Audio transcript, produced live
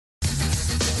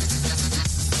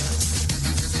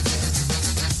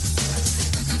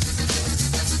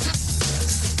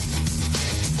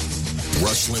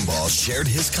Limbaugh shared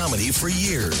his comedy for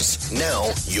years.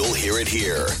 Now you'll hear it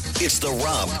here. It's the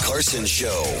Rob Carson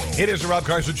Show. It is the Rob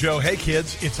Carson Show. Hey,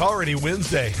 kids, it's already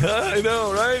Wednesday. I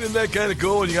know, right? Isn't that kind of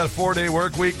cool? When you got a 4-day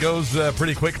work week, goes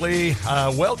pretty quickly.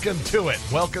 Welcome to it.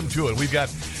 Welcome to it. We've got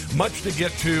much to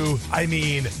get to. I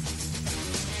mean,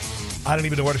 I don't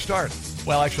even know where to start.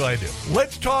 Well, actually, I do.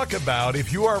 Let's talk about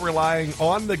if you are relying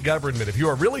on the government, if you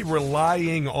are really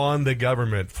relying on the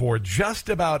government for just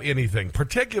about anything,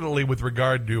 particularly with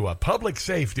regard to public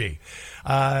safety.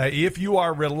 If you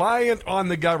are reliant on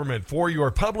the government for your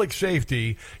public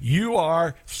safety, you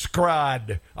are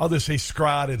scrod. I'll just say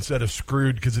scrod instead of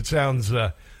screwed because it sounds...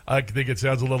 I think it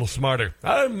sounds a little smarter.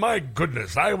 Oh, my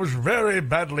goodness, I was very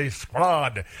badly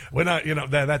scrod when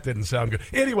that didn't sound good.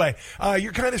 Anyway,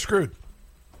 you're kind of screwed.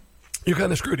 You're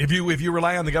kind of screwed. If you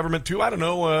rely on the government to, I don't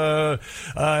know,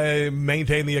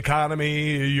 maintain the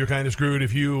economy, you're kind of screwed.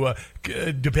 If you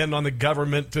depend on the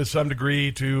government to some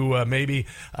degree to maybe,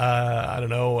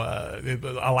 allow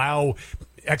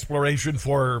exploration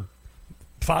for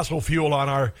fossil fuel on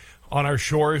our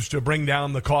shores to bring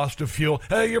down the cost of fuel,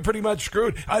 you're pretty much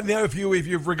screwed. Now, if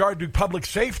you regard to public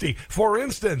safety, for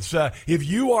instance, if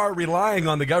you are relying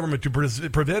on the government to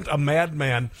prevent a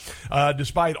madman,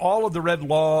 despite all of the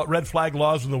red flag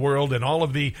laws in the world and all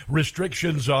of the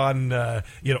restrictions on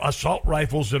assault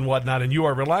rifles and whatnot, and you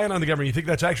are relying on the government, you think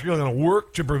that's actually going to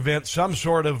work to prevent some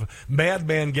sort of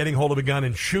madman getting hold of a gun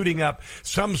and shooting up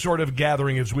some sort of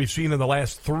gathering, as we've seen in the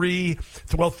last three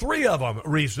of them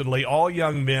recently, all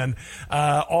young men.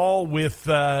 All with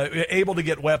able to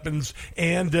get weapons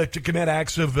and to commit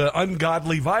acts of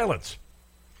ungodly violence.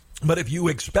 But if you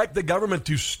expect the government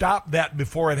to stop that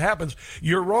before it happens,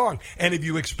 you're wrong. And if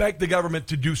you expect the government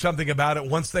to do something about it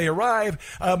once they arrive,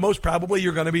 most probably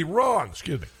you're going to be wrong.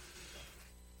 Excuse me.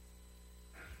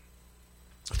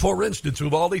 For instance,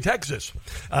 Uvalde, Texas,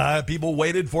 people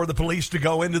waited for the police to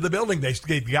go into the building. They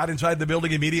got inside the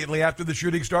building immediately after the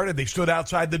shooting started. They stood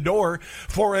outside the door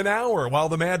for an hour while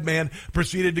the madman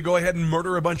proceeded to go ahead and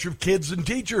murder a bunch of kids and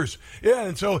teachers. Yeah,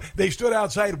 and so they stood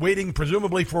outside waiting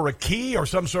presumably for a key or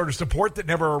some sort of support that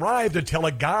never arrived until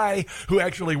a guy who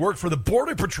actually worked for the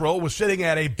Border Patrol was sitting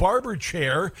at a barber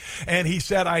chair, and he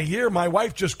said, "I hear my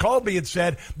wife just called me and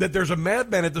said that there's a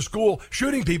madman at the school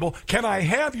shooting people. Can I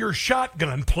have your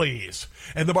shotgun, please?"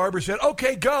 And the barber said,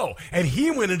 "Okay, go." And he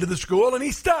went into the school and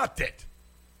he stopped it.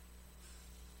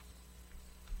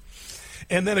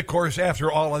 And then, of course,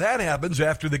 after all of that happens,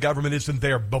 after the government isn't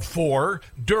there before,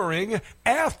 during,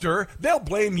 after, they'll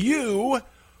blame you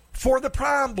for the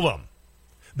problem.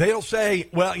 They'll say,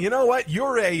 well, you know what?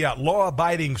 You're a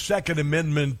law-abiding, Second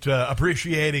Amendment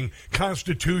appreciating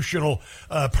constitutional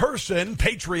person,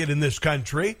 patriot in this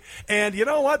country. And you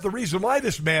know what? The reason why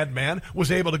this madman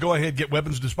was able to go ahead and get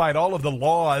weapons despite all of the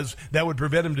laws that would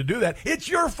prevent him to do that, it's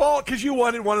your fault because you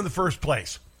wanted one in the first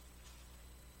place.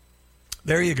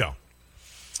 There you go.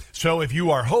 So if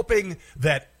you are hoping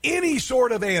that any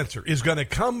sort of answer is going to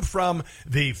come from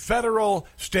the federal,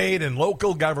 state, and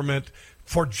local government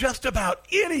for just about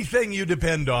anything you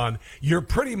depend on, you're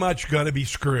pretty much going to be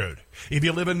screwed. If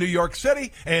you live in New York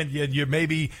City and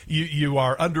you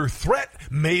are under threat,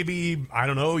 maybe, I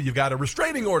don't know, you've got a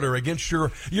restraining order against your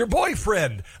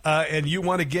boyfriend and you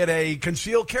want to get a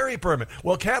concealed carry permit.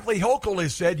 Well, Kathleen Hochul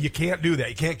has said you can't do that.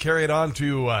 You can't carry it on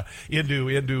to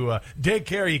into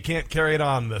daycare. You can't carry it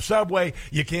on the subway.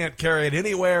 You can't carry it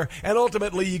anywhere. And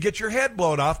ultimately, you get your head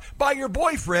blown off by your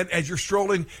boyfriend as you're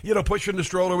strolling, pushing the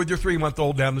stroller with your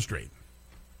 3-month-old down the street.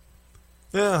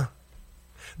 Yeah.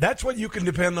 That's what you can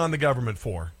depend on the government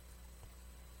for.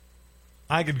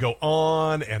 I could go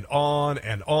on and on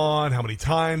and on. How many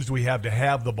times do we have to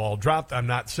have the ball dropped? I'm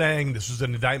not saying this is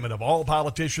an indictment of all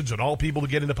politicians and all people who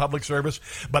get into public service,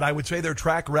 but I would say their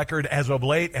track record as of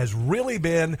late has really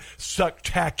been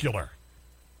spectacular.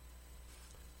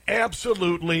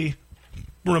 Absolutely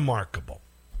remarkable.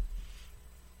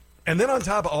 And then on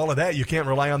top of all of that, you can't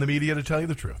rely on the media to tell you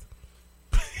the truth.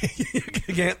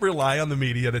 You can't rely on the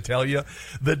media to tell you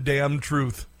the damn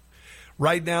truth.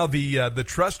 Right now, the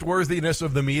trustworthiness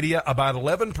of the media, about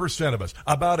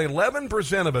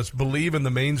 11% of us believe in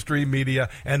the mainstream media,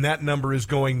 and that number is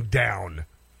going down.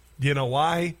 You know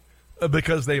why?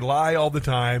 Because they lie all the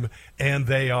time, and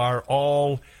they are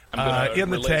all in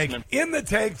the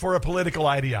tank for a political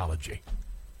ideology.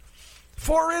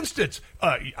 For instance,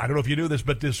 I don't know if you knew this,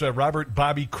 but this Robert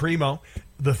Bobby Crimo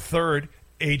III,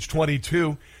 age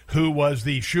 22, who was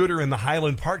the shooter in the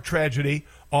Highland Park tragedy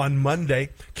on Monday,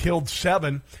 killed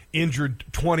 7, injured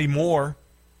 20 more.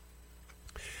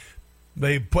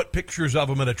 They put pictures of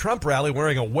him at a Trump rally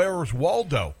wearing a Where's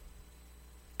Waldo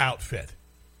outfit.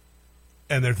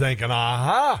 And they're thinking,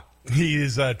 aha,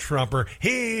 He's a Trumper.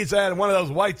 He's one of those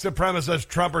white supremacist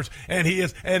Trumpers, and he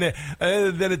is. And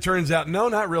then it turns out, no,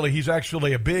 not really. He's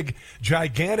actually a big,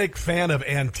 gigantic fan of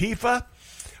Antifa,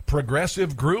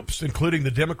 progressive groups, including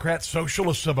the Democrat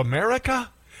Socialists of America,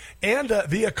 and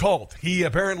the occult. He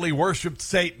apparently worshipped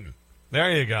Satan.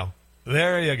 There you go.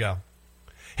 There you go.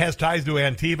 Has ties to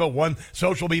Antifa. One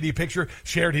social media picture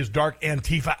shared his dark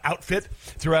Antifa outfit.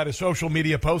 Throughout his social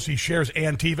media posts, he shares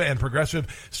Antifa and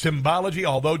progressive symbology,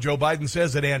 although Joe Biden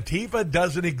says that Antifa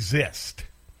doesn't exist.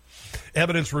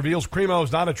 Evidence reveals Cremo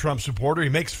is not a Trump supporter. He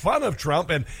makes fun of Trump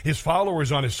and his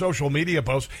followers on his social media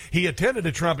posts. He attended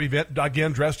a Trump event,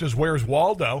 again dressed as Where's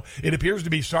Waldo. It appears to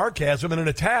be sarcasm and an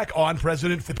attack on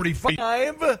President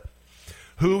 45,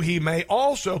 who he may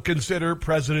also consider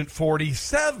President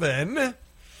 47.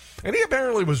 And he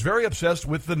apparently was very obsessed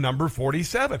with the number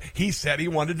 47. He said he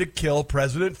wanted to kill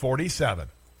President 47.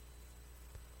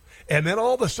 And then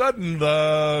all of a sudden,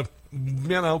 the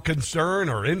concern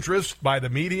or interest by the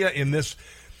media in this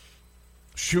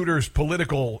shooter's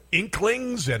political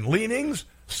inklings and leanings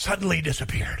suddenly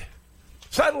disappeared.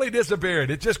 Suddenly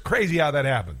disappeared. It's just crazy how that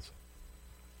happens.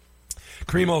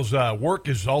 Cremo's work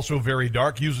is also very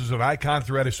dark, uses an icon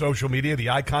throughout his social media. The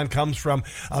icon comes from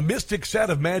a mystic set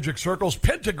of magic circles,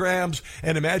 pentagrams,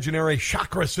 and imaginary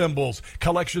chakra symbols,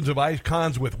 collections of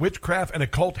icons with witchcraft and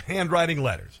occult handwriting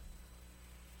letters.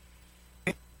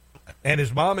 And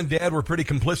his mom and dad were pretty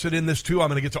complicit in this, too. I'm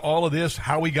going to get to all of this,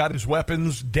 how he got his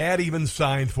weapons. Dad even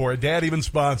signed for it. Dad even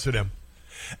sponsored him.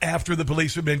 After the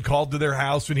police had been called to their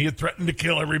house and he had threatened to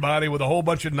kill everybody with a whole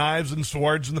bunch of knives and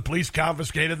swords, and the police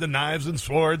confiscated the knives and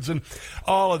swords and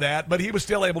all of that, but he was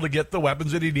still able to get the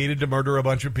weapons that he needed to murder a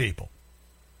bunch of people.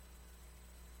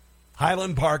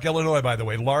 Highland Park, Illinois, by the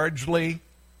way, largely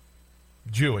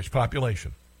Jewish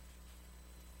population.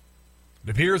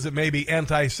 It appears that maybe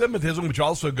anti-Semitism, which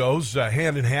also goes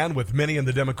hand in hand with many in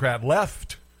the Democrat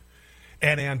left,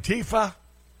 and Antifa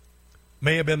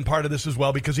may have been part of this as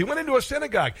well, because he went into a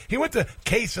synagogue. He went to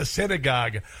Casa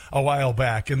Synagogue a while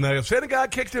back, and the synagogue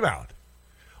kicked him out.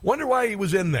 Wonder why he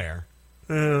was in there.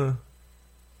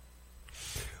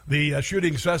 The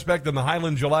shooting suspect in the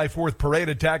Highland July 4th parade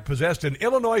attack possessed an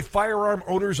Illinois firearm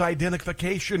owner's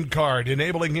identification card,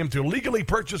 enabling him to legally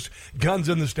purchase guns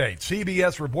in the state.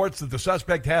 CBS reports that the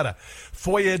suspect had a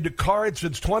FOIA card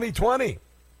since 2020.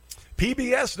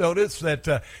 PBS noticed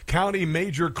that County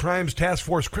Major Crimes Task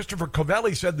Force Christopher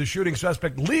Covelli said the shooting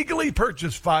suspect legally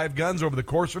purchased 5 guns over the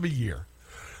course of a year.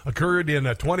 Occurred in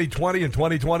 2020 and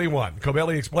 2021.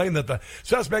 Covelli explained that the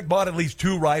suspect bought at least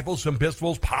 2 rifles, some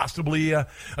pistols, possibly a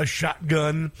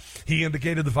shotgun. He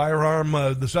indicated the firearm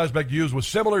the suspect used was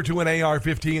similar to an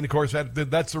AR-15. Of course,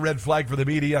 that's the red flag for the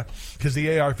media, because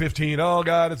the AR-15, oh,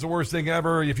 God, it's the worst thing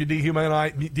ever. If you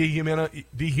dehumanize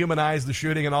the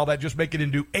shooting and all that, just make it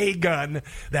into a gun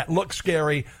that looks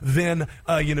scary, then,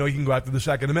 you can go after the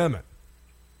Second Amendment.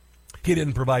 He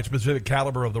didn't provide specific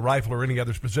caliber of the rifle or any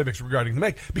other specifics regarding the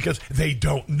make because they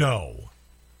don't know.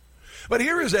 But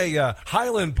here is a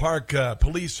Highland Park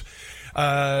police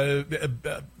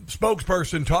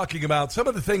spokesperson talking about some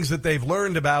of the things that they've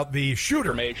learned about the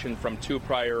shooter. Information from 2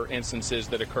 prior instances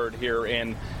that occurred here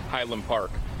in Highland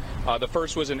Park. The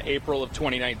first was in April of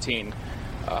 2019.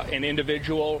 An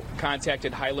individual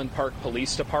contacted Highland Park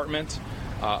Police Department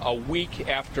a week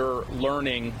after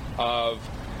learning of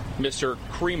Mr.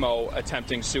 Cremo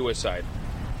attempting suicide.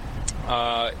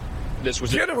 This was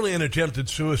generally an attempted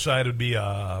suicide would be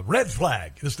a red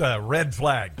flag, just a red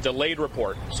flag. Delayed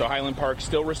report. So Highland Park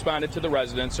still responded to the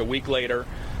residents a week later,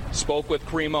 spoke with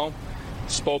Cremo,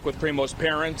 spoke with Cremo's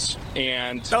parents,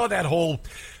 and that whole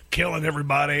killing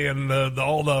everybody and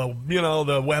all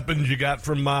the weapons you got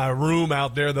from my room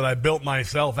out there that I built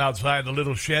myself outside the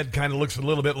little shed kind of looks a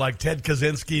little bit like Ted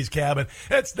Kaczynski's cabin.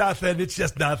 It's nothing. It's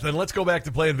just nothing. Let's go back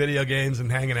to playing video games and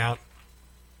hanging out.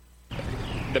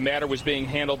 The matter was being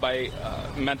handled by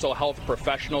mental health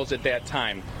professionals at that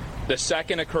time. The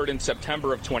second occurred in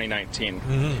September of 2019.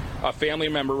 Mm-hmm. A family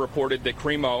member reported that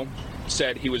Cremo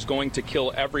said he was going to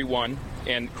kill everyone,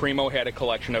 and Cremo had a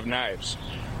collection of knives.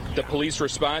 The police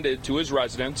responded to his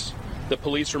residence. The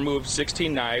police removed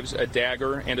 16 knives, a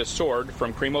dagger, and a sword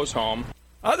from Cremo's home.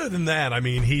 Other than that, I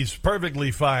mean, he's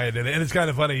perfectly fine. And it's kind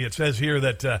of funny. It says here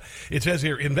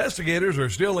investigators are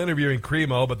still interviewing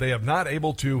Cremo, but they have not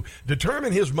able to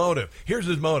determine his motive. Here's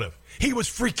his motive. He was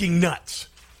freaking nuts.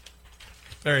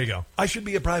 There you go. I should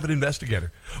be a private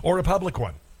investigator or a public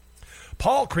one.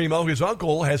 Paul Cremo, his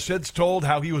uncle, has since told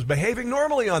how he was behaving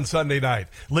normally on Sunday night,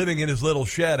 living in his little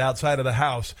shed outside of the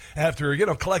house after,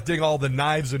 collecting all the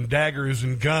knives and daggers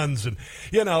and guns and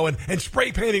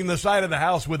spray painting the side of the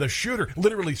house with a shooter,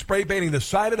 literally spray painting the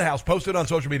side of the house, posted on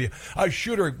social media. A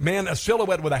shooter, man, a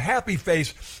silhouette with a happy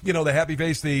face, the happy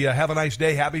face, the have a nice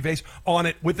day happy face on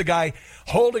it with the guy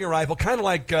holding a rifle, kind of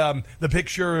like the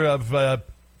picture of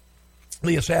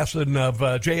the assassin of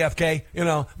JFK,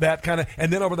 that kind of,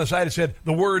 and then over the side it said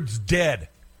the words "dead"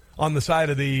 on the side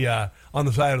of the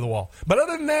wall. But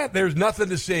other than that, there's nothing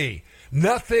to see.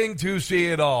 Nothing to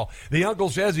see at all. The uncle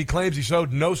says he claims he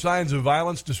showed no signs of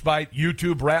violence despite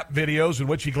YouTube rap videos in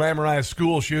which he glamorized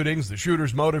school shootings. The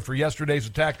shooter's motive for yesterday's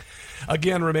attack,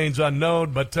 again, remains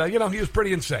unknown. But, he was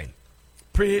pretty insane.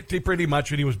 Pretty much.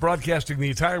 And he was broadcasting the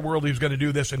entire world he was going to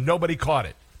do this, and nobody caught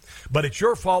it. But it's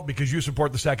your fault because you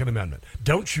support the Second Amendment.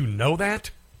 Don't you know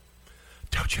that?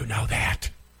 Don't you know that?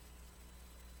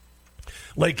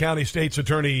 Lake County State's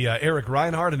Attorney Eric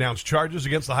Reinhardt announced charges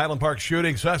against the Highland Park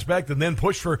shooting suspect and then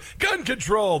pushed for gun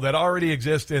control that already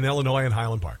exists in Illinois and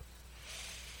Highland Park.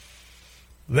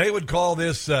 They would call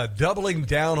this doubling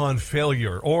down on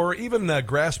failure or even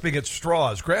grasping at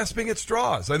straws. Grasping at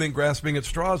straws. I think grasping at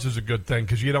straws is a good thing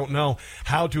because you don't know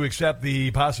how to accept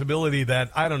the possibility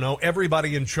that,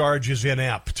 everybody in charge is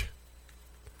inept.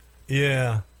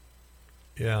 Yeah.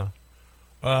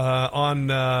 Highland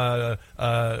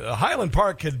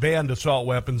Park had banned assault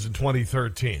weapons in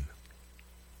 2013.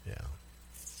 Yeah.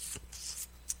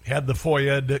 Had the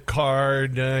FOIA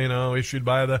card, issued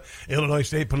by the Illinois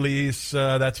State Police.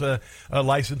 That's a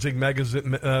licensing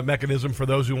mechanism for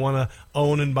those who want to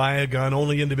own and buy a gun.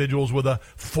 Only individuals with a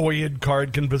FOIA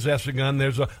card can possess a gun.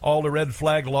 There's all the red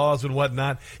flag laws and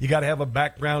whatnot. You got to have a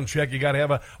background check. You got to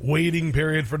have a waiting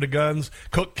period for the guns.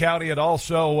 Cook County had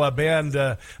also banned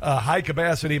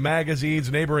high-capacity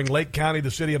magazines. Neighboring Lake County,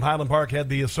 the city of Highland Park had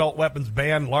the assault weapons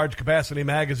banned, large-capacity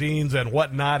magazines and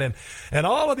whatnot. And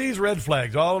all of these red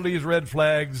flags,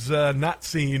 not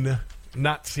seen.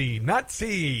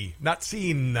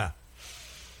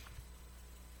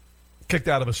 Kicked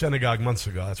out of a synagogue months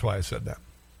ago. That's why I said that.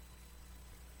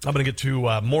 I'm going to get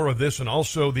to more of this, and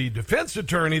also the defense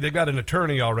attorney. They've got an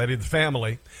attorney already, the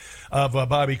family of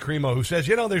Bobby Cremo, who says,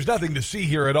 there's nothing to see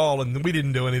here at all, and we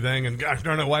didn't do anything, and gosh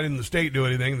darn it, why didn't the state do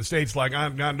anything? And the state's like,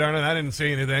 God darn it, I didn't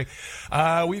see anything.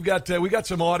 We got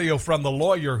some audio from the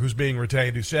lawyer who's being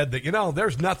retained who said that,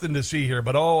 there's nothing to see here,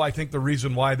 but I think the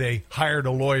reason why they hired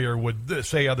a lawyer would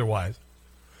say otherwise.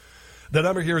 The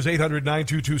number here is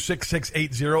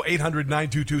 800-922-6680,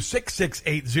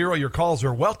 800-922-6680. Your calls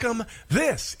are welcome.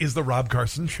 This is The Rob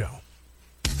Carson Show.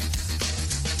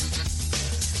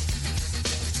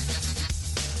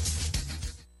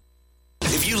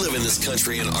 If you live in this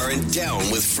country and aren't down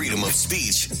with freedom of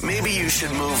speech, maybe you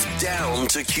should move down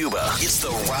to Cuba. It's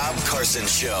The Rob Carson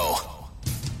Show.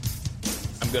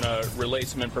 I'm going to relay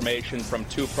some information from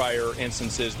two prior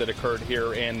instances that occurred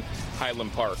here in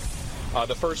Highland Park.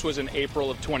 The first was in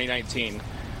April of 2019.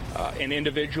 An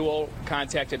individual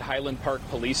contacted Highland Park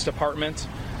Police Department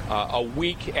a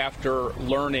week after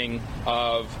learning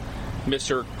of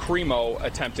Mr. Cremo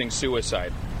attempting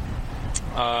suicide.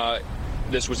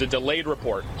 This was a delayed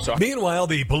report. Meanwhile,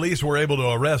 the police were able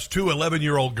to arrest two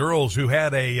 11-year-old girls who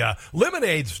had a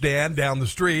lemonade stand down the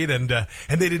street, and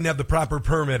they didn't have the proper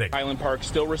permitting. Highland Park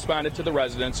still responded to the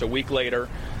residents a week later,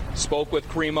 spoke with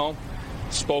Cremo,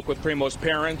 spoke with Cremo's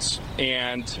parents,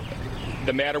 and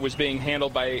the matter was being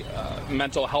handled by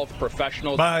mental health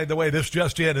professionals. By the way, this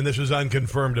just in, and this is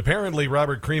unconfirmed. Apparently,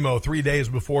 Robert Cremo, 3 days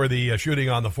before the shooting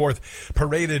on the 4th,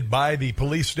 paraded by the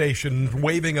police station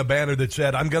waving a banner that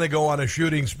said, "I'm going to go on a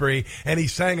shooting spree," and he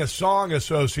sang a song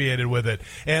associated with it.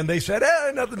 And they said,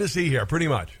 nothing to see here, pretty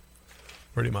much.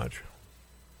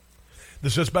 The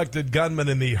suspected gunman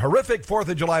in the horrific 4th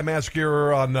of July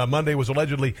massacre on Monday was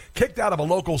allegedly kicked out of a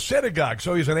local synagogue.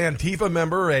 So he's an Antifa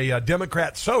member, a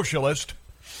Democrat socialist,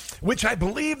 which I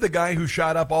believe the guy who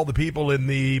shot up all the people in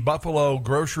the Buffalo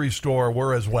grocery store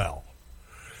were as well.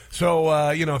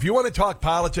 So, if you want to talk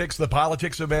politics, the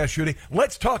politics of mass shooting,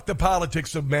 let's talk the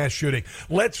politics of mass shooting.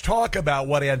 Let's talk about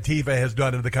what Antifa has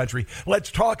done in the country.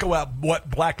 Let's talk about what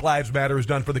Black Lives Matter has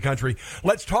done for the country.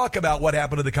 Let's talk about what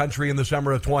happened to the country in the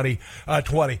summer of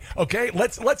 2020. Okay,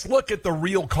 let's look at the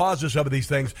real causes of these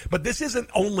things. But this isn't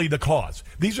only the cause.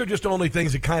 These are just only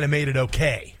things that kind of made it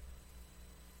okay.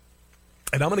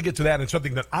 And I'm going to get to that in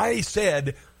something that I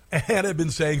said and have been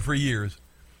saying for years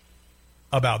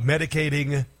about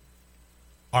medicating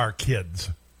our kids.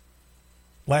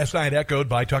 Last night echoed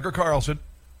by Tucker Carlson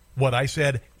what I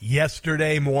said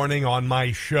yesterday morning on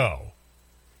my show.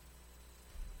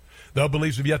 Though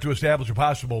police have yet to establish a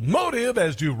possible motive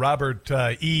as to Robert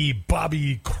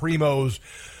Bobby Cremo's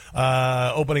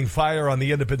opening fire on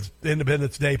the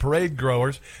Independence Day parade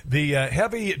goers. The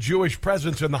heavy Jewish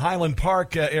presence in the Highland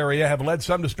Park area have led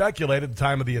some to speculate at the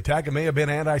time of the attack it may have been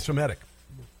anti-Semitic.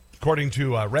 According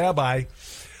to Rabbi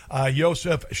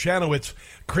Yosef Shanowitz,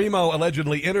 Cremo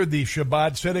allegedly entered the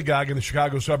Chabad synagogue in the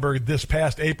Chicago suburb this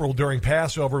past April during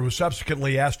Passover, was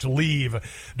subsequently asked to leave.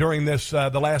 During this,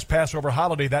 the last Passover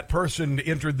holiday, that person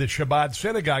entered the Chabad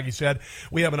synagogue. He said,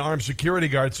 "We have an armed security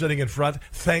guard sitting in front.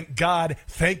 Thank God.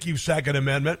 Thank you, Second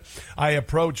Amendment." I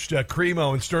approached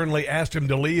Cremo and sternly asked him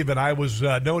to leave, and I was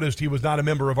noticed he was not a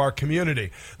member of our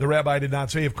community. The rabbi did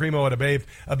not say if Cremo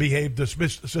had behaved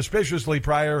suspiciously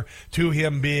prior to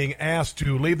him being asked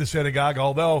to leave the synagogue,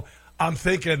 although I'm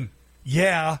thinking,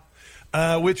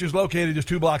 which is located just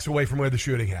 2 blocks away from where the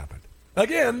shooting happened.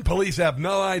 Again, police have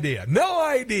no idea. No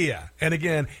idea. And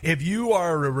again, if you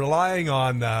are relying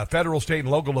on federal, state, and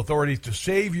local authorities to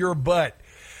save your butt,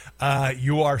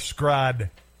 you are scrod.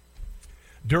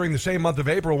 During the same month of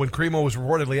April, when Cremo was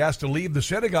reportedly asked to leave the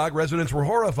synagogue, residents were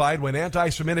horrified when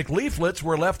anti-Semitic leaflets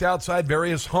were left outside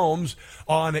various homes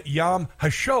on Yom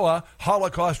HaShoah,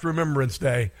 Holocaust Remembrance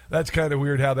Day. That's kind of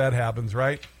weird how that happens,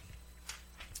 right?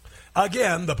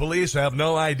 Again, the police have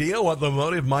no idea what the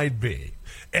motive might be,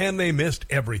 and they missed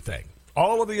everything.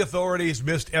 All of the authorities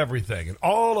missed everything, and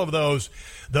all of those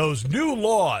new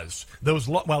laws, they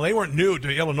weren't new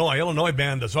to Illinois. Illinois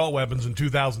banned assault weapons in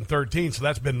 2013, so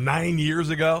that's been 9 years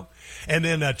ago. And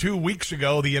then 2 weeks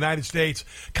ago, the United States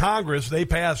Congress, they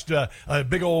passed a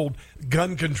big old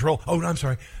gun control,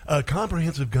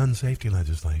 comprehensive gun safety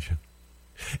legislation.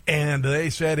 And they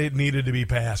said it needed to be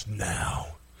passed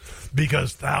now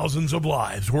because thousands of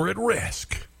lives were at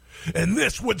risk. And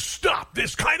this would stop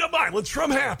this kind of violence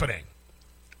from happening.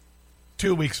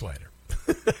 2 weeks later.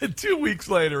 2 weeks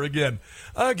later, again,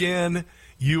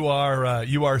 you are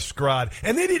scrod.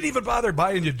 And they didn't even bother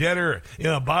buying you dinner,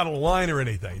 a bottle of wine or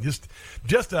anything.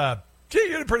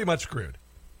 You're pretty much screwed.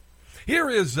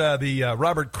 Here is the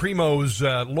Robert Cremo's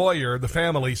lawyer, the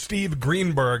family, Steve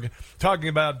Greenberg, talking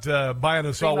about buying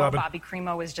an assault weapon. Bobby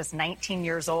Cremo was just 19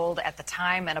 years old at the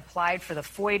time and applied for the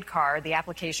FOID card. The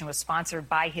application was sponsored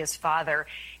by his father.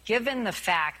 Given the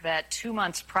fact that 2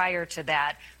 months prior to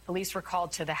that, police were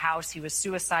called to the house. He was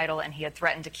suicidal and he had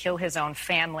threatened to kill his own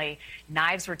family.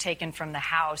 Knives were taken from the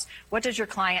house. What does your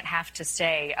client have to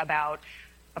say about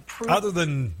other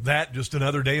than that, just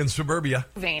another day in suburbia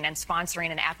and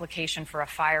sponsoring an application for a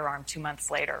firearm 2 months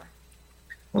later?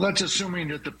 Well, that's assuming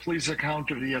that the police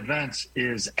account of the events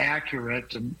is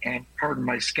accurate, and pardon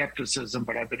my skepticism,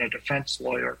 but I've been a defense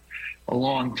lawyer a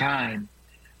long time.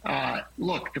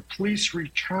 Look, the police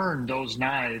returned those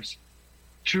knives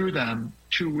to them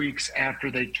 2 weeks after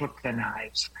they took the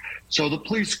knives. So the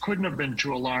police couldn't have been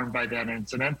too alarmed by that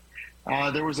incident.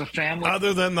 There was a family...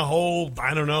 Other than the whole,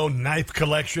 knife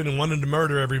collection and wanting to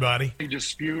murder everybody.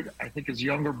 Dispute. I think his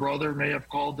younger brother may have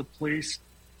called the police,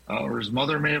 or his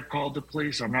mother may have called the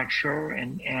police. I'm not sure.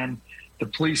 And the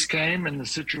police came and the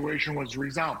situation was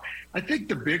resolved. I think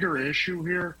the bigger issue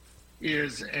here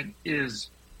is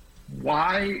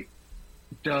why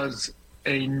does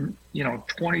a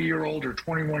 20-year-old or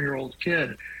 21-year-old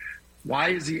kid, why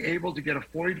is he able to get a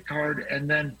FOID card and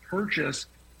then purchase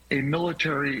a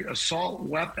military assault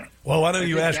weapon? Well, why don't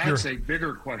you ask that's a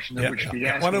bigger question that we should be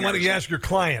asking. Why don't you ask your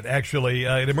client, actually?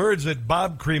 It emerged that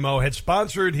Bob Cremo had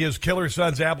sponsored his killer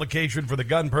son's application for the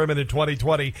gun permit in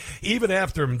 2020, even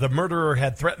after the murderer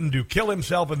had threatened to kill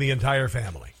himself and the entire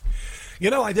family.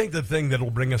 I think the thing that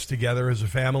will bring us together as a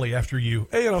family after you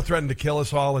threatened to kill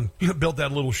us all and built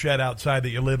that little shed outside that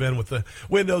you live in with the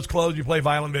windows closed, you play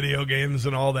violent video games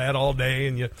and all that all day,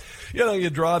 and you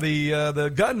draw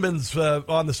the gunman's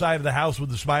on the side of the house with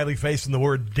the smiley face and the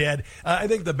word dead. I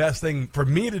think the best thing for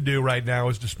me to do right now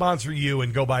is to sponsor you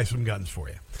and go buy some guns for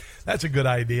you. That's a good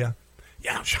idea.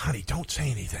 Yeah, Johnny, don't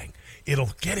say anything.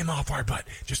 It'll get him off our butt.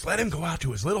 Just let him go out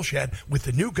to his little shed with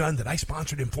the new gun that I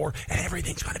sponsored him for, and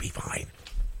everything's going to be fine.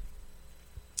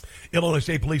 Illinois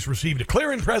State Police received a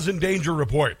clear and present danger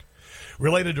report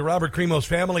related to Robert Cremo's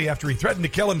family after he threatened to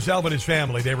kill himself and his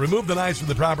family. They removed the knives from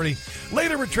the property,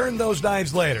 later returned those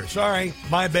knives later. Sorry,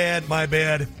 my bad.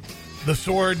 The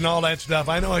sword and all that stuff.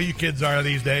 I know how you kids are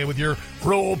these days with your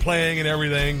role-playing and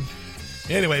everything.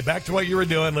 Anyway, back to what you were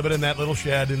doing, living in that little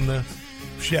shed in the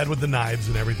shed with the knives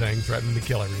and everything, threatening to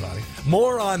kill everybody.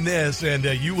 More on this, and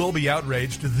you will be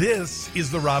outraged. This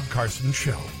is the Rob Carson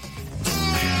Show.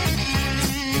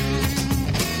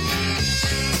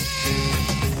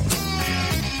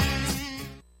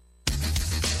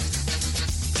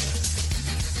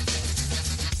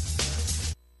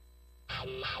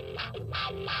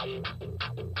 Who with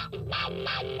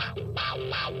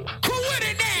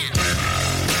it now?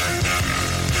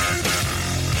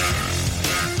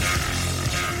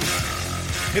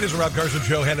 It is a Rob Carson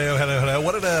show. Hello.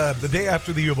 What did the day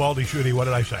after the Uvalde shooting? What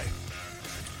did I say?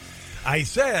 I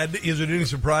said, is it any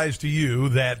surprise to you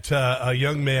that a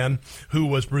young man who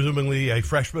was presumably a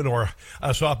freshman or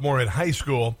a sophomore in high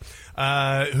school,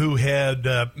 who had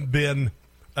been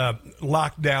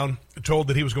locked down, told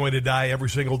that he was going to die every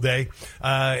single day,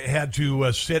 had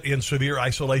to sit in severe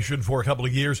isolation for a couple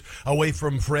of years, away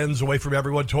from friends, away from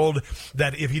everyone, told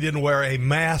that if he didn't wear a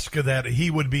mask that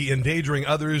he would be endangering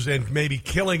others and maybe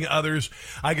killing others.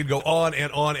 I could go on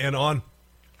and on and on.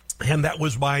 And that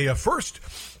was my first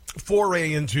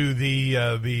foray into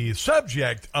the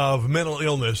subject of mental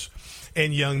illness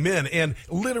and young men. And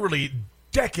literally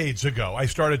decades ago, I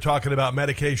started talking about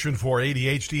medication for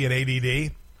ADHD and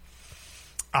ADD.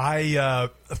 I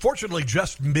fortunately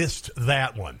just missed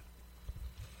that one.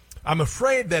 I'm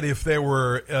afraid that if there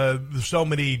were so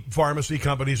many pharmacy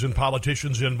companies and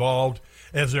politicians involved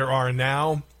as there are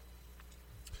now,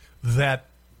 that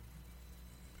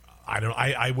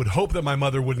I would hope that my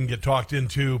mother wouldn't get talked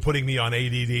into putting me on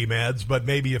ADD meds, but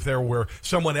maybe if there were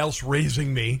someone else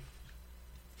raising me.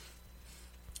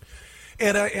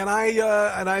 And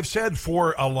I've said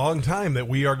for a long time that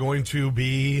we are going to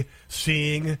be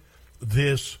seeing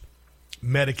this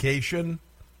medication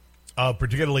of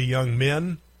particularly young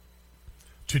men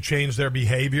to change their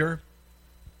behavior,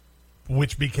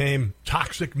 which became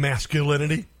toxic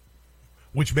masculinity,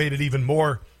 which made it even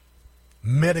more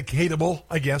medicatable,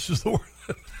 I guess is the word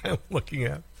I'm looking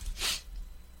at.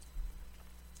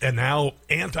 And now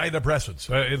antidepressants,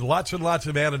 lots and lots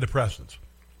of antidepressants.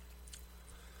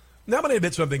 Now I'm going to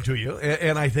admit something to you,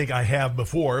 and I think I have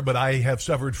before, but I have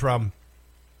suffered from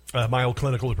mild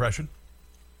clinical depression.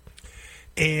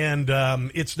 And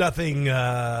it's nothing,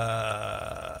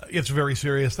 it's a very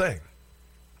serious thing.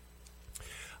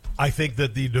 I think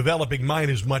that the developing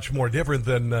mind is much more different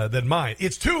than mine.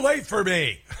 It's too late for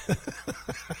me.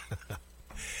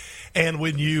 And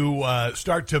when you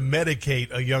start to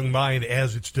medicate a young mind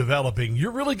as it's developing,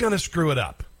 you're really going to screw it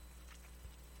up.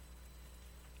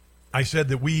 I said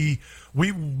that we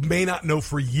may not know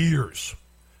for years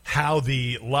how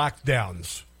the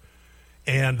lockdowns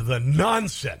and the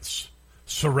nonsense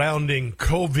surrounding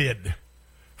COVID,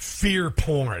 fear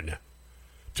porn,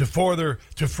 to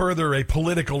further a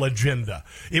political agenda.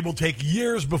 It will take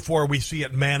years before we see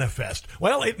it manifest.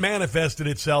 Well, it manifested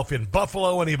itself in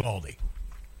Buffalo and Uvalde.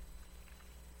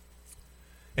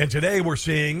 And today we're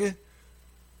seeing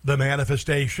the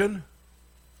manifestation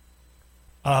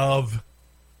of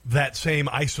that same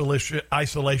isolation,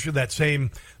 that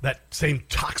same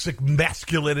toxic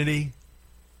masculinity.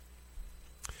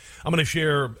 I'm going to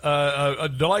share a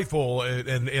delightful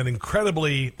and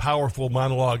incredibly powerful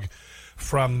monologue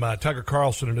from Tucker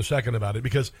Carlson in a second about it,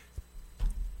 because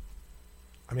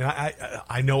I mean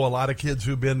I know a lot of kids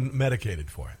who've been medicated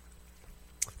for it,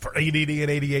 for ADD and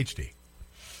ADHD.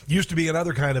 Used to be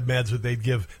another kind of meds that they'd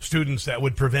give students that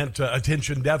would prevent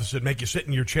attention deficit, make you sit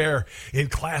in your chair in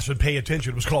class and pay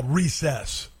attention. It was called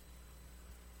recess.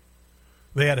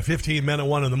 They had a 15-minute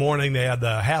one in the morning. They had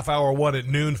the half-hour one at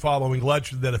noon following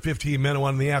lunch, and then a 15-minute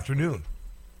one in the afternoon.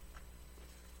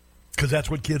 Because that's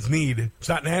what kids need. It's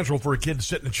not natural for a kid to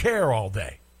sit in a chair all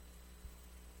day.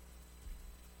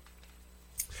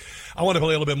 I want to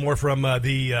play a little bit more from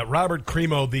the Robert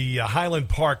Crimo, the Highland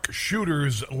Park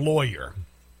shooter's lawyer.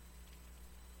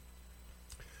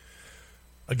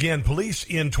 Again, police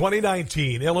in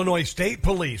 2019, Illinois State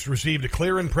Police received a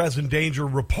clear and present danger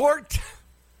report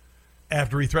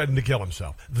after he threatened to kill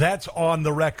himself. That's on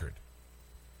the record.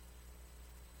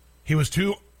 He was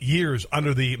 2 years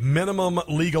under the minimum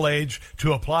legal age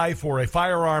to apply for a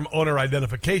firearm owner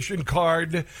identification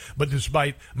card, but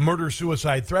despite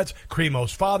murder-suicide threats,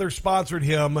 Crimo's father sponsored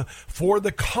him for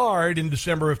the card in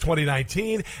December of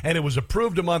 2019, and it was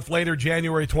approved a month later,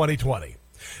 January 2020.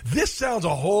 This sounds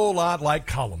a whole lot like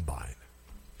Columbine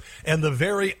and the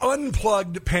very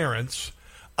unplugged parents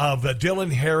of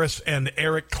Dylan Harris and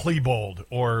Eric Klebold,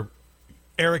 or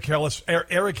Eric Harris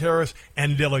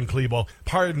and Dylan Klebold.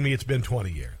 Pardon me, it's been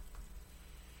 20 years.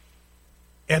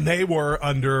 And they were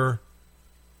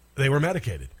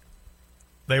medicated.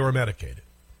 They were medicated.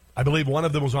 I believe one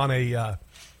of them was on an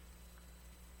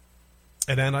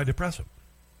antidepressant.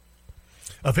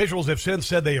 Officials have since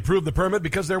said they approved the permit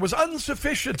because there was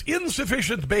insufficient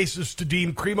basis to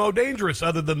deem Crimo dangerous,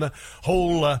 other than the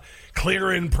whole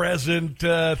clear and present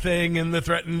thing and the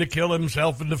threatening to kill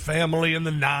himself and the family and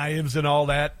the knives and all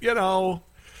that, you know.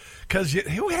 Because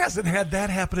who hasn't had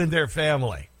that happen in their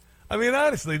family? I mean,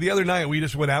 honestly, the other night we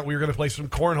just went out. We were going to play some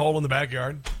cornhole in the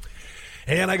backyard.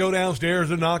 And I go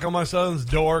downstairs and knock on my son's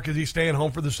door because he's staying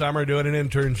home for the summer doing an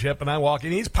internship. And I walk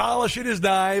in. He's polishing his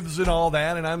knives and all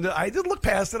that. And I did look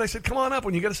past it. I said, come on up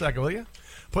when you get a second, will you?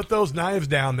 Put those knives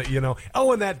down that,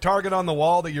 Oh, and that target on the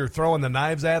wall that you're throwing the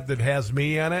knives at that has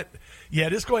me on it. Yeah,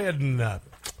 just go ahead and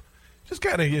just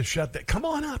kind of shut that. Come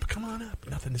on up.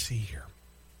 Nothing to see here.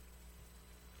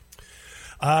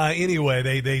 Anyway,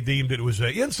 they deemed it was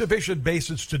insufficient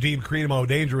basis to deem Cremo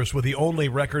dangerous with the only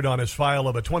record on his file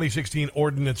of a 2016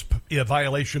 ordinance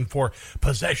violation for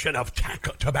possession of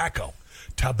tobacco.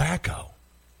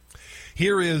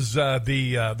 Here is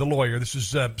the lawyer. This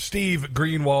is Steve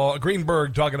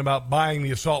Greenberg talking about buying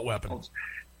the assault weapon.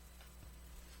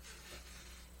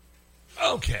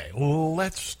 Okay,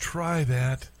 let's try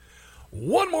that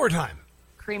one more time.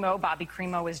 Bobby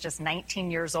Cremo was just 19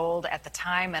 years old at the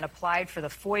time and applied for the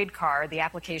FOID card. The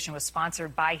application was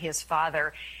sponsored by his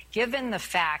father. Given the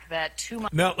fact that 2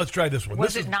 months... No, let's try this one.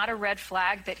 Was it not a red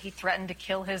flag that he threatened to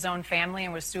kill his own family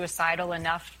and was suicidal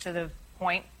enough to the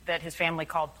point that his family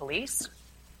called police?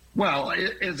 Well,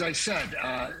 as I said,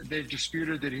 they've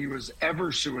disputed that he was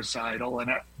ever suicidal and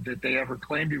that they ever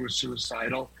claimed he was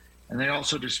suicidal. And they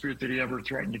also dispute that he ever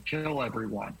threatened to kill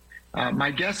everyone.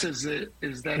 My guess is that...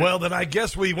 Well, then I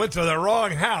guess we went to the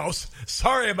wrong house.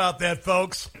 Sorry about that,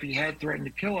 folks. If he had threatened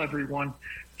to kill everyone,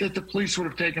 that the police would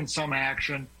have taken some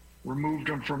action, removed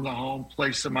him from the home,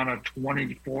 placed him on a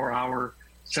 24-hour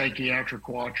psychiatric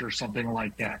watch or something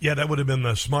like that. Yeah, that would have been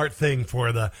the smart thing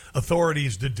for the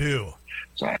authorities to do.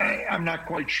 So I'm not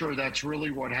quite sure that's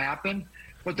really what happened,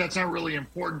 but that's not really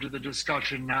important to the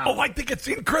discussion now. Oh, I think it's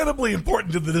incredibly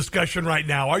important to the discussion right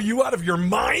now. Are you out of your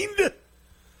mind?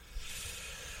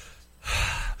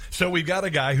 So we've got a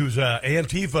guy who's an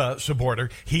Antifa supporter.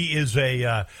 He is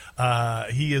a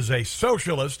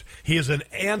socialist. He is an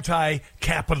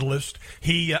anti-capitalist.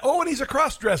 And he's a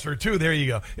cross-dresser too. There you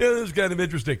go. Yeah, this is kind of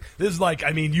interesting. This is like,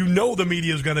 the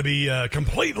media is going to be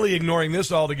completely ignoring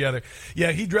this altogether.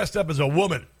 Yeah, he dressed up as a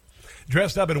woman,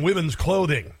 dressed up in women's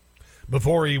clothing.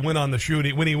 Before he went on the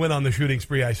shooting, when he went on the shooting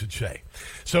spree, I should say.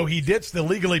 So he ditched the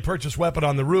legally purchased weapon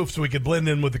on the roof so he could blend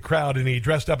in with the crowd, and he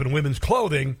dressed up in women's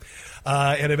clothing.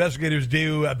 And investigators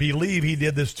do believe he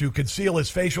did this to conceal his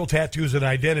facial tattoos and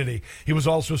identity. He was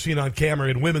also seen on camera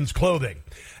in women's clothing,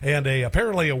 and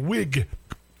apparently a wig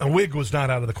was not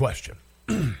out of the question.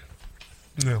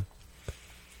 No.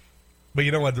 But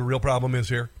you know what the real problem is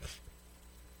here?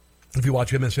 If you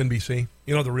watch MSNBC,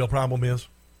 you know what the real problem is?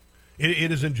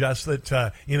 It isn't just that,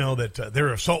 there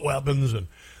are assault weapons and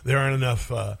there aren't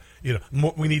enough,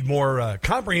 we need more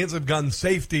comprehensive gun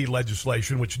safety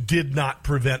legislation, which did not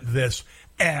prevent this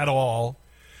at all.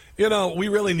 We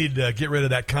really need to get rid of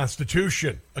that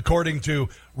Constitution, according to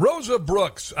Rosa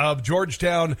Brooks of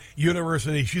Georgetown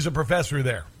University. She's a professor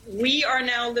there. We are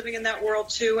now living in that world,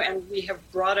 too, and we have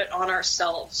brought it on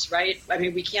ourselves, right? I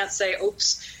mean, we can't say,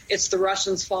 oops, it's the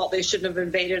Russians' fault. They shouldn't have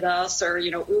invaded us, or,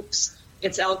 oops.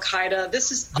 It's Al-Qaeda.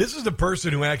 This is the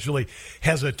person who actually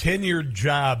has a tenured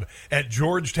job at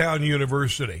Georgetown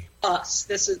University. Us.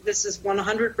 This is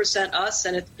 100% us,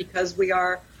 and it's because we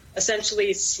are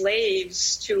essentially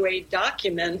slaves to a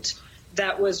document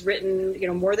that was written,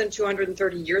 more than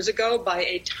 230 years ago by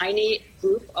a tiny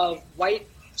group of white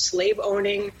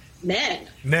slave-owning men.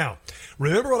 Now,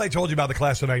 remember what I told you about the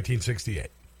class of 1968?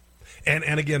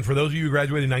 And again, for those of you who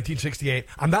graduated in 1968,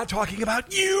 I'm not talking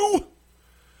about you.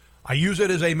 I use it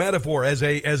as a metaphor, as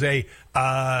a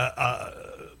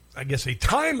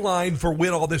timeline for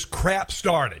when all this crap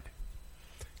started.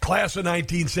 Class of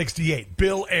 1968,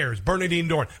 Bill Ayers, Bernardine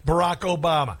Dohrn, Barack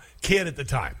Obama, kid at the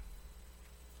time.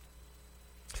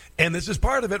 And this is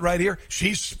part of it right here.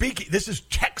 She's speaking. This is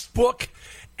textbook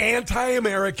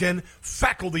anti-American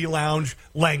faculty lounge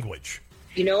language.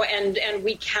 And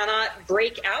we cannot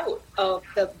break out of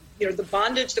the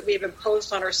bondage that we have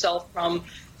imposed on ourselves from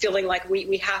feeling like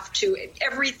we have to.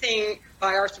 Everything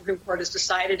by our Supreme Court is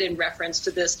decided in reference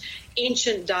to this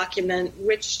ancient document,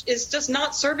 which is just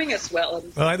not serving us well.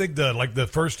 Well, I think the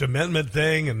First Amendment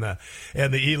thing and the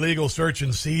illegal search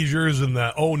and seizures and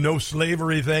the no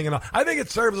slavery thing, and I think it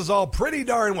serves us all pretty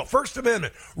darn well. First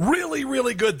Amendment, really,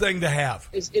 really good thing to have.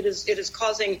 It is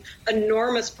causing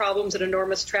enormous problems and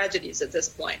enormous tragedies at this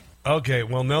point. Okay,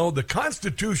 well, no, the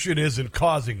Constitution isn't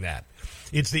causing that.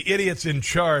 It's the idiots in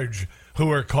charge who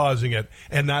are causing it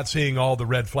and not seeing all the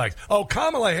red flags. Oh,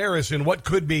 Kamala Harris in what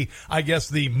could be, I guess,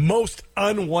 the most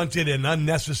unwanted and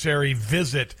unnecessary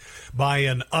visit by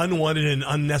an unwanted and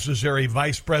unnecessary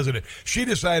vice president. She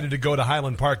decided to go to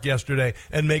Highland Park yesterday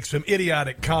and make some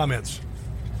idiotic comments.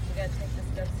 You gotta take this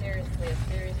stuff seriously as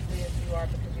you are,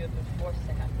 because you have been forced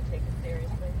to have to take it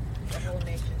seriously. The whole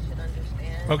nation should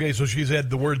understand. Okay, so she said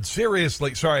the word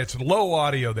seriously. Sorry, it's low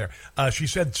audio there. She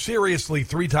said seriously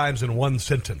 3 times in one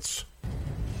sentence.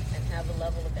 And have a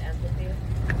level of empathy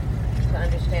to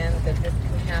understand that this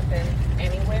can happen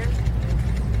anywhere,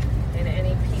 in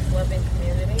any peace-loving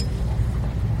community,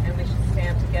 and we should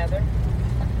stand together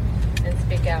and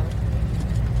speak out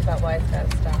about why it's got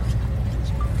to stop.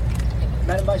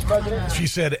 Madam Vice President? She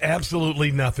said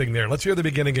absolutely nothing there. Let's hear the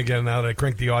beginning again now that I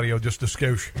cranked the audio just a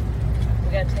skosh.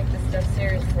 We got to take this stuff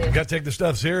seriously. Got to take the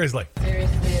stuff seriously.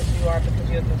 Seriously as you are, because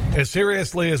you have been As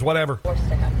seriously as whatever. forced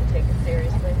to have to take it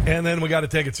seriously. And then we got to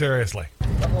take it seriously.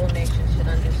 The whole nation should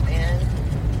understand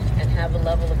and have a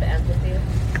level of empathy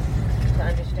to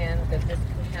understand that this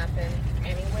can happen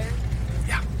anywhere.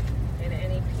 Yeah. In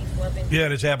any peace-loving. Yeah,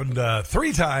 and it's happened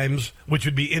 3 times, which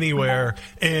would be anywhere,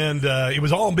 and it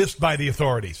was all missed by the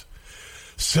authorities.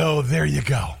 So there you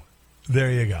go.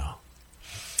 There you go.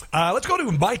 Let's go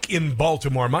to Mike in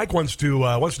Baltimore. Mike wants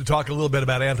to talk a little bit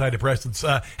about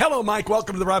antidepressants. Hello, Mike.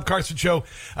 Welcome to the Rob Carson Show.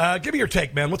 Give me your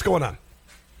take, man. What's going on?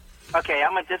 Okay,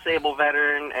 I'm a disabled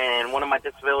veteran, and one of my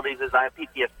disabilities is I have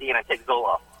PTSD, and I take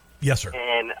Zoloft. Yes, sir.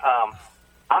 And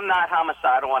I'm not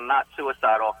homicidal. I'm not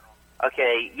suicidal.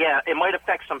 Okay, yeah, it might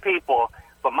affect some people,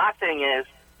 but my thing is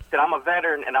that I'm a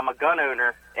veteran and I'm a gun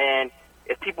owner, and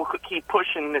if people could keep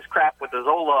pushing this crap with the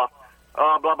Zoloft,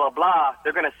 blah, blah, blah,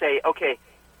 they're going to say, okay,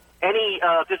 any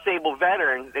disabled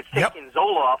veteran that's taking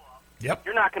Zoloft,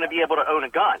 you're not going to be able to own a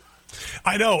gun.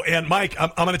 I know, and Mike,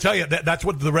 I'm going to tell you that's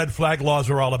what the red flag laws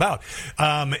are all about.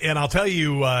 And I'll tell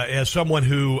you, as someone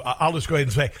who, I'll just go ahead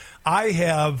and say, I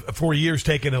have for years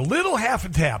taken a little half a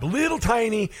tab, little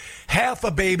tiny half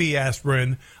a baby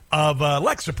aspirin of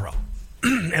Lexapro.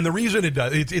 And the reason it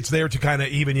does, it's there to kind of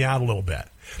even you out a little bit.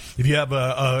 If you have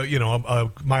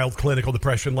a mild clinical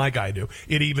depression like I do,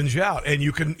 it evens you out, and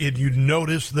you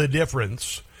notice the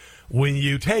difference when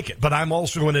you take it. But I'm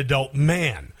also an adult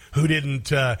man who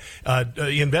didn't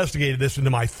investigate this into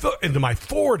my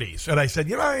 40s, and I said,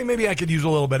 maybe I could use a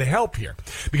little bit of help here,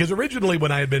 because originally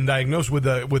when I had been diagnosed with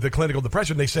the clinical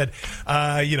depression, they said,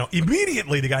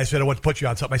 immediately the guy said, I want to put you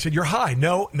on something. I said, you're high.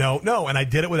 No, and I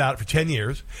did it without it for 10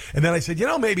 years, and then I said,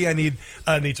 maybe I need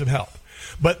some help.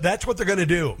 But that's what they're going to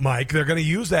do, Mike. They're going to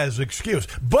use that as an excuse.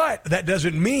 But that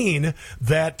doesn't mean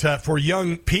that for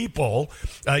young people,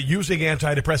 using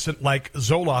antidepressant like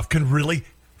Zoloft can really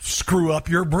screw up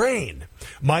your brain.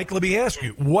 Mike, let me ask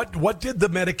you, what did the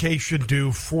medication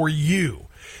do for you?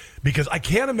 Because I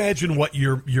can't imagine what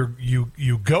you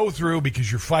go through,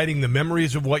 because you're fighting the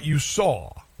memories of what you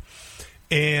saw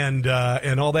and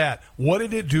all that. What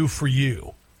did it do for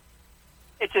you?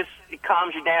 It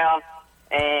calms you down,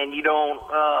 and you don't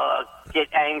get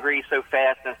angry so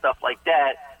fast and stuff like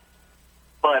that.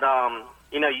 But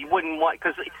you wouldn't want,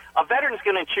 because a veteran's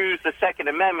going to choose the Second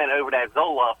Amendment over that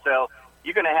Zoloft. So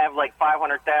you're going to have like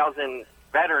 500,000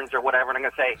 veterans or whatever, and I'm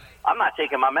going to say, I'm not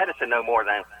taking my medicine no more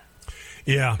then.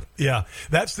 Yeah.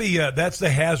 That's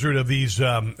the hazard of these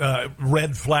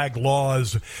red flag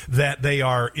laws, that they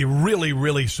are really,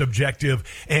 really subjective.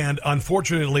 And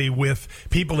unfortunately, with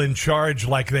people in charge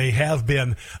like they have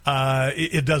been,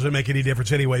 it doesn't make any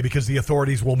difference anyway, because the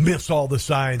authorities will miss all the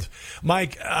signs.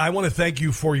 Mike, I want to thank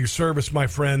you for your service, my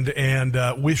friend,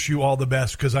 and wish you all the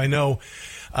best, because I know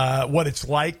what it's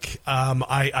like.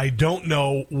 I don't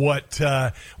know what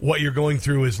you're going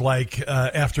through is like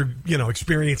after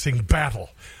experiencing battle.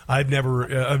 I've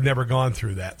never gone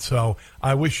through that, so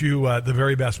I wish you the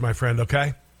very best, my friend.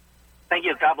 Okay. Thank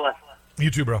you. God bless. You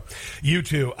too, bro. You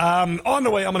too. On the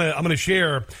way, I'm gonna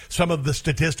share some of the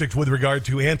statistics with regard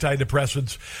to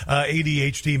antidepressants,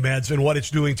 ADHD meds, and what it's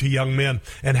doing to young men,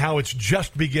 and how it's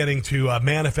just beginning to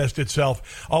manifest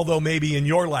itself. Although maybe in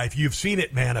your life you've seen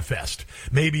it manifest.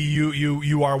 Maybe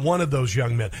you are one of those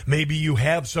young men. Maybe you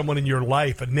have someone in your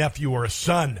life, a nephew or a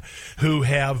son, who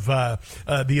have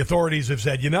the authorities have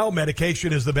said,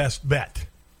 medication is the best bet.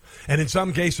 And in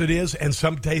some cases it is, and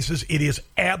some cases it is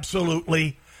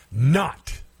absolutely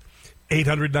not.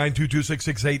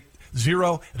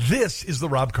 800-922-6680. This is the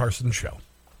Rob Carson Show.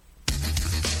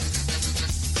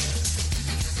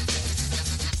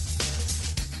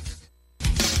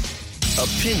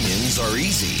 Opinions are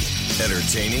easy.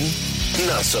 Entertaining?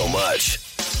 Not so much.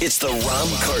 It's the Rob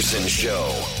Carson Show.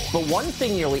 But one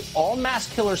thing nearly all mass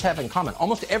killers have in common,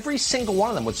 almost every single one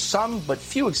of them, with some but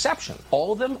few exceptions,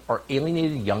 all of them are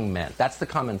alienated young men. That's the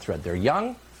common thread. They're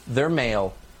young, they're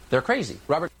male, they're crazy.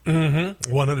 Robert?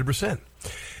 100%.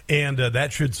 And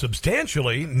that should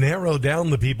substantially narrow down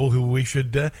the people who we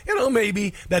should,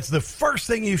 maybe that's the first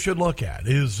thing you should look at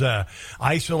is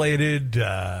isolated,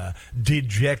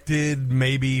 dejected,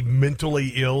 maybe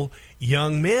mentally ill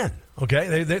young men.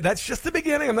 Okay, that's just the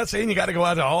beginning. I'm not saying you got to go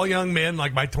out to all young men.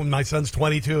 Like my son's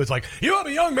 22. It's like, you have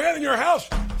a young man in your house?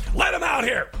 Let him out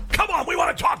here. Come on, we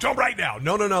want to talk to him right now.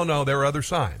 No. There are other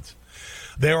signs.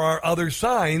 There are other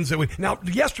signs that now,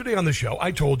 yesterday on the show,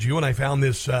 I told you, and I found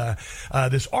this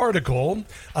this article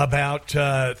about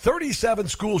 37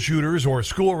 school shooters or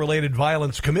school-related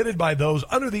violence committed by those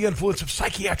under the influence of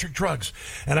psychiatric drugs.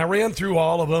 And I ran through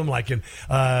all of them, like in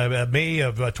May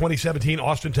of 2017,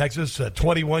 Austin, Texas,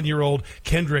 21-year-old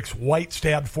Kendricks White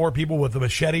stabbed 4 people with a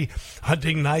machete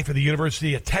hunting knife at the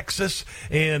University of Texas.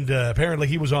 And apparently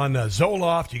he was on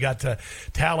Zoloft. You got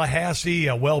Tallahassee,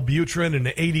 Wellbutrin, an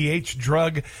ADH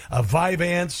drug.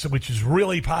 Vyvanse, which is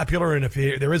really popular, and if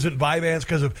there isn't Vyvanse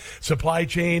because of supply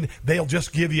chain, they'll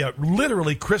just give you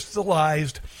literally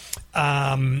crystallized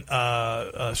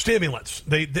stimulants.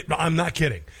 I'm not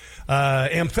kidding.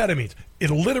 Amphetamines. It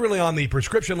literally on the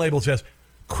prescription label says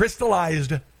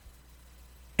crystallized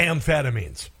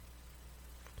amphetamines.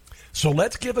 So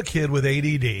let's give a kid with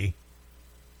ADD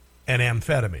an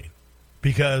amphetamine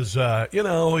because,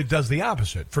 it does the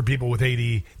opposite for people with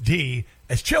ADD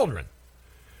as children.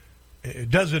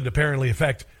 It doesn't apparently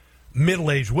affect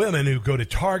middle-aged women who go to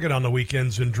Target on the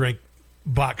weekends and drink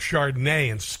Bach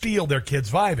Chardonnay and steal their kids'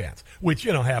 Vyvanse, which,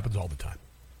 happens all the time.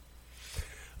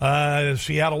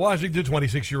 Seattle, Washington,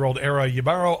 26-year-old Era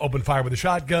Ybarra opened fire with a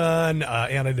shotgun,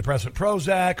 antidepressant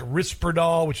Prozac,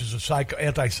 Risperdal, which is a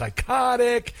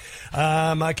antipsychotic.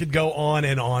 I could go on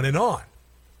and on and on.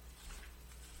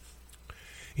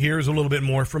 Here's a little bit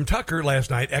more from Tucker last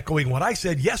night, echoing what I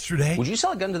said yesterday. Would you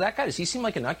sell a gun to that guy? Does he seem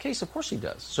like a nutcase? Of course he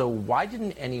does. So why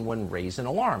didn't anyone raise an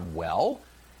alarm? Well,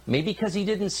 maybe because he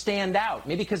didn't stand out.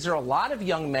 Maybe because there are a lot of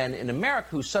young men in America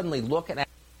who suddenly look and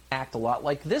act a lot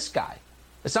like this guy.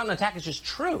 It's not an attack, it's just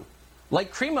true.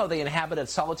 Like Cremo, they inhabit a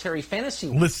solitary fantasy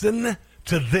Listen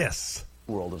to this.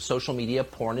 World of social media,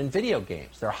 porn, and video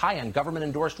games. They're high on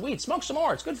government-endorsed weed. Smoke some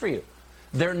more. It's good for you.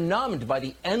 They're numbed by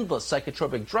the endless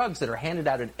psychotropic drugs that are handed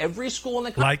out in every school in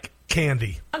the country. Like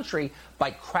candy.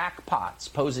 By crackpots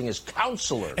posing as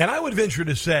counselors. And I would venture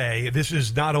to say this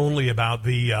is not only about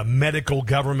the medical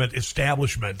government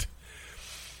establishment,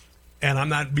 and I'm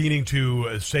not meaning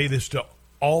to say this to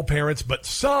all parents, but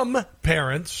some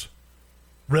parents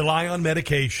rely on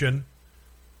medication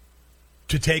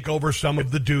to take over some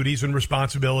of the duties and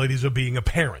responsibilities of being a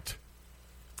parent.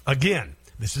 Again,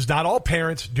 this is not all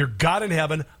parents. Dear God in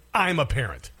heaven, I'm a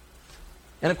parent.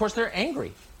 And, of course, they're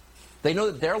angry. They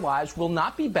know that their lives will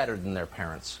not be better than their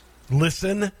parents.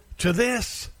 Listen to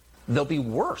this. They'll be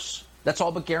worse. That's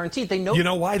all but guaranteed. They know. You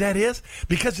know why that is?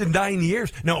 Because in 9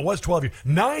 years, no, it was 12 years.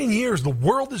 9 years, the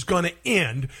world is going to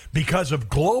end because of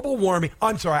global warming.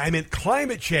 I'm sorry, I meant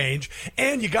climate change.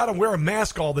 And you got to wear a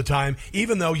mask all the time,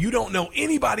 even though you don't know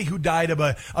anybody who died of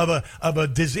a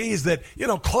disease that,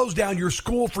 closed down your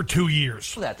school for 2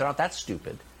 years. They're not that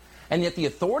stupid. And yet the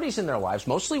authorities in their lives,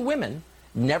 mostly women,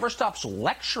 never stops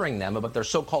lecturing them about their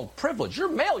so-called privilege. You're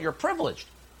male, you're privileged.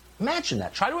 Imagine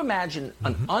that. Try to imagine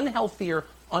an unhealthier,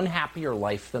 unhappier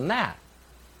life than that.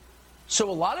 So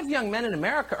a lot of young men in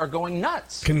America are going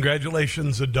nuts.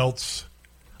 Congratulations, adults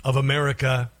of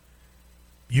America.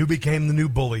 You became the new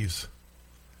bullies.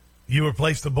 You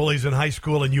replaced the bullies in high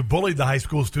school, and you bullied the high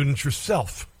school students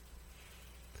yourself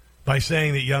by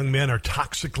saying that young men are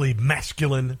toxically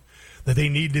masculine, that they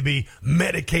need to be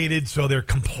medicated so they're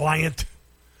compliant.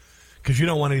 Because you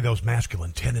don't want any of those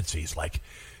masculine tendencies, like,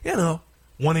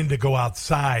 wanting to go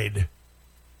outside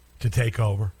to take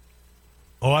over.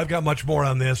 Oh, I've got much more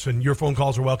on this, and your phone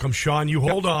calls are welcome. Sean, you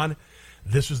hold on.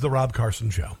 This is the Rob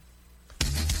Carson Show.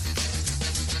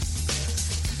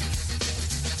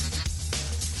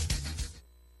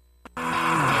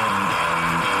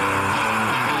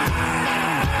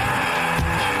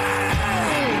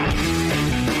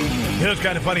 It was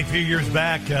kind of funny a few years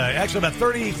back, actually about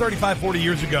 35, 40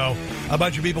 years ago, a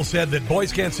bunch of people said that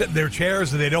boys can't sit in their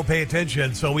chairs and they don't pay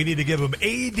attention, so we need to give them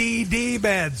ADD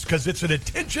meds because it's an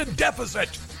attention deficit.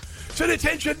 It's an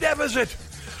attention deficit.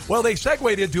 Well, they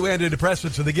segued into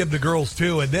antidepressants and they give them to girls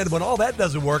too, and then when all that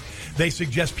doesn't work, they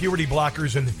suggest puberty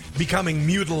blockers and becoming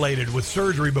mutilated with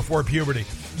surgery before puberty.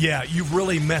 Yeah, you've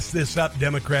really messed this up,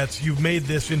 Democrats. You've made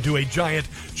this into a giant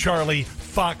Charlie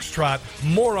Foxtrot.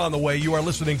 More on the way. You are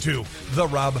listening to The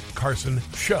Rob Carson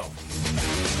Show.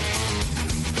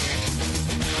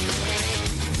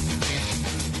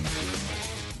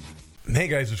 Hey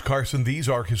guys, it's Carson. These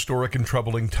are historic and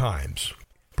troubling times.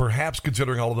 Perhaps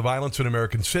considering all of the violence in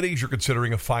American cities, you're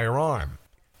considering a firearm.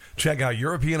 Check out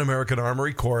European American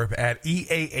Armory Corp at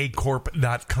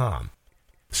eaacorp.com.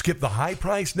 Skip the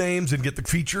high-priced names and get the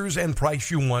features and price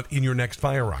you want in your next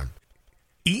firearm.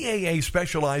 EAA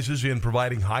specializes in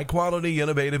providing high-quality,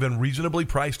 innovative, and reasonably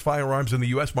priced firearms in the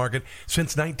U.S. market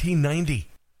since 1990.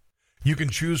 You can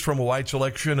choose from a wide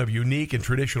selection of unique and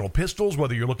traditional pistols,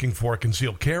 whether you're looking for a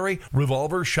concealed carry,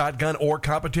 revolver, shotgun, or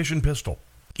competition pistol.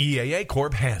 EAA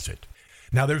Corp has it.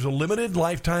 Now, there's a limited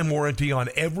lifetime warranty on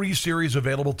every series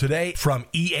available today from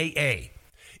EAA.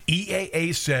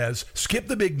 EAA says, skip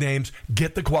the big names,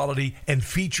 get the quality and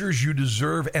features you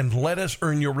deserve, and let us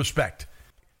earn your respect.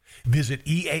 Visit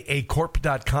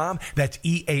eaacorp.com. That's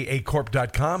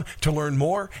eaacorp.com to learn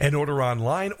more and order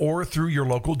online or through your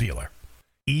local dealer.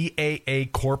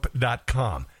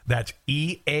 eaacorp.com. That's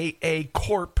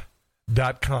eaacorp.com.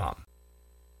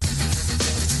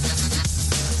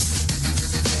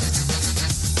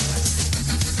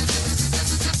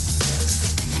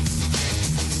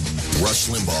 Rush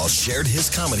Limbaugh shared his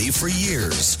comedy for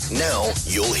years. Now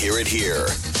you'll hear it here.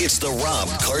 It's the Rob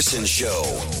Carson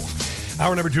Show.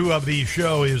 Hour number 2 of the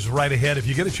show is right ahead. If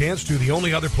you get a chance to, the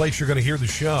only other place you're going to hear the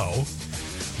show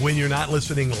when you're not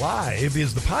listening live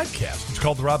is the podcast. It's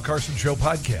called the Rob Carson Show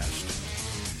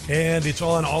Podcast. And it's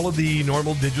on all of the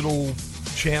normal digital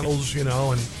channels,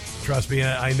 and trust me,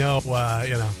 I know,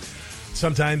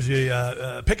 sometimes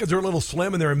pickings are a little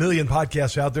slim and there are a million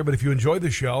podcasts out there, but if you enjoy the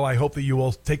show, I hope that you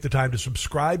will take the time to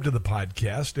subscribe to the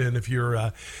podcast. And if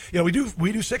you're, we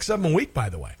do 6 of them a week, by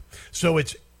the way. So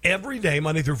it's every day,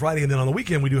 Monday through Friday, and then on the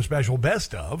weekend we do a special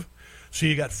best of. So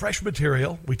you got fresh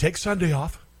material. We take Sunday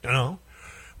off,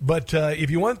 But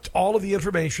if you want all of the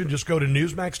information, just go to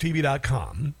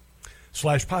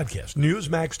newsmaxtv.com/podcast.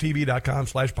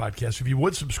 newsmaxtv.com/podcast. If you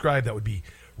would subscribe, that would be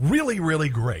really, really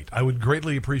great. I would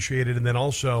greatly appreciate it. And then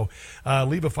also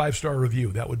leave a 5-star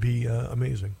review. That would be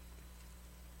amazing.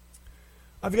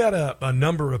 I've got a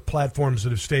number of platforms that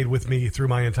have stayed with me through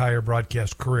my entire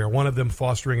broadcast career. One of them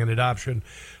fostering an adoption,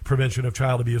 prevention of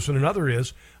child abuse, and another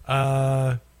is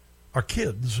our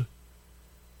kids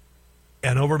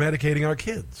and over-medicating our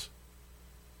kids.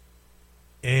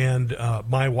 And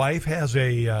my wife has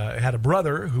had a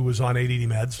brother who was on ADD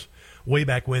meds way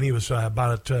back when. He was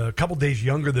about a couple days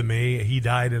younger than me. He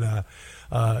died he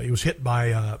was hit by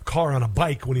a car on a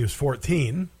bike when he was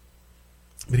 14.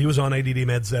 But he was on ADD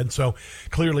meds then, so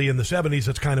clearly in the 70s,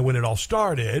 that's kind of when it all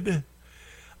started.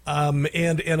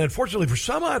 And unfortunately, for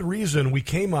some odd reason, we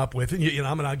came up with, and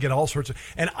I'm going to get all sorts of,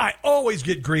 and I always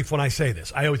get grief when I say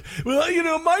this. I always,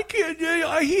 my kid,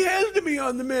 he has to be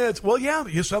on the meds. Well, yeah,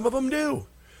 some of them do.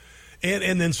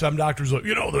 And then some doctors look,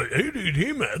 the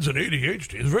ADD meds and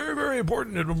ADHD is very, very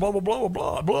important, and blah, blah, blah,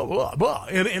 blah, blah, blah, blah.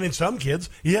 And in some kids,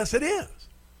 yes, it is.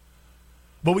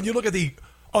 But when you look at the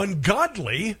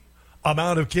ungodly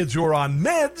amount of kids who are on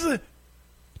meds,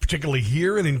 particularly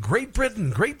here and in Great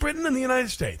Britain and the United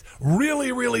States,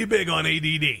 really, really big on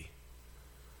ADD.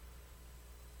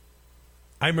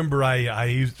 I remember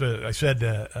I said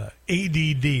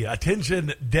ADD,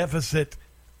 attention deficit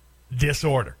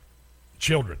disorder,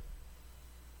 children.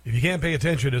 If you can't pay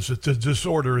attention, it's a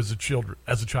disorder as a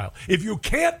child. If you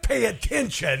can't pay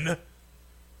attention,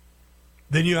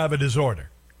 then you have a disorder.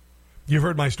 You've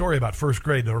heard my story about first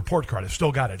grade, the report card. I've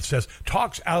still got it. It says,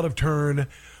 talks out of turn,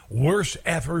 worst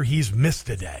ever he's missed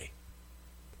today.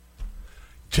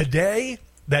 Today,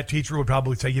 that teacher would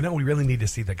probably say, we really need to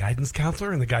see the guidance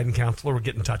counselor, and the guidance counselor will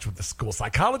get in touch with the school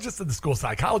psychologist, and the school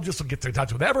psychologist will get in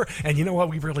touch with Ever, and you know what?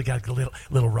 We've really got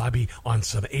little Robbie on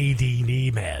some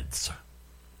ADD meds.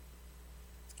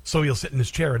 So he'll sit in his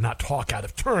chair and not talk out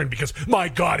of turn because, my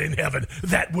God in heaven,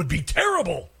 that would be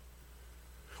terrible.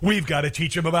 We've got to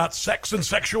teach him about sex and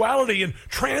sexuality and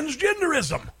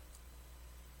transgenderism.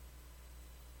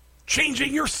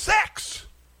 Changing your sex.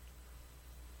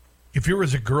 If you're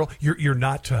as a girl, you're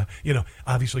not,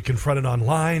 obviously confronted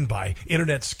online by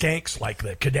internet skanks like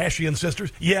the Kardashian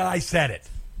sisters. Yeah, I said it.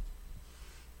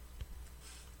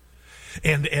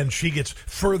 And she gets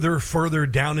further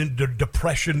down into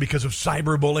depression because of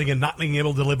cyberbullying and not being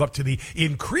able to live up to the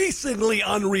increasingly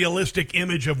unrealistic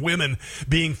image of women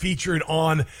being featured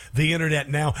on the internet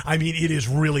now. I mean, it is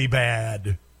really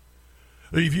bad.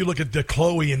 If you look at the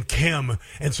Chloe and Kim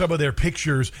and some of their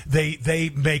pictures,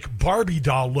 they make Barbie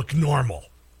doll look normal.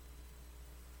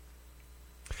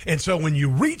 And so when you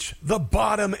reach the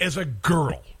bottom as a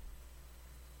girl,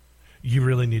 you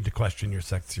really need to question your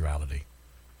sexuality.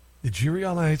 Did you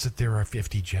realize that there are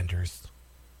 50 genders?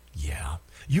 Yeah.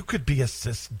 You could be a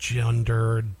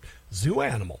cisgendered zoo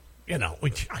animal. I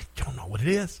don't know what it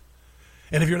is.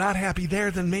 And if you're not happy there,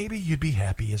 then maybe you'd be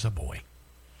happy as a boy.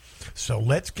 So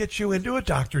let's get you into a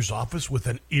doctor's office with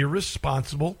an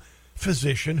irresponsible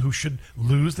physician who should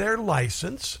lose their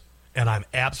license, and I'm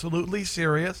absolutely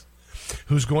serious,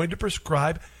 who's going to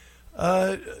prescribe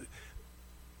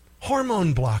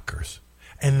hormone blockers.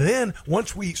 And then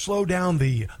once we slow down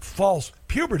the false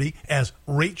puberty, as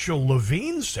Rachel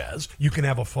Levine says, you can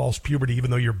have a false puberty even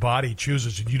though your body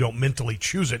chooses it. You don't mentally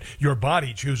choose it. Your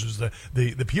body chooses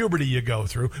the puberty you go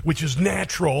through, which is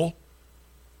natural.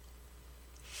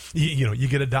 You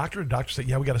get a doctor says,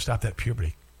 yeah, we got to stop that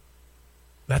puberty.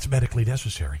 That's medically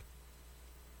necessary.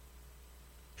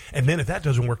 And then if that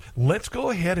doesn't work, let's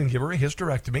go ahead and give her a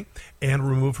hysterectomy and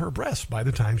remove her breasts by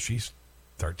the time she's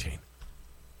 13.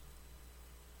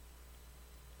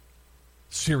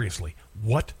 Seriously,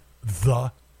 what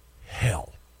the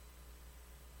hell?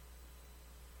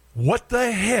 What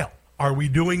the hell are we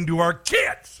doing to our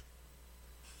kids?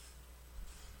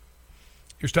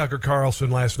 Here's Tucker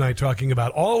Carlson last night talking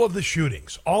about all of the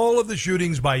shootings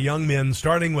by young men,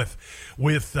 starting with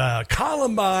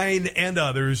Columbine and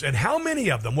others, and how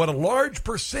many of them, what a large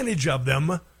percentage of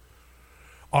them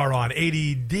are on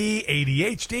ADD,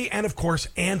 ADHD, and, of course,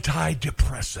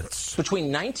 antidepressants.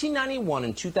 Between 1991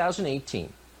 and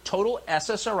 2018, total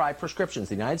SSRI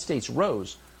prescriptions in the United States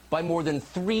rose by more than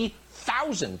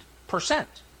 3,000%.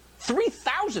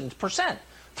 3,000%.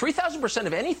 3,000%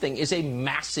 of anything is a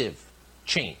massive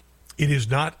change. It is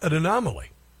not an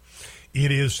anomaly.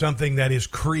 It is something that is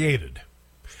created.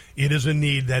 It is a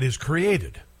need that is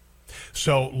created.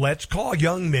 So let's call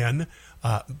young men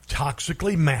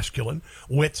toxically masculine.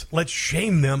 Let's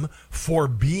shame them for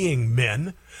being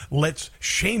men. Let's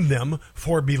shame them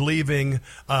for believing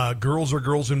girls are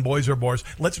girls and boys are boys.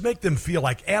 Let's make them feel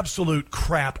like absolute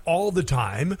crap all the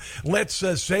time. Let's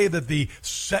say that the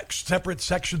separate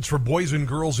sections for boys and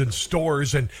girls in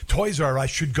stores and Toys R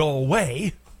Us should go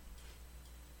away.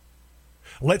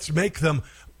 Let's make them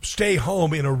stay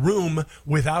home in a room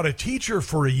without a teacher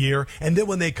for a year, and then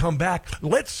when they come back,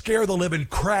 let's scare the living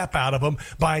crap out of them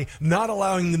by not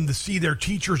allowing them to see their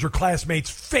teachers or classmates'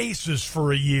 faces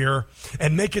for a year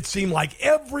and make it seem like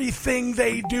everything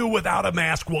they do without a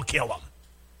mask will kill them.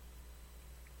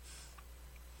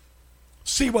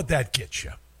 See what that gets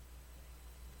you.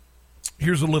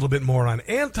 Here's a little bit more on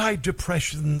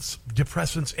antidepressants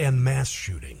and mass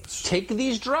shootings. Take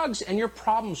these drugs and your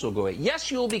problems will go away.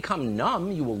 Yes, you'll become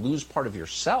numb. You will lose part of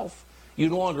yourself. You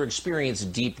no longer experience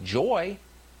deep joy.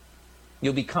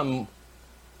 You'll become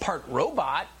part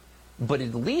robot, but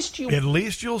at least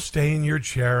you'll stay in your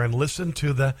chair and listen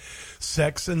to the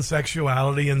sex and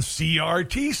sexuality and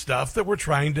CRT stuff that we're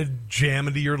trying to jam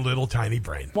into your little tiny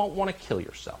brain. You won't want to kill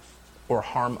yourself or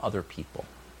harm other people.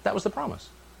 That was the promise.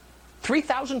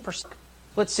 3,000%.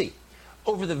 Let's see.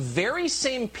 Over the very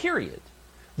same period,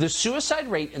 the suicide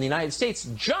rate in the United States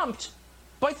jumped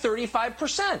by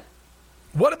 35%.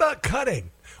 What about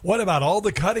cutting? What about all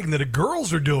the cutting that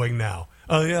girls are doing now?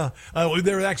 Oh, yeah.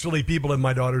 There are actually people in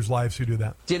my daughter's lives who do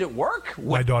that. Did it work?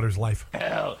 My daughter's life.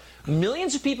 Hell,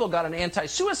 millions of people got on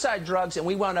anti-suicide drugs, and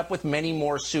we wound up with many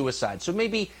more suicides. So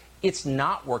maybe it's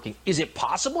not working. Is it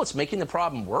possible it's making the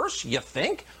problem worse? You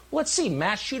think? Let's see.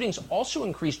 Mass shootings also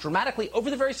increased dramatically over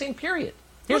the very same period.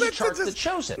 Here's a chart that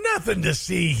shows it. Nothing to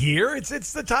see here.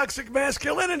 It's the toxic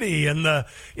masculinity and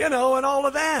and all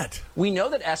of that. We know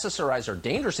that SSRIs are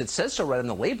dangerous. It says so right on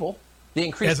the label. They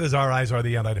increase SSRIs are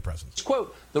the antidepressants.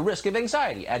 Quote, the risk of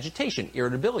anxiety, agitation,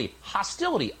 irritability,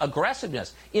 hostility,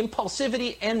 aggressiveness,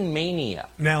 impulsivity, and mania.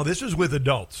 Now, this is with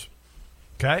adults,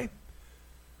 okay?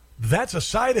 That's a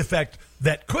side effect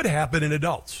that could happen in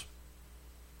adults.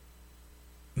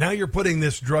 Now you're putting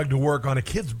this drug to work on a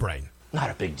kid's brain.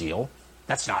 Not a big deal.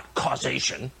 That's not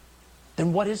causation.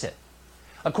 Then what is it?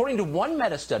 According to one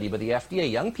meta-study by the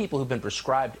FDA, young people who've been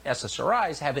prescribed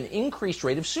SSRIs have an increased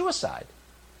rate of suicide.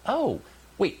 Oh,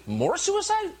 wait, more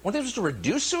suicide? Weren't they supposed to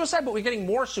reduce suicide? But we're getting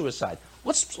more suicide.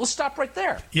 Let's stop right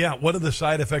there. Yeah, one of the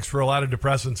side effects for a lot of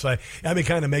depressants, I've been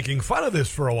kind of making fun of this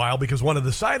for a while because one of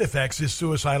the side effects is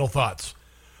suicidal thoughts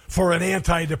for an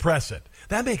antidepressant.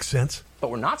 That makes sense. But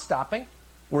we're not stopping.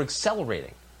 We're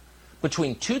accelerating.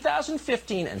 Between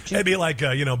 2015 and... It'd be like,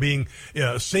 being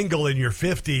single in your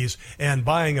 50s and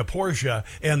buying a Porsche,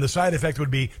 and the side effect would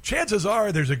be, chances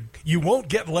are you won't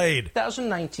get laid.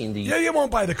 2019, you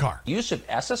won't buy the car. Use of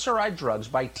SSRI drugs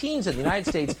by teens in the United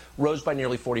States rose by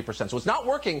nearly 40%. So it's not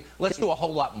working. Let's do a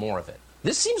whole lot more of it.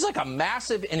 This seems like a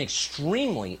massive and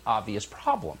extremely obvious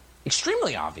problem.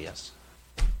 Extremely obvious.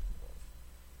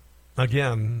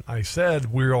 Again, I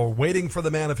said we're all waiting for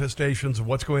the manifestations of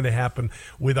what's going to happen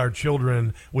with our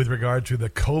children with regard to the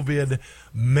COVID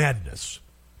madness.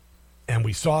 And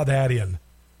we saw that in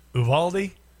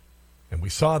Uvalde, and we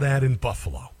saw that in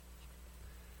Buffalo.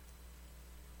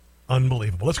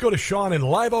 Unbelievable. Let's go to Sean in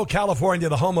Live Oak, California,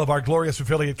 the home of our glorious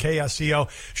affiliate KSCO.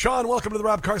 Sean, welcome to the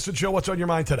Rob Carson Show. What's on your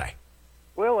mind today?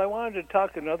 Well, I wanted to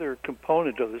talk another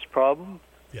component of this problem.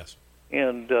 Yes.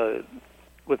 And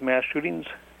with mass shootings,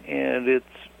 and it's,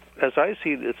 as I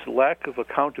see it, it's lack of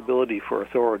accountability for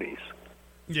authorities.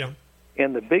 Yeah.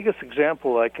 And the biggest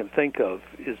example I can think of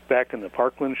is back in the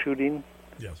Parkland shooting.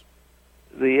 Yes.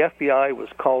 The FBI was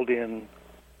called in.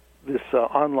 This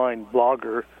online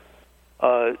blogger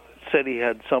said he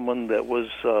had someone that was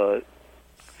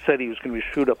said he was going to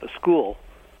shoot up a school.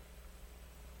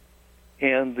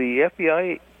 And the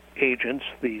FBI agents,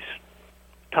 these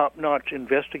top-notch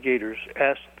investigators,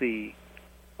 asked the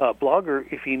blogger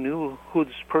if he knew who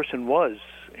this person was,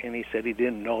 and he said he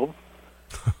didn't know.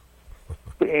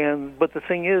 But the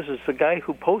thing is the guy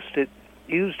who posted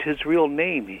used his real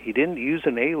name. He didn't use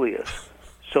an alias.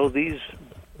 So these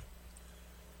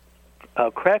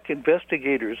crack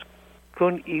investigators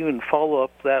couldn't even follow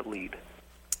up that lead.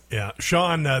 Yeah,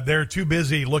 Sean, they're too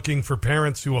busy looking for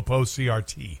parents who oppose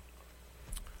CRT.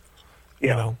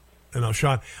 Yeah. You know,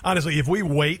 Sean, honestly, if we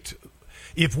wait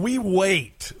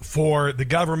for the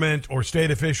government or state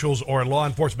officials or law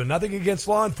enforcement, nothing against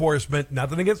law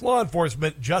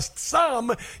enforcement, just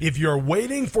some, if you're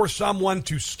waiting for someone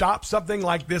to stop something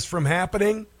like this from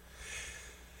happening,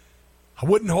 I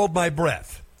wouldn't hold my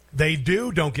breath. They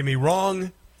do, don't get me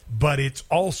wrong, but it's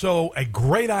also a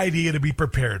great idea to be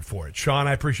prepared for it. Sean,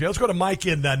 I appreciate it. Let's go to Mike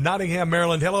in Nottingham,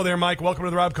 Maryland. Hello there, Mike. Welcome to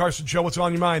the Rob Carson Show. What's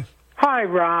on your mind? Hi,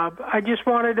 Rob. I just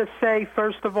wanted to say,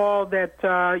 first of all, that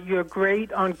you're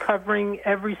great on covering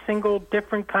every single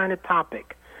different kind of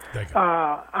topic. Thank you.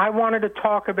 I wanted to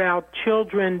talk about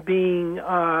children being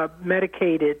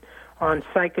medicated on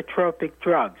psychotropic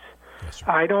drugs. Yes,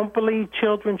 I don't believe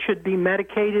children should be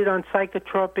medicated on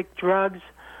psychotropic drugs.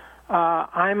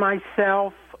 I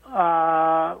myself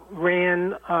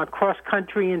ran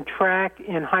cross-country and track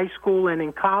in high school and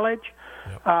in college.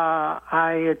 Yep.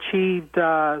 I achieved,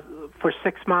 for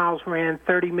 6 miles, ran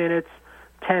 30 minutes,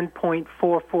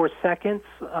 10.44 seconds.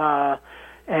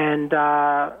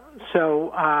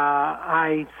 So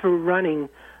I, through running,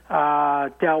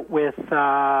 dealt with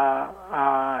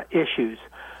issues.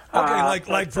 Okay,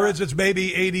 like for instance,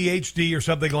 maybe ADHD or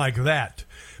something like that.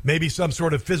 Maybe some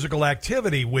sort of physical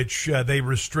activity, which they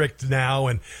restrict now,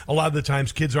 and a lot of the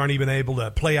times kids aren't even able to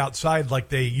play outside like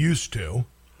they used to.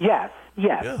 Yes.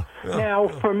 Yeah. Now,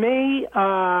 for me,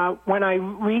 when I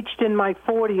reached in my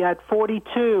 40, at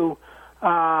 42,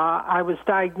 I was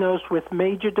diagnosed with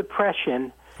major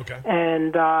depression. Okay.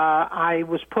 And I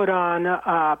was put on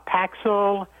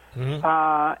Paxil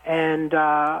and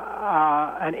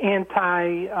an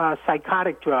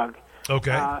anti-psychotic drug.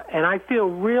 Okay. And I feel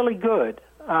really good.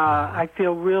 I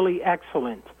feel really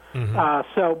excellent.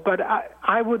 But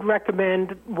I would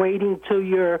recommend waiting till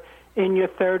you're in your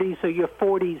 30s or your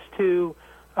 40s to,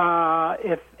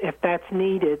 if that's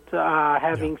needed,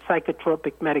 having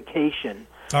psychotropic medication.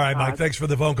 All right, Mike, thanks for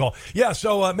the phone call. Yeah,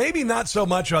 so maybe not so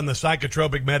much on the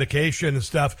psychotropic medication and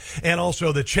stuff, and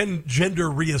also the gender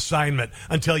reassignment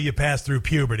until you pass through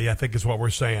puberty, I think is what we're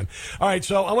saying. All right,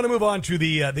 so I want to move on to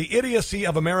the idiocy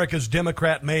of America's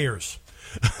Democrat mayors.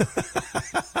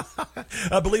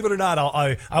 Believe it or not,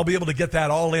 I'll be able to get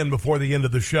that all in before the end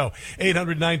of the show.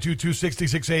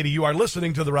 800-922-6680. You are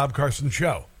listening to The Rob Carson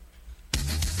Show.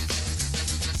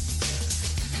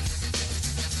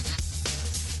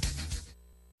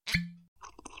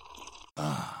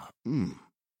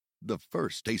 The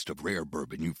first taste of rare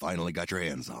bourbon you finally got your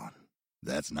hands on.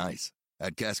 That's nice.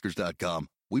 At Caskers.com,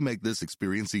 we make this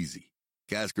experience easy.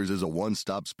 Caskers is a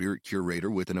one-stop spirit curator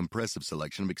with an impressive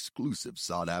selection of exclusive,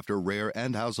 sought-after, rare,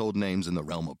 and household names in the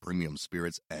realm of premium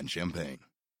spirits and champagne.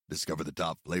 Discover the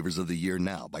top flavors of the year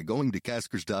now by going to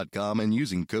Caskers.com and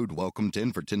using code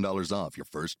WELCOME10 for $10 off your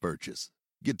first purchase.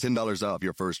 Get $10 off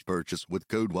your first purchase with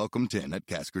code WELCOME10 at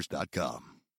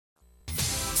Caskers.com.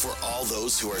 For all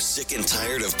those who are sick and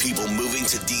tired of people moving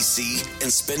to D.C.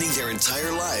 and spending their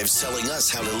entire lives telling us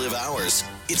how to live ours,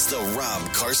 it's the Rob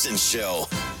Carson Show.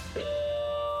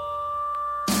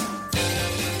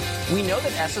 We know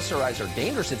that SSRIs are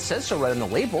dangerous. It says so right on the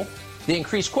label. They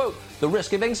increase, quote, the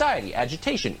risk of anxiety,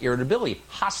 agitation, irritability,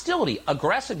 hostility,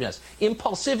 aggressiveness,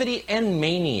 impulsivity, and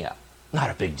mania.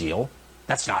 Not a big deal.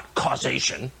 That's not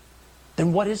causation.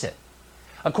 Then what is it?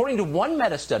 According to one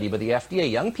meta-study by the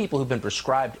FDA, young people who've been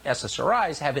prescribed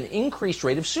SSRIs have an increased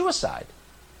rate of suicide.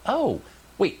 Oh,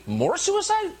 wait, more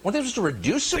suicide? Weren't they supposed to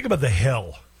reduce suicide? Think about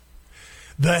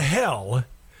the hell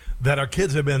that our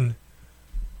kids have been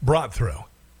brought through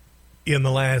in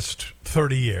the last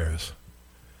 30 years.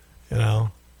 You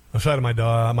know, I saw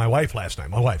my wife last night.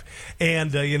 My wife,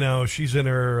 and she's in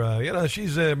her,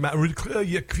 she's a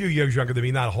few years younger than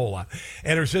me, not a whole lot.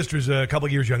 And her sister's a couple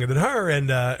of years younger than her, and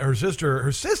her sister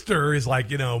is like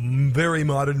very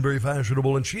modern, very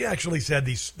fashionable, and she actually said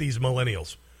these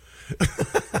millennials.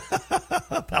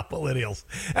 About millennials,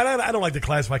 and I don't like to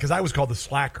classify because I was called the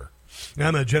slacker. And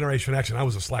I'm a Generation X, and I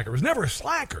was a slacker. I was never a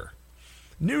slacker.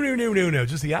 No,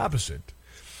 just the opposite.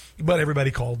 But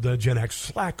everybody called Gen X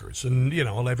slackers. And,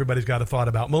 everybody's got a thought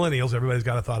about millennials. Everybody's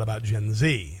got a thought about Gen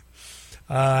Z.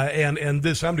 And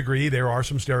to some degree, there are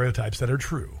some stereotypes that are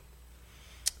true.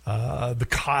 The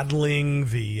coddling,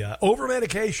 the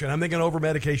over-medication. I'm thinking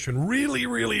over-medication really,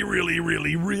 really, really,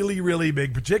 really, really, really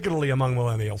big, particularly among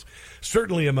millennials,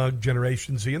 certainly among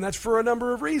Generation Z, and that's for a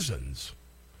number of reasons.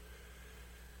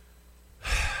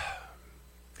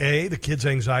 A, the kids'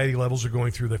 anxiety levels are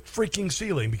going through the freaking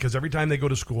ceiling because every time they go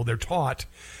to school, they're taught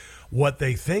what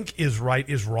they think is right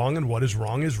is wrong and what is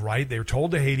wrong is right. They're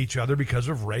told to hate each other because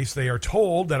of race. They are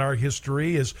told that our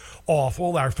history is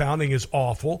awful, our founding is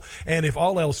awful, and if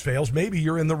all else fails, maybe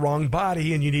you're in the wrong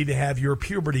body and you need to have your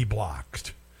puberty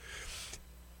blocked.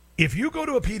 If you go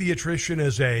to a pediatrician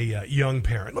as a young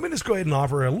parent, let me just go ahead and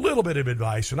offer a little bit of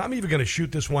advice, and I'm even going to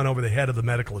shoot this one over the head of the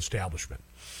medical establishment.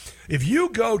 If you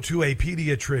go to a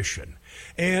pediatrician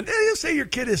and say your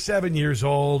kid is 7 years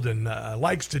old and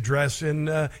likes to dress in,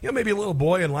 maybe a little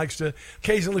boy and likes to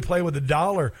occasionally play with a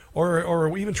doll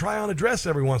or even try on a dress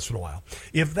every once in a while.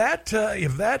 If that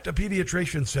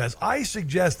pediatrician says, I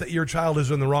suggest that your child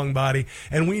is in the wrong body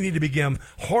and we need to begin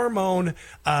hormone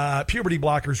puberty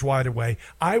blockers right away,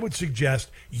 I would suggest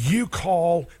you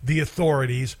call the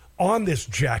authorities on this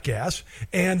jackass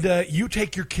and you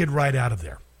take your kid right out of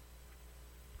there.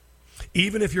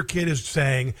 Even if your kid is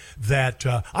saying that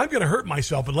I'm going to hurt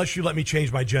myself unless you let me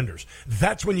change my genders,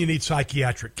 that's when you need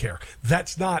psychiatric care.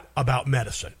 That's not about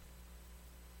medicine.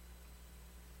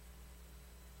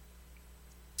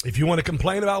 If you want to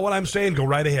complain about what I'm saying, go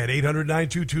right ahead.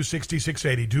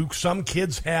 800-922-6680. Do some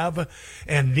kids have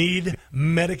and need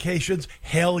medications?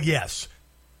 Hell yes.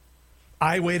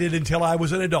 I waited until I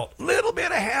was an adult. Little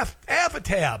bit of half a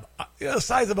tab, the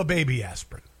size of a baby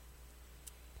aspirin.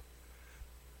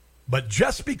 But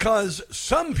just because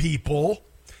some people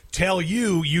tell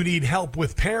you need help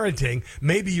with parenting,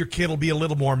 maybe your kid will be a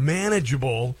little more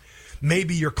manageable.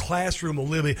 Maybe your classroom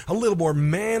will be a little more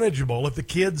manageable if the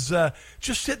kids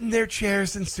just sit in their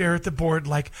chairs and stare at the board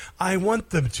like I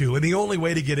want them to. And the only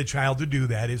way to get a child to do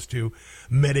that is to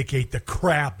medicate the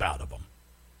crap out of them.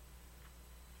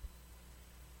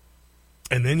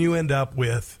 And then you end up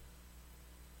with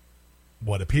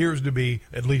what appears to be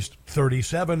at least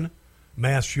 37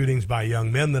 mass shootings by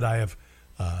young men that I have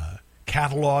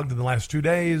cataloged in the last 2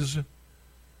 days.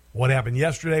 What happened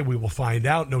yesterday, we will find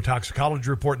out. No toxicology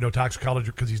report,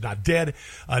 because he's not dead.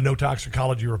 No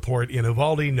toxicology report in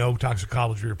Uvalde, no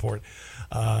toxicology report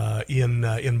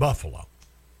in Buffalo.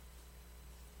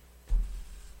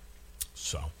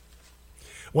 So,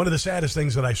 one of the saddest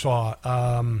things that I saw,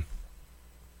 and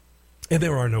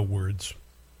there are no words,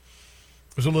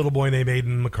 was a little boy named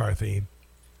Aiden McCarthy.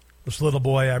 This little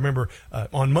boy, I remember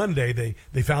on Monday,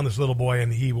 they found this little boy,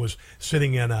 and he was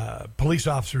sitting in a police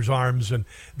officer's arms, and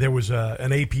there was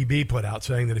an APB put out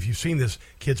saying that if you've seen this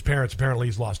kid's parents, apparently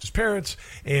he's lost his parents,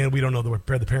 and we don't know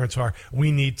where the parents are.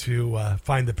 We need to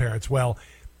find the parents. Well,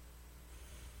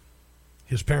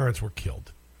 his parents were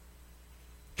killed.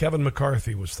 Kevin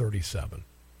McCarthy was 37.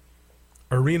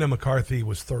 Irina McCarthy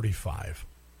was 35.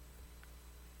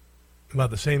 About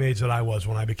the same age that I was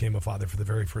when I became a father for the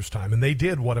very first time. And they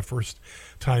did what a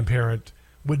first-time parent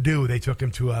would do. They took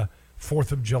him to a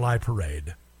 4th of July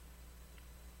parade.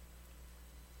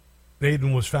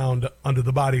 Aiden was found under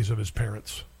the bodies of his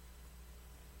parents.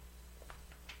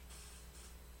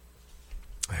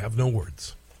 I have no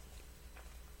words.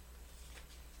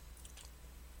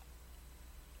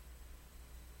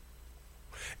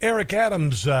 Eric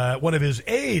Adams, one of his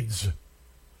aides,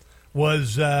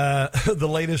 was the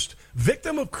latest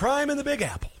victim of crime in the Big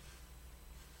Apple.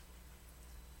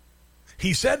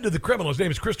 He said to the criminal, his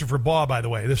name is Christopher Baugh, by the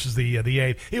way, this is the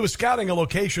aide, he was scouting a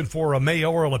location for a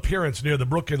mayoral appearance near the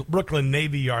Brooklyn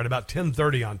Navy Yard about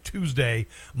 10:30 on Tuesday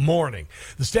morning.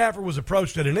 The staffer was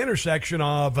approached at an intersection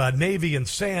of Navy and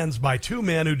Sands by two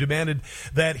men who demanded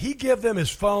that he give them his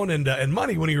phone and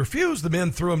money. When he refused, the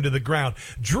men threw him to the ground,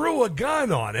 drew a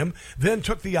gun on him, then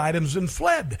took the items and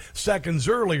fled. Seconds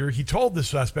earlier, he told the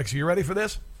suspects, are you ready for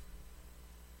this?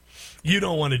 You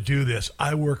don't want to do this.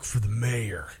 I work for the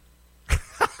mayor.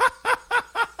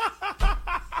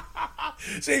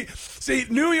 See,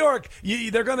 New York, they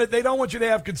don't want you to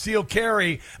have concealed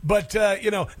carry, but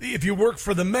if you work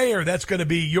for the mayor, that's going to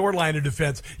be your line of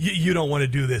defense. You don't want to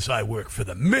do this. I work for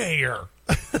the mayor.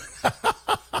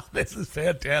 This is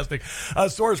fantastic. A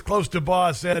source close to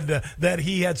Boss said that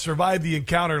he had survived the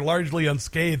encounter largely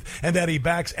unscathed and that he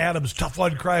backs Adams'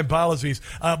 tough-on-crime policies.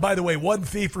 By the way, one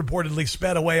thief reportedly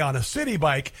sped away on a city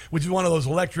bike, which is one of those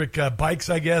electric bikes,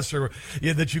 I guess, or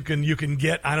that you can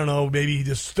get. I don't know, maybe he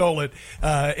just stole it,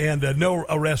 and no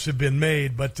arrests have been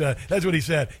made. But that's what he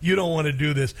said. You don't want to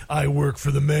do this. I work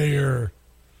for the mayor.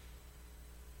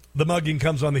 The mugging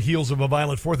comes on the heels of a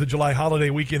violent 4th of July holiday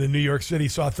weekend in New York City.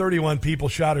 Saw 31 people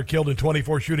shot or killed in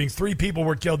 24 shootings. 3 people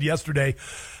were killed yesterday,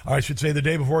 or I should say the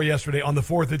day before yesterday, on the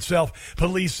 4th itself.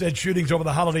 Police said shootings over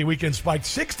the holiday weekend spiked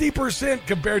 60%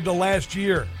 compared to last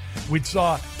year. We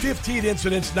saw 15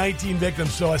 incidents, 19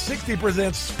 victims, so a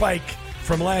 60% spike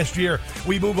from last year.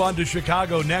 We move on to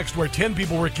Chicago next, where 10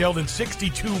 people were killed and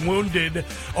 62 wounded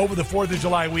over the 4th of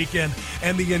July weekend.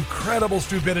 And the incredible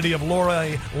stupidity of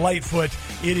Lori Lightfoot.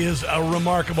 It is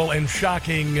remarkable and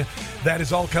shocking. That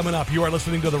is all coming up. You are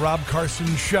listening to The Rob Carson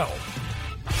Show.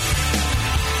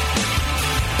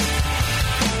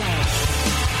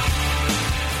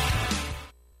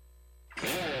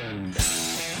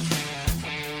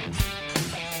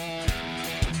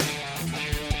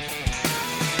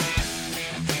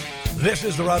 This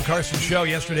is the Rob Carson Show.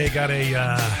 Yesterday got a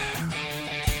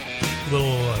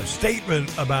little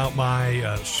statement about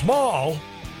my small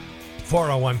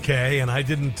 401k, and I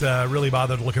didn't really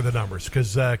bother to look at the numbers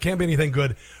because can't be anything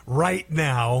good right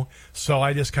now, so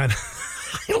I just kind of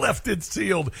I left it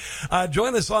sealed.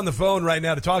 Join us on the phone right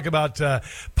now to talk about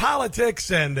politics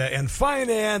and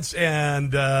finance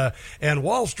and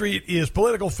Wall Street is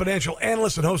political financial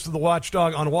analyst and host of the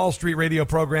Watchdog on Wall Street radio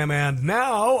program, and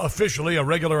now officially a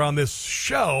regular on this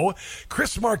show.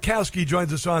 Chris Markowski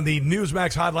joins us on the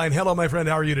Newsmax hotline. Hello, my friend.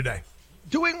 How are you today?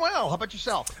 Doing well. How about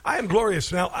yourself? I am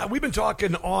glorious. Now, we've been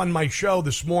talking on my show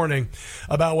this morning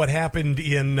about what happened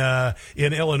in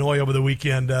Illinois over the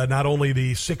weekend. Not only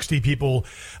the 60 people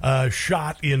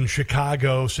shot in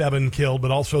Chicago, 7 killed,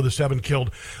 but also the 7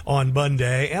 killed on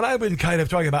Monday. And I've been kind of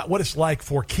talking about what it's like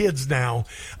for kids now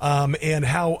and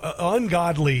how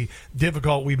ungodly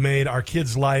difficult we've made our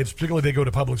kids' lives, particularly if they go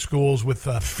to public schools, with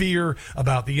fear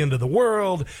about the end of the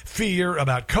world, fear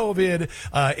about COVID,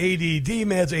 ADD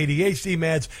meds, ADHD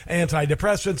meds,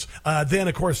 antidepressants, then,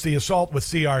 of course, the assault with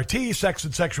CRT, sex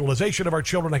and sexualization of our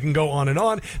children. I can go on and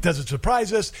on. Does it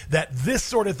surprise us that this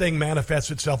sort of thing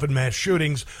manifests itself in mass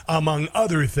shootings, among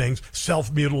other things,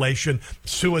 self-mutilation,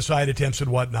 suicide attempts,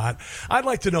 and whatnot? I'd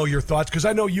like to know your thoughts, because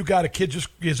I know you got a kid just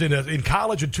is in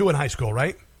college and 2 in high school,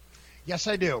 right? Yes,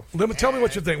 I do. Tell me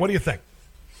what you think. What do you think?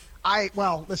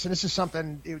 Well, listen, this is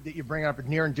something that you bring up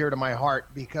near and dear to my heart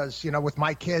because, with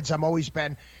my kids, I've always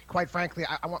been, quite frankly,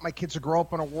 I want my kids to grow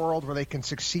up in a world where they can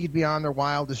succeed beyond their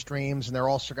wildest dreams, and they're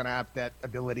also going to have that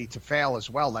ability to fail as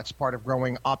well. That's part of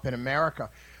growing up in America.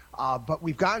 But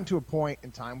we've gotten to a point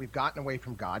in time, we've gotten away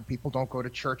from God. People don't go to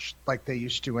church like they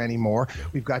used to anymore.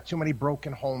 We've got too many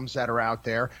broken homes that are out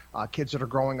there, kids that are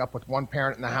growing up with one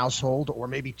parent in the household or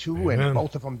maybe 2, and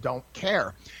both of them don't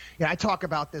care. I talk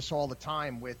about this all the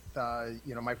time with,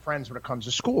 my friends when it comes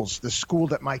to schools. The school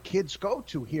that my kids go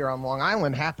to here on Long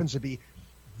Island happens to be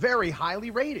very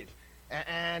highly rated.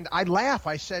 And I laugh.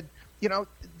 I said,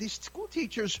 these school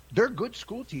teachers, they're good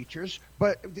school teachers,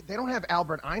 but they don't have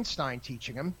Albert Einstein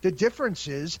teaching them. The difference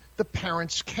is the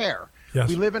parents care. Yes.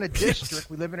 We live in a district,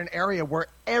 we live in an area where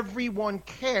everyone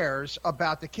cares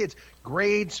about the kids.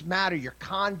 Grades matter, your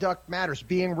conduct matters,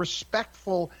 being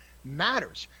respectful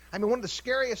matters. I mean, one of the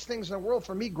scariest things in the world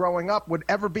for me growing up would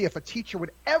ever be if a teacher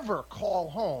would ever call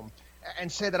home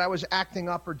and say that I was acting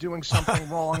up or doing something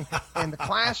wrong in the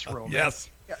classroom. Yes.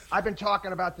 I've been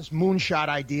talking about this moonshot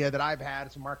idea that I've had.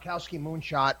 It's a Markowski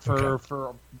moonshot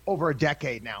for over a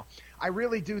decade now. I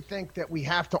really do think that we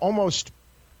have to almost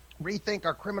rethink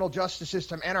our criminal justice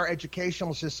system and our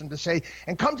educational system to say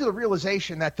and come to the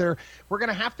realization that we're going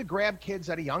to have to grab kids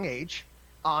at a young age.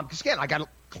 Because, again, I got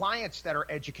clients that are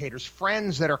educators,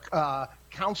 friends that are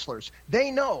counselors. They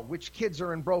know which kids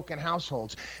are in broken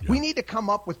households. Yeah. We need to come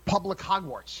up with public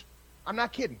Hogwarts. I'm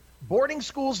not kidding. Boarding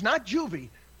schools, not juvie,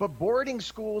 but boarding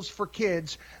schools for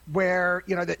kids where,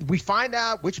 that we find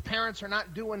out which parents are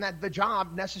not doing the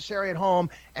job necessary at home,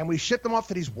 and we ship them off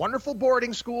to these wonderful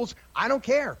boarding schools. I don't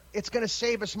care. It's going to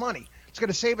save us money. It's going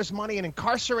to save us money in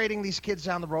incarcerating these kids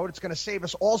down the road. It's going to save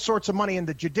us all sorts of money in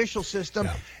the judicial system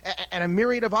and a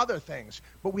myriad of other things.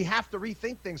 But we have to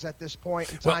rethink things at this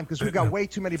point in time because we've got way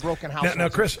too many broken households. Now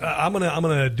Chris, I'm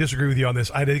gonna disagree with you on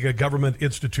this. I think a government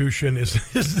institution is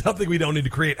something we don't need to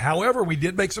create. However, we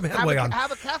did make some headway on.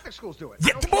 Have the Catholic schools do it.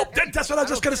 Yeah, that's what I was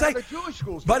just going to say. The Jewish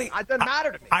schools, buddy, it doesn't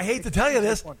matter to me. I hate to tell you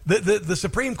this. The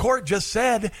Supreme Court just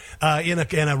said in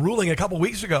a ruling a couple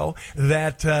weeks ago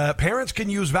that parents can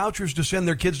use vouchers to send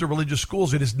their kids to religious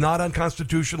schools. It is not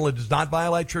unconstitutional. It does not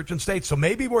violate church and state. So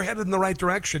maybe we're headed in the right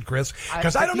direction, Chris.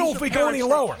 Because I don't know if we go any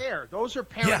lower. Those are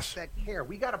parents that care.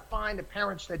 We got to find the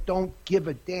parents that don't give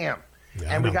a damn.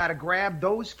 Yeah, and we got to grab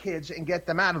those kids and get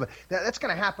them out of it. That's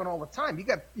going to happen all the time. You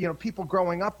got people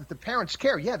growing up that the parents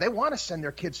care. Yeah, they want to send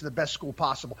their kids to the best school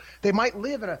possible. They might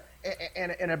live in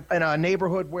a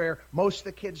neighborhood where most of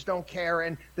the kids don't care,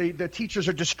 and the teachers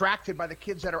are distracted by the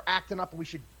kids that are acting up. And we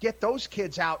should get those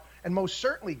kids out and most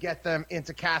certainly get them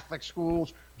into Catholic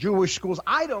schools, Jewish schools.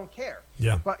 I don't care.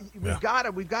 Yeah. But we've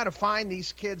got to find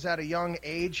these kids at a young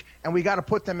age, and we got to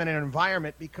put them in an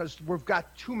environment because we've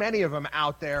got too many of them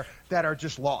out there that are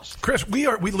just lost. Chris, we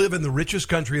live in the richest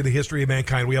country in the history of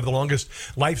mankind. We have the longest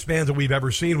lifespans that we've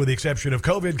ever seen, with the exception of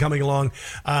COVID coming along.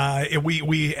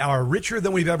 We are richer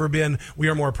than we've ever been. We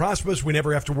are more prosperous. We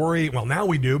never have to worry. Well, now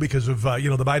we do because of the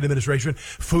Biden administration,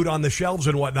 food on the shelves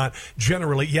and whatnot.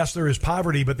 Generally, yes, there is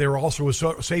poverty, but there also is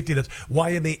safety nets. Why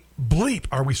in the bleep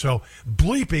are we so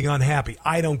bleeping unhappy?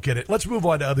 I don't get it. Let's move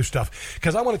on to other stuff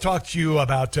because I want to talk to you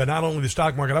about not only the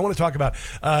stock market. I want to talk about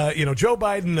Joe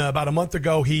Biden. About a month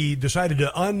ago, he decided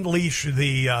to unleash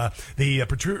the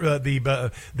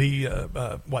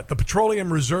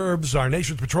petroleum reserves. Our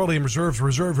nation's petroleum reserves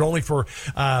reserved only for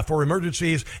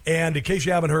emergencies. And in case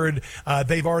you haven't heard,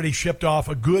 they've already shipped off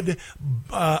a good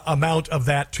amount of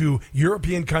that to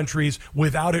European countries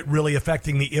without it really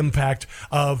affecting the impact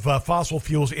of fossil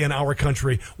fuels in our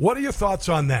country. What are your thoughts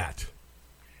on that?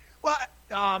 Well,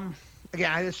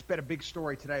 again, this has been a big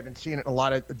story today. I've been seeing it in a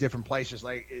lot of different places.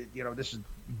 Like, this is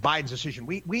Biden's decision.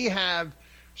 We have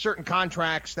certain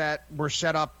contracts that were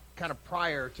set up kind of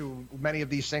prior to many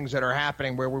of these things that are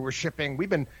happening where we were shipping. We've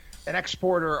been an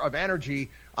exporter of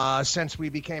energy since we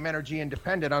became energy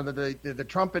independent under the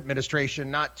Trump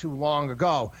administration not too long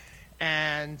ago.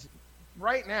 And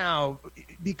right now,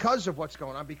 because of what's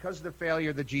going on, because of the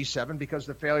failure of the G7, because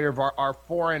of the failure of our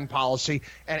foreign policy,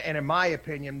 and in my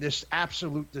opinion, this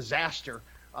absolute disaster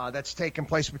that's taken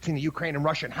place between the Ukraine and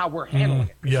Russia and how we're handling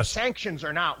it. Yes. Sanctions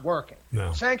are not working.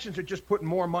 No. Sanctions are just putting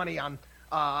more money on,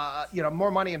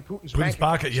 more money in Putin's bank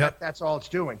pocket. Yep. That's all it's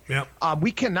doing. Yep.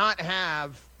 We cannot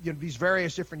have these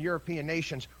various different European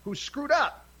nations who screwed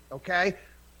up, okay?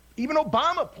 Even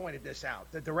Obama pointed this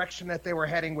out, the direction that they were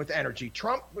heading with energy.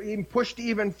 Trump even pushed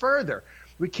even further.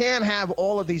 We can't have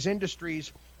all of these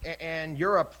industries and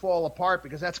Europe fall apart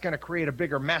because that's going to create a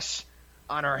bigger mess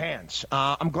on our hands.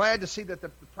 I'm glad to see that the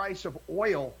price of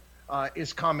oil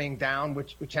is coming down,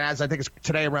 which has, I think it's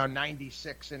today around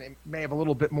 96, and it may have a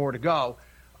little bit more to go.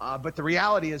 But the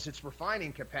reality is it's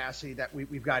refining capacity that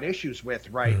we've got issues with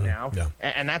right now. Yeah.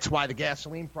 And that's why the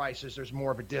gasoline prices, there's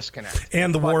more of a disconnect.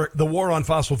 And the war on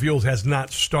fossil fuels has not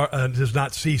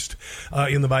ceased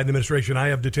in the Biden administration. I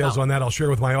have details on that I'll share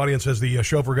with my audience as the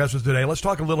show progresses today. Let's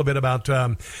talk a little bit about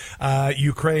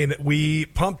Ukraine. We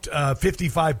pumped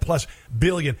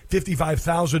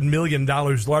 $55,000 million,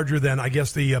 larger than, I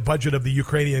guess, the budget of the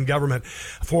Ukrainian government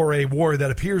for a war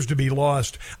that appears to be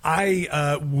lost.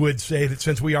 I would say that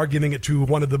since we are giving it to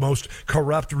one of the most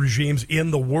corrupt regimes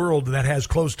in the world that has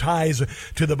close ties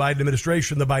to the Biden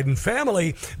administration, the Biden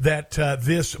family, that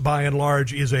this, by and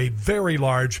large, is a very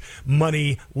large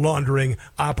money laundering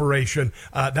operation.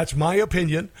 That's my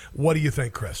opinion. What do you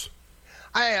think, Chris?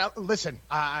 Listen,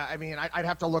 I mean, I'd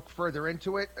have to look further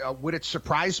into it. Would it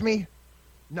surprise me?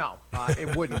 No,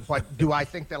 it wouldn't. But do I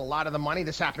think that a lot of the money,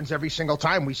 this happens every single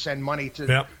time we send money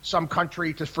to some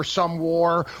country for some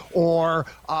war or,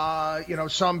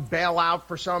 some bailout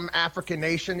for some African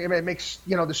nation? It makes,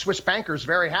 the Swiss bankers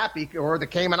very happy, or the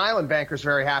Cayman Island bankers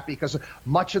very happy, because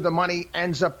much of the money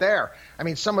ends up there. I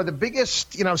mean, some of the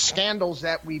biggest, scandals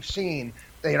that we've seen,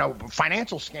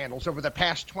 financial scandals over the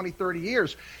past 20, 30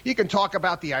 years. You can talk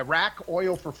about the Iraq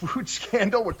oil for food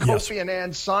scandal with Kofi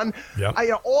Annan's son. Yep.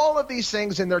 All of these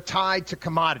things, and they're tied to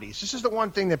commodities. This is the one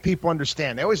thing that people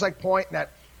understand. They always like pointing at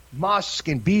Musk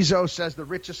and Bezos as the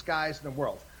richest guys in the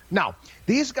world. No,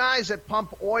 these guys that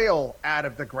pump oil out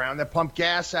of the ground, that pump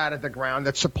gas out of the ground,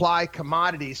 that supply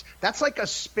commodities, that's like a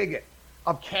spigot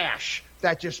of cash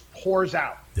that just pours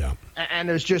out. Yeah. And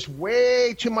there's just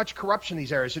way too much corruption in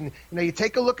these areas. And, you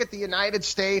take a look at the United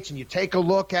States and you take a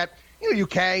look at,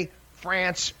 UK,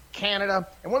 France, Canada.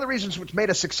 And one of the reasons which made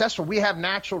us successful, we have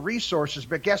natural resources,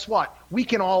 but guess what? We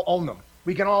can all own them.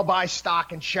 We can all buy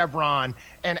stock in Chevron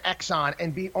and Exxon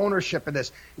and be ownership in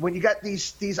this. When you got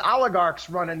these oligarchs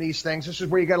running these things, this is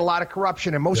where you get a lot of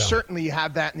corruption, and most certainly you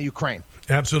have that in the Ukraine.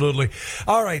 Absolutely.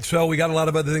 All right, so we got a lot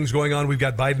of other things going on. We've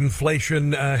got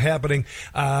Bidenflation happening,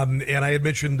 and I had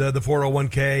mentioned the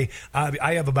 401k.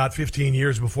 I have about 15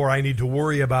 years before I need to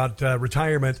worry about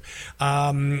retirement.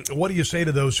 What do you say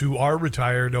to those who are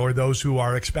retired or those who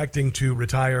are expecting to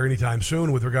retire anytime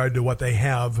soon with regard to what they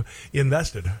have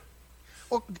invested?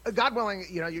 Well, God willing,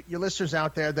 your listeners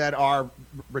out there that are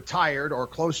retired or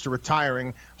close to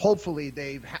retiring, hopefully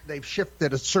they've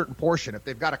shifted a certain portion. If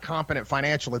they've got a competent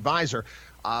financial advisor,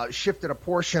 shifted a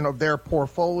portion of their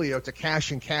portfolio to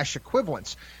cash and cash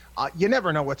equivalents. You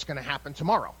never know what's going to happen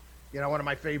tomorrow. One of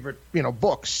my favorite,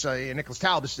 books, Nicholas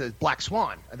Talbot's Black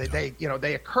Swan.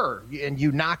 They occur, and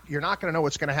you're not going to know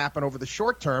what's going to happen over the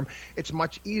short term. It's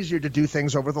much easier to do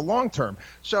things over the long term.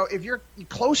 So if you're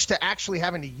close to actually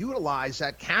having to utilize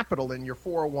that capital in your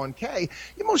 401k,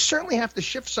 you most certainly have to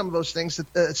shift some of those things,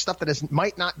 stuff that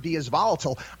might not be as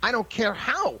volatile. I don't care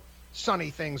how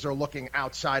sunny things are looking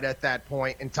outside at that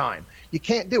point in time. You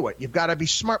can't do it. You've got to be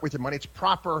smart with your money. It's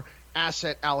proper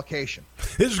asset allocation.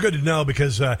 This is good to know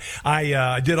because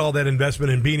I did all that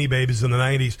investment in Beanie Babies in the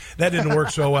 90s. That didn't work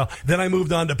so well. Then I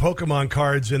moved on to Pokemon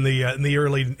cards in the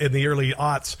early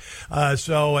aughts.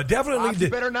 So definitely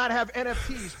you better not have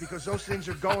NFTs because those things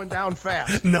are going down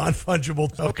fast.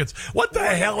 Non-fungible tokens. What the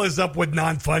hell is up with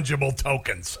non-fungible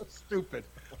tokens? So stupid.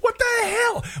 What the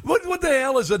hell? What the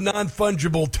hell is a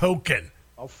non-fungible token?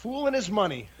 A fool and his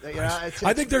money. I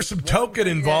think there's some token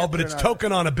involved, but it's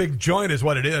token on a big joint is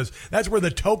what it is. That's where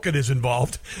the token is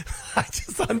involved.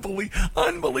 Just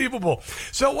unbelievable.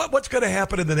 So what's going to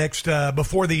happen in the next,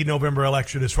 before the November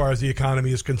election as far as the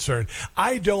economy is concerned?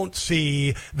 I don't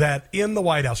see that in the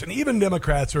White House, and even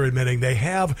Democrats are admitting they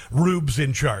have rubes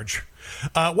in charge.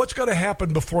 What's going to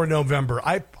happen before November?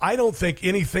 I don't think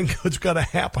anything good's going to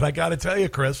happen. I got to tell you,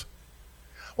 Chris.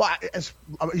 Well, as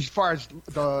far as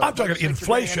I'm talking about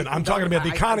inflation. I'm talking about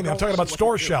the economy. I'm talking about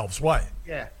store shelves. What?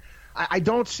 Yeah. I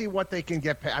don't see what they can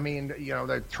get. I mean,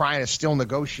 they're trying to still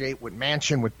negotiate with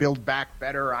Manchin, with Build Back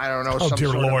Better. I don't know, some dear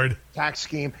sort Lord. of tax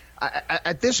scheme.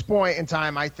 At this point in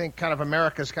time, I think kind of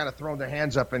America's kind of thrown their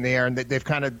hands up in the air, and they've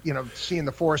kind of, seen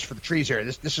the forest for the trees here.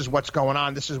 This is what's going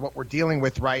on. This is what we're dealing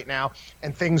with right now,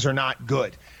 and things are not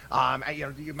good. You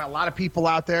have a lot of people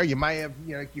out there. You might have,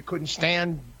 you couldn't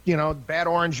stand, Bad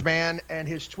Orange Man and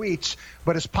his tweets,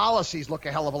 but his policies look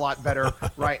a hell of a lot better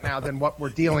right now than what we're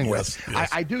dealing with. Yes.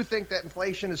 I do think that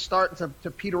inflation is starting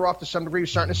to peter off to some degree. You're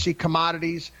starting to see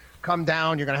commodities come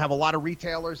down. You're going to have a lot of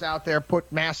retailers out there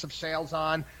put massive sales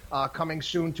on. Coming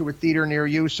soon to a theater near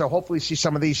you. So hopefully see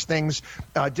some of these things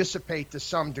dissipate to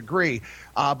some degree.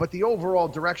 But the overall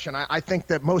direction, I think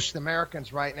that most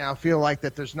Americans right now feel like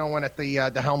that there's no one at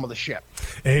the helm of the ship.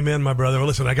 Amen, my brother. Well,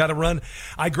 listen, I got to run.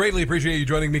 I greatly appreciate you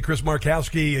joining me, Chris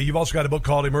Markowski. You've also got a book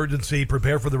called Emergency,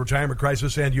 Prepare for the Retirement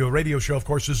Crisis, and your radio show, of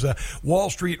course, is Wall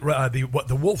Street,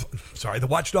 the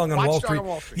Watchdog on Wall Street.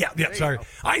 Yeah, sorry.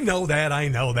 I know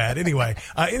that. Anyway,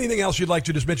 anything else you'd like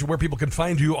to just mention where people can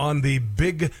find you on the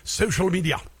big social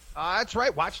media? That's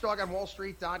right,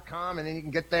 watchdogonwallstreet.com, and then you can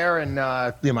get there and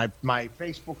my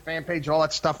Facebook fan page, all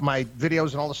that stuff, my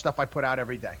videos and all the stuff I put out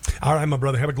every day. All right, my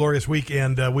brother, have a glorious week,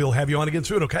 and we'll have you on again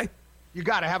soon, okay? You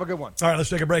got it. Have a good one. All right, let's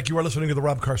take a break. You are listening to The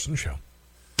Rob Carson Show.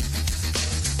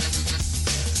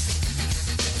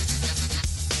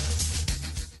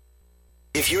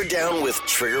 If you're down with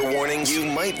trigger warnings, you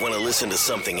might want to listen to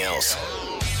something else.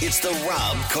 It's The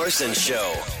Rob Carson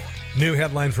Show. New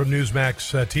headline from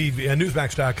Newsmax TV,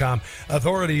 Newsmax.com.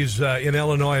 Authorities in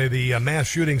Illinois, the mass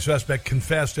shooting suspect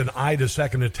confessed an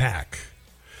second attack.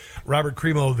 Robert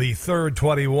Cremo III,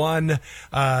 21,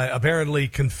 apparently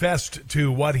confessed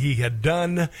to what he had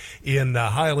done in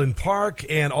Highland Park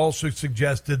and also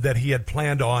suggested that he had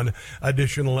planned on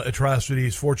additional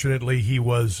atrocities. Fortunately, he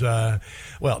was,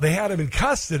 they had him in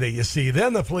custody, you see.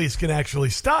 Then the police can actually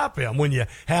stop him when you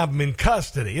have him in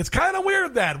custody. It's kind of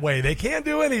weird that way. They can't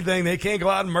do anything. They can't go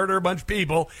out and murder a bunch of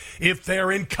people if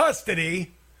they're in custody.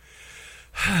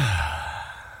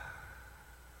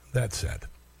 That said,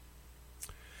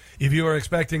 if you are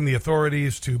expecting the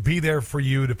authorities to be there for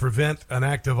you to prevent an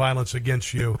act of violence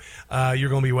against you, you're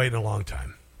going to be waiting a long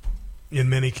time in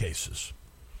many cases.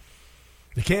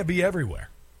 It can't be everywhere.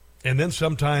 And then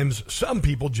sometimes some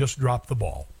people just drop the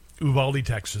ball. Uvalde,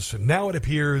 Texas, and now it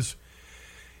appears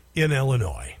in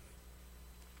Illinois.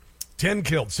 10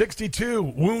 killed, 62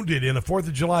 wounded in a 4th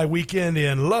of July weekend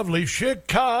in lovely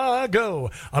Chicago.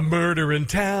 A murder in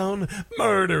town,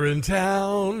 murder in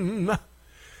town.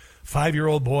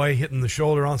 5-year-old boy hit in the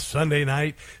shoulder on Sunday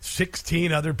night.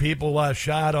 16 other people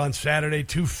shot on Saturday,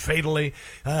 2 fatally.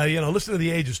 Listen to the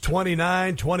ages,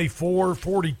 29, 24,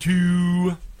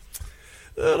 42.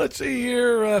 Let's see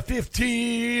here,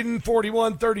 15,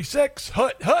 41, 36.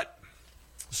 Hut.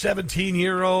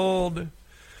 17-year-old.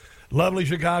 Lovely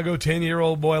Chicago,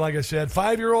 10-year-old boy, like I said.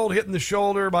 5-year-old hit in the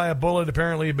shoulder by a bullet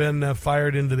apparently been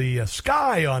fired into the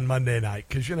sky on Monday night.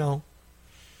 Because,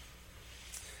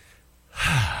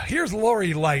 here's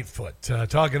Lori Lightfoot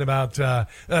talking about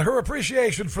her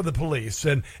appreciation for the police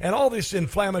and all this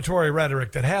inflammatory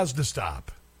rhetoric that has to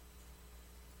stop.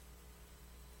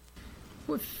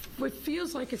 What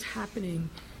feels like it's happening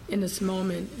in this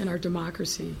moment in our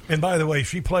democracy. And by the way,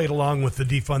 she played along with the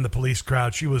defund the police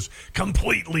crowd. She was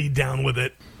completely down with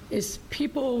it. Is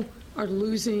people are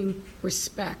losing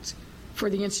respect for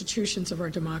the institutions of our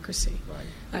democracy.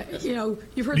 Right.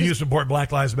 You've heard. Do you support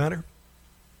Black Lives Matter?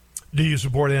 Do you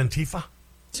support Antifa?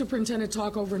 Superintendent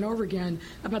talk over and over again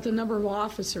about the number of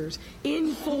officers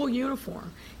in full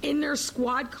uniform, in their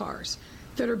squad cars,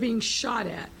 that are being shot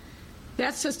at.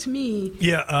 That says to me...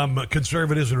 Yeah,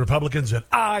 conservatives and Republicans, and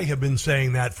I have been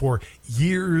saying that for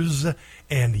years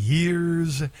and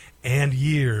years and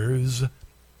years.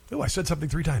 Oh, I said something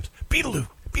 3 times.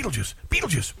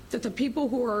 Beetlejuice. That the people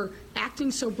who are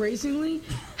acting so brazenly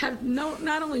have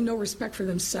not only no respect for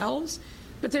themselves,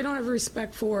 but they don't have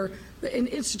respect for an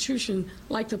institution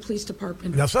like the police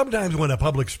department. Now, sometimes when a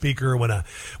public speaker, when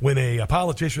a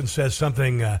politician says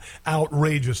something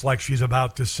outrageous like she's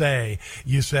about to say,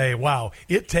 you say, wow,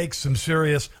 it takes some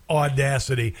serious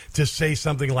audacity to say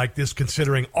something like this,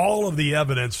 considering all of the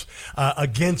evidence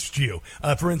against you.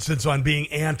 For instance, on being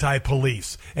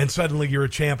anti-police, and suddenly you're a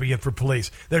champion for police.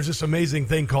 There's this amazing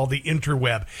thing called the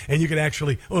interweb, and you can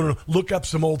actually look up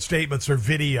some old statements or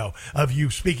video of you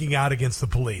speaking out against the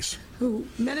police. Who,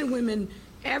 men and women,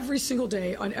 every single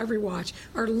day on every watch,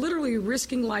 are literally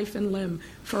risking life and limb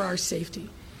for our safety.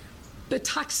 The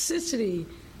toxicity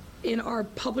in our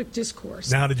public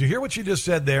discourse. Now, did you hear what she just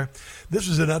said there? This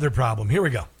is another problem. Here we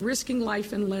go. Risking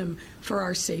life and limb for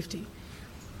our safety.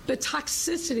 The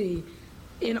toxicity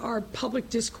in our public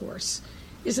discourse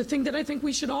is a thing that I think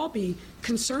we should all be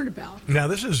concerned about. Now,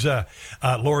 this is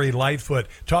Lori Lightfoot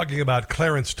talking about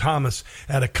Clarence Thomas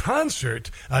at a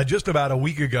concert just about a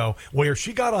week ago, where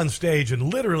she got on stage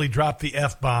and literally dropped the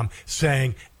F-bomb,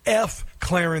 saying, F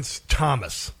Clarence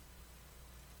Thomas.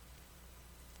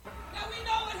 Now, we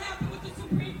know what happened with the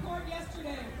Supreme Court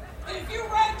yesterday. And if you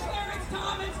read Clarence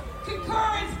Thomas'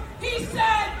 concurrence, he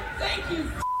said, thank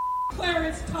you,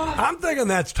 Clarence Thomas. I'm thinking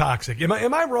that's toxic. Am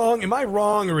I wrong? Am I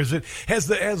wrong, or is it has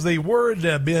the word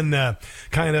been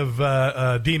kind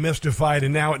of demystified,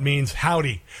 and now it means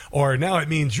howdy, or now it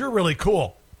means you're really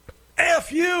cool?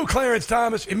 F you, Clarence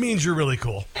Thomas. It means you're really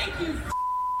cool. Thank you,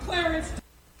 Clarence.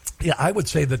 Yeah, I would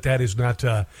say that is not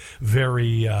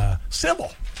very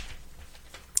civil.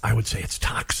 I would say it's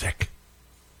toxic.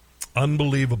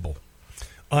 Unbelievable.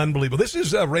 This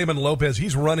is Raymond Lopez.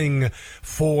 He's running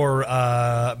for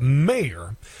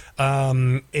mayor.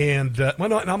 I'm going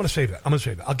to save that.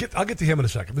 I'll get to him in a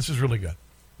second. This is really good.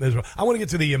 I want to get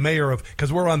to the mayor of,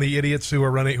 because we're on the idiots who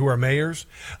are mayors.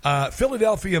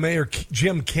 Philadelphia Mayor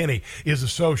Jim Kenney is a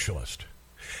socialist.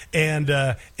 And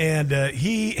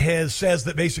he says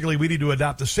that basically we need to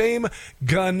adopt the same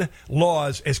gun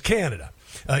laws as Canada.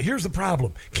 Here's the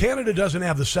problem. Canada doesn't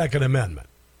have the Second Amendment,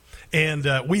 and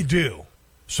we do.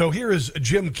 So here is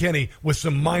Jim Kenney with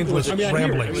some mindless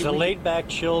ramblings. It was a laid-back,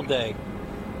 chill day.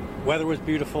 Weather was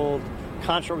beautiful.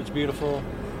 Concert was beautiful.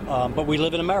 But we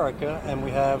live in America, and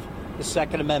we have the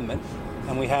Second Amendment,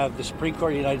 and we have the Supreme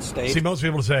Court of the United States. See, most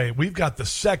people say, we've got the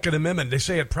Second Amendment. They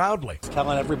say it proudly. It's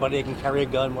telling everybody they can carry a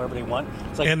gun wherever they want.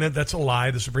 And that's a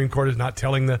lie. The Supreme Court is not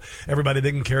telling everybody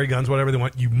they can carry guns whatever they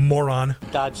want, you moron.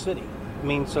 Dodge City. I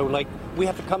mean, so, we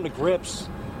have to come to grips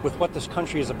with what this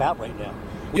country is about right now.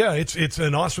 Yeah, it's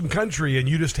an awesome country, and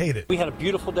you just hate it. We had a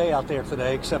beautiful day out there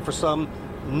today, except for some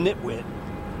nitwit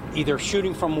either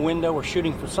shooting from a window or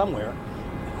shooting from somewhere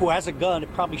who has a gun.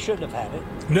 It probably shouldn't have had it.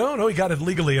 No, he got it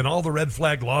legally, and all the red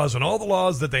flag laws and all the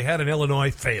laws that they had in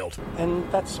Illinois failed. And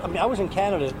I was in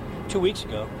Canada 2 weeks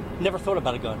ago. Never thought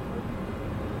about a gun.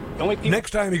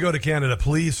 Next time you go to Canada,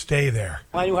 please stay there.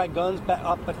 I knew had guns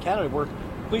up at Canada were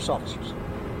police officers,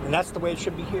 and that's the way it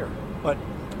should be here. But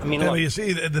look. You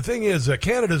see, the thing is,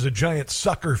 Canada's a giant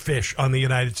sucker fish on the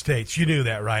United States. You knew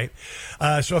that, right?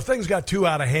 So if things got too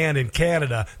out of hand in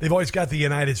Canada, they've always got the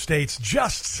United States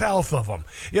just south of them.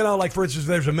 For instance,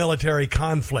 there's a military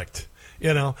conflict.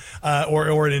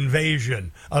 or an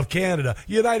invasion of Canada.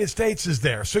 The United States is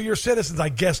there. So your citizens, I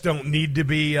guess, don't need to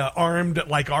be armed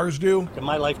like ours do. In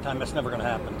my lifetime, that's never going to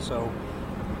happen. So,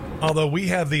 although we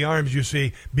have the arms, you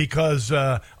see, because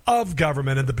of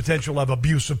government and the potential of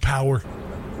abuse of power.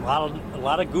 A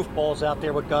lot of goofballs out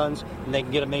there with guns, and they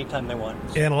can get them anytime they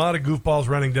want. And a lot of goofballs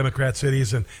running Democrat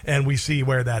cities, and we see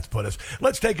where that's put us.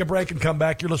 Let's take a break and come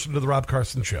back. You're listening to The Rob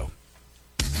Carson Show.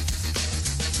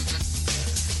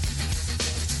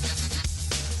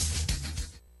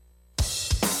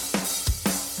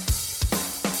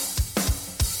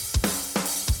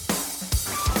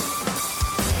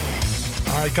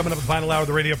 All right, coming up in the final hour of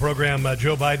the radio program,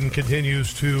 Joe Biden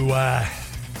continues to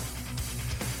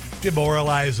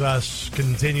demoralize us,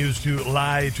 continues to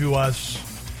lie to us.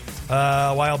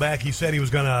 A while back, he said he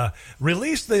was going to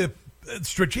release the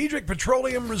strategic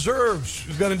petroleum reserves. He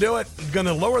was going to do it. He was going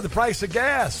to lower the price of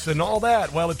gas and all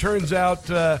that. Well, it turns out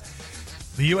the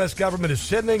U.S. government is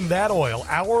sending that oil,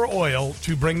 our oil,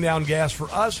 to bring down gas for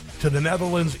us to the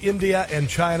Netherlands, India, and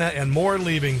China, and more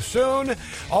leaving soon.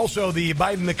 Also, the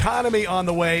Biden economy on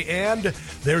the way, and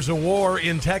there's a war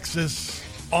in Texas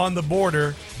on the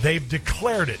border. They've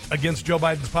declared it against Joe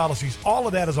Biden's policies. All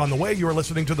of that is on the way. You are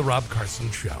listening to The Rob Carson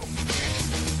Show.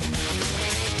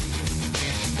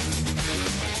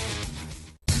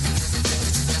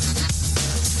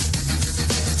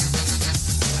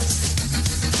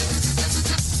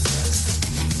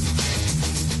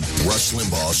 Rush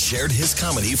Limbaugh shared his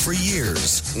comedy for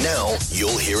years. Now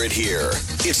you'll hear it here.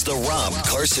 It's The Rob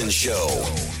Carson Show.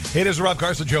 It is The Rob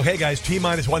Carson Show. Hey, guys,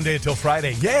 T-minus 1 day until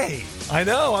Friday. Yay! I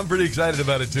know. I'm pretty excited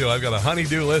about it, too. I've got a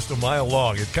honey-do list a mile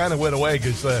long. It kind of went away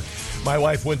because my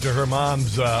wife went to her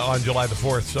mom's on July the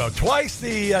 4th. So twice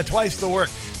the work.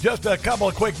 Just a couple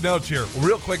of quick notes here.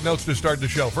 Real quick notes to start the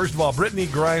show. First of all, Brittany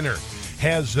Griner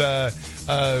has...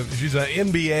 she's an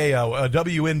NBA, a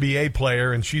WNBA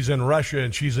player, and she's in Russia,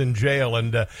 and she's in jail,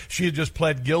 and she had just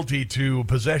pled guilty to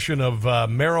possession of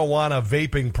marijuana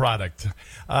vaping product.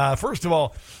 First of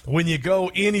all, when you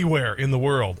go anywhere in the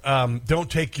world, don't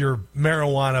take your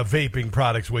marijuana vaping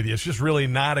products with you. It's just really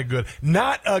not a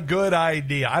good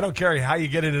idea. I don't care how you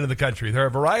get it into the country. There are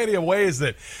a variety of ways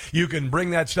that you can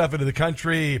bring that stuff into the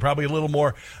country, probably a little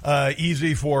more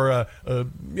easy for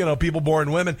people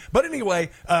born women. But anyway,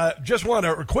 just want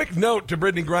a quick note to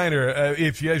Brittany Griner.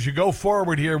 As you go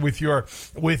forward here with your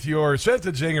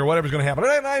sentencing or whatever's going to happen,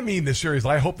 and I mean this seriously,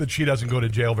 I hope that she doesn't go to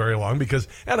jail very long because,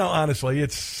 honestly,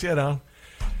 it's,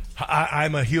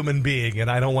 I'm a human being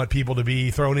and I don't want people to be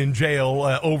thrown in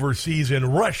jail overseas in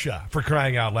Russia, for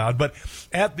crying out loud. But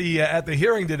at the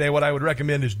hearing today, what I would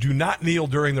recommend is do not kneel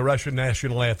during the Russian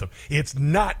national anthem. It's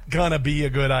not going to be a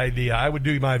good idea. I would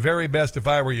do my very best if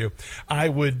I were you. I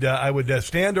would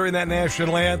stand during that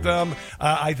national anthem.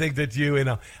 I think that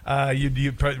you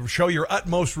show your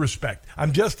utmost respect.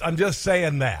 I'm just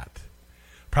saying that.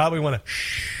 Probably want to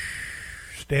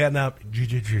stand up,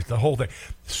 the whole thing.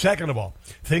 Second of all,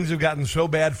 things have gotten so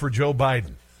bad for Joe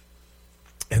Biden.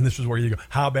 And this is where you go,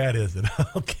 how bad is it?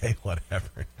 Okay,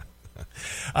 whatever.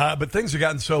 But things have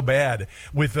gotten so bad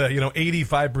with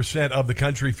 85% of the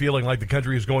country feeling like the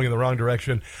country is going in the wrong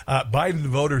direction. Biden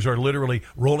voters are literally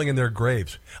rolling in their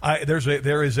graves.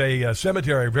 There is a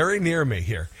cemetery very near me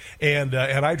here, and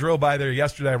I drove by there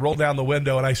yesterday. I rolled down the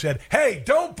window and I said, "Hey,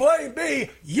 don't blame me.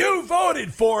 You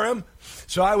voted for him."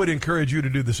 So I would encourage you to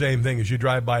do the same thing as you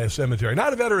drive by a cemetery.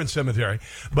 Not a veteran cemetery,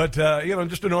 but,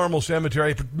 just a normal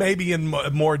cemetery, maybe in a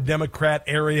more Democrat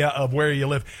area of where you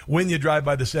live. When you drive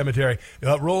by the cemetery,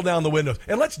 roll down the windows.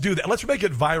 And let's do that. Let's make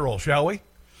it viral, shall we?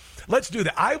 Let's do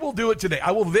that. I will do it today.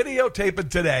 I will videotape it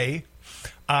today.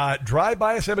 Drive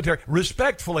by a cemetery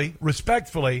respectfully,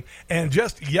 and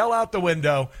just yell out the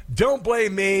window, "Don't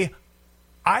blame me.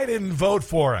 I didn't vote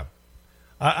for him."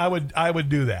 I would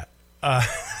do that.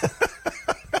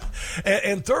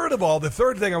 And third of all, the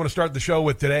third thing I want to start the show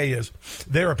with today is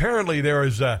there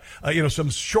is some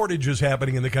shortages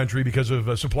happening in the country because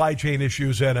of supply chain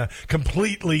issues and a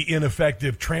completely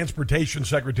ineffective transportation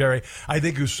secretary, I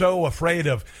think, who's so afraid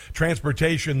of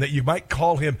transportation that you might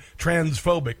call him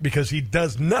transphobic because he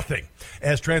does nothing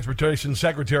as transportation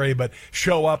secretary but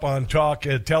show up on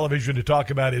television to talk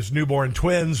about his newborn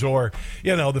twins or,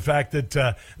 the fact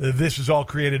that this is all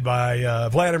created by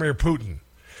Vladimir Putin.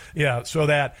 Yeah,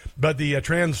 but the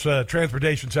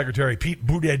Transportation Secretary, Pete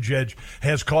Buttigieg,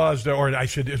 has caused,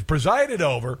 has presided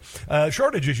over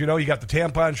shortages. You got the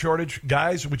tampon shortage,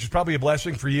 guys, which is probably a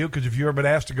blessing for you because if you've ever been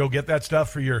asked to go get that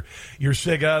stuff for your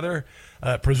sig other,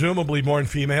 presumably born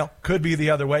female, could be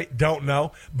the other way, don't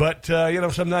know. But,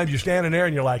 sometimes you're standing there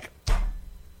and you're like,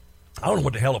 I don't know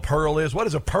what the hell a pearl is. What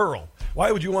is a pearl?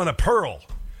 Why would you want a pearl?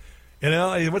 You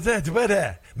know, what's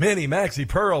that? Mini, maxi,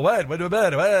 pearl, what?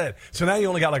 So now you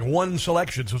only got like one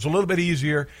selection. So it's a little bit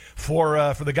easier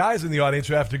for the guys in the audience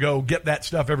who have to go get that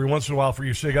stuff every once in a while for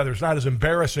your cigar. It's not as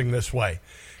embarrassing this way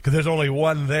because there's only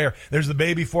one there. There's the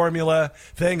baby formula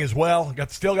thing as well.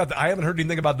 I haven't heard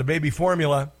anything about the baby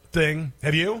formula thing.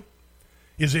 Have you?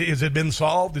 Is it been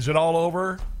solved? Is it all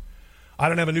over? I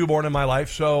don't have a newborn in my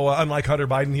life, so unlike Hunter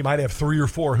Biden, he might have 3 or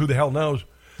 4. Who the hell knows?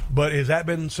 But has that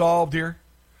been solved here?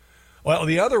 Well,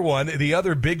 the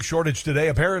other big shortage today,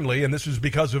 apparently, and this is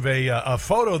because of a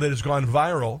photo that has gone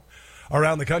viral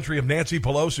around the country of Nancy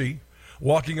Pelosi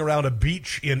walking around a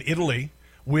beach in Italy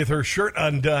with her shirt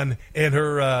undone and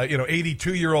her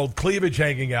 82-year-old cleavage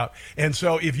hanging out. And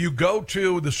so if you go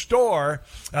to the store,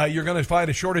 you're going to find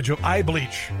a shortage of eye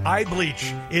bleach. Eye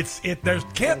bleach. There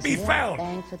can't be found.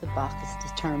 Bang for the buck is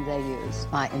the term they use.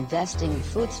 By investing in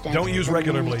food stamps. Don't use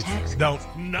regular bleach. Don't.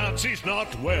 Nancy's not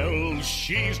well.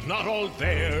 She's not all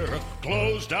there.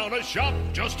 Closed down a shop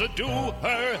just to do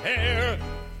her hair.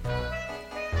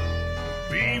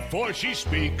 Before she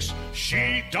speaks,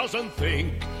 she doesn't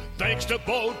think. Thanks to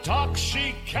Botox,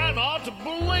 she cannot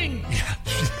blink. Yeah,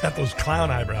 she's got those clown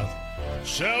eyebrows.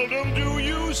 Seldom do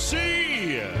you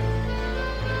see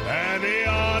any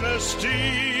honesty.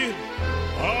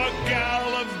 A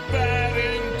gal of bad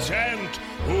intent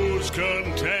who's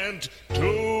content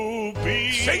to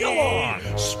be. Sing along!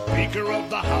 Speaker of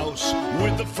the House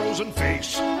with the frozen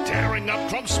face. Tearing up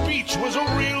Trump's speech was a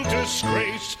real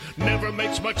disgrace. Never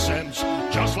makes much sense,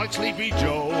 just like Sleepy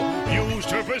Joe. Used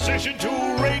her position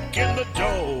to rake in the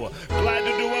dough. Glad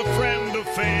to do a friend a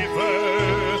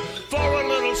favor for a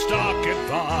little stock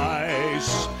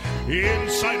advice.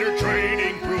 Insider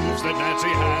trading proves that Nancy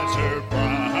has her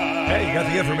price. Hey, you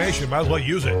got the information. Might as well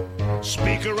use it.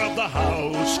 Speaker of the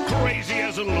House, crazy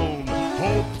as a loon.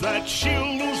 Hope that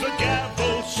she'll lose the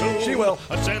gavel soon. She will.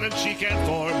 A sentence she can't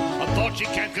form, a thought she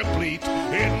can't complete.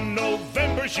 In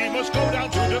November she must go down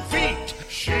to defeat.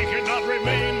 She cannot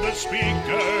remain the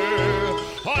speaker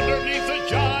underneath the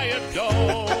giant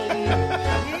dome.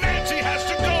 Nancy has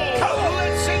to go.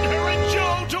 Let's send her and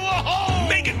Joe to a home.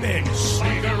 Make it big.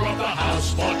 Speaker of the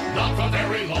House, but not for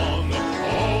very long.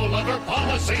 All of her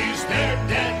policies, they're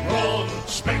dead wrong.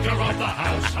 Speaker of the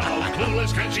House, how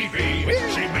clueless can she be?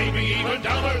 She may be even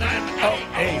dumber than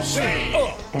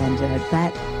AOC. And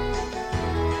that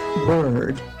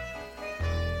word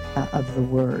of the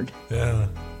word. Yeah.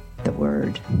 The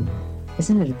word.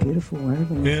 Isn't it a beautiful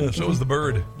word? Yeah, so is the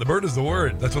bird. The bird is the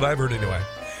word. That's what I've heard anyway.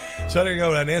 So there you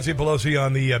go, Nancy Pelosi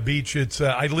on the beach. It's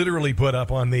I literally put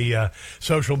up on the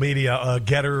social media,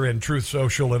 Getter and Truth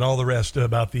Social and all the rest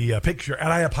about the picture.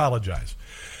 And I apologize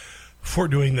for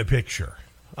doing the picture.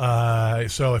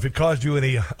 So if it caused you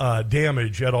any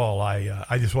damage at all,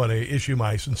 I just want to issue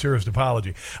my sincerest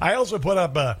apology. I also put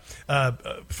up a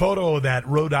photo of that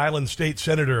Rhode Island state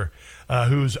senator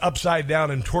who's upside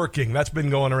down and twerking. That's been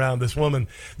going around. This woman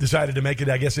decided to make it,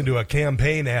 I guess, into a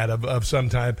campaign ad of some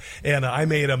time. And I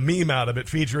made a meme out of it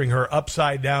featuring her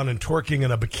upside down and twerking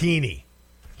in a bikini.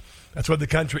 That's what the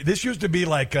country... This used to be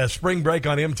like Spring Break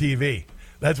on MTV.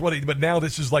 That's what but now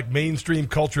this is like mainstream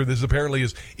culture. This apparently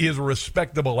is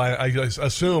respectable, I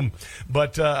assume.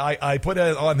 But I put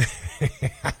it on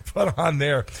I put on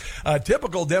there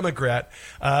typical Democrat,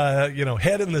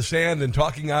 head in the sand and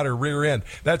talking out her rear end.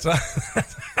 That's how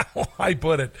I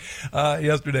put it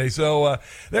yesterday. So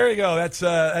there you go.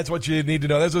 That's what you need to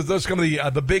know. Those are some of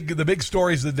the big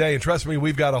stories of the day. And trust me,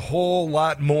 we've got a whole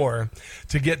lot more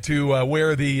to get to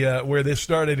where this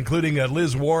started, including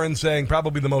Liz Warren saying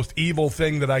probably the most evil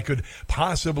thing that I could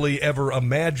possibly ever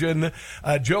imagine.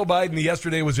 Joe Biden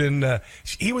yesterday was in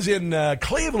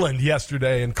Cleveland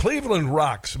yesterday, and Cleveland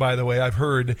rocks, by the way. I've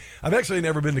heard. I've actually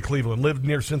never been to Cleveland, lived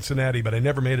near Cincinnati, but I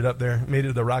never made it up there, made it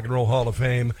to the Rock and Roll Hall of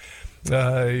Fame.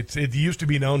 It used to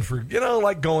be known for,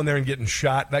 like going there and getting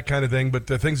shot, that kind of thing, but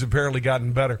things have apparently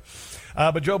gotten better.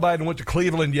 But Joe Biden went to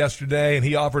Cleveland yesterday, and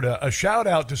he offered a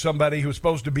shout-out to somebody who was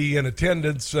supposed to be in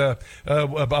attendance, a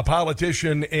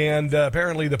politician, and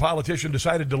apparently the politician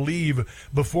decided to leave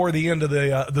before the end of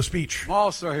the speech.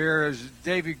 Also here is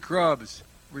David Grubbs,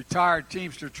 retired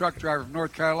Teamster truck driver from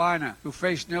North Carolina, who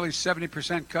faced nearly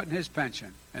 70% cut in his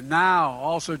pension. And now,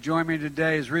 also joining me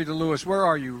today is Rita Lewis. Where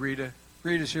are you, Rita?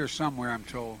 Rita's here somewhere, I'm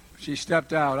told. She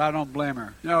stepped out. I don't blame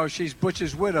her. No, she's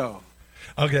Butch's widow.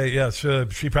 Okay, yes,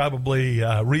 she probably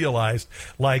realized,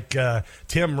 like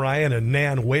Tim Ryan and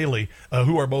Nan Whaley,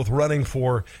 who are both running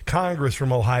for Congress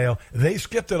from Ohio, they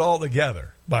skipped it all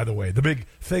together. by the way. The big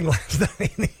thing last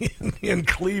night in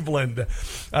Cleveland.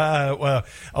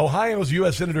 Ohio's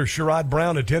U.S. Senator Sherrod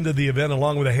Brown attended the event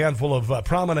along with a handful of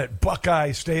prominent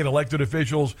Buckeye State elected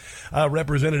officials.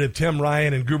 Representative Tim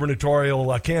Ryan and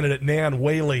gubernatorial candidate Nan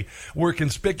Whaley were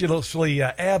conspicuously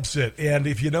absent. And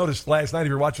if you noticed last night, if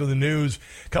you're watching the news,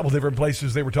 a couple different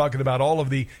places, they were talking about all of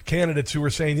the candidates who were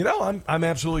saying, I'm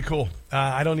absolutely cool.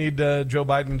 I don't need Joe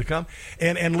Biden to come.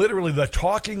 And literally the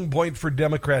talking point for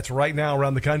Democrats right now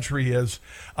around the country is,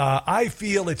 I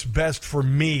feel it's best for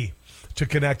me to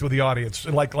connect with the audience.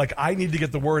 Like I need to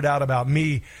get the word out about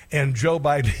me, and Joe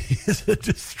Biden is a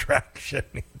distraction.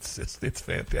 It's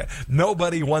fantastic.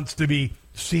 Nobody wants to be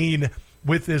seen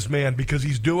with this man because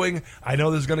he's doing, I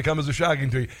know this is going to come as a shocking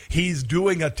to you, he's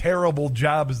doing a terrible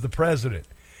job as the president.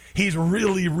 He's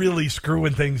really, really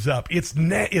screwing things up.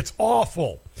 It's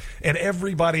awful, and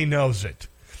everybody knows it.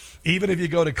 Even if you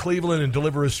go to Cleveland and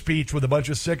deliver a speech with a bunch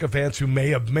of sycophants who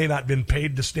may not been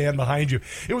paid to stand behind you.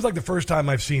 It was like the first time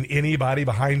I've seen anybody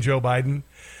behind Joe Biden.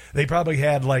 They probably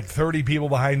had like 30 people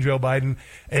behind Joe Biden,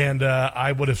 and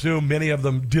I would assume many of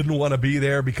them didn't want to be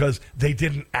there because they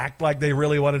didn't act like they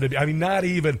really wanted to be. I mean, not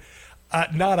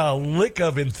a lick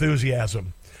of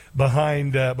enthusiasm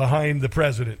behind the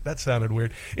president. That sounded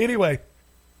weird. Anyway,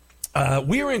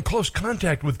 we are in close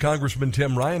contact with Congressman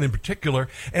Tim Ryan in particular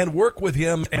and work with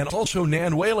him, and also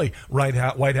Nan Whaley. White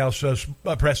House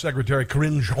Press Secretary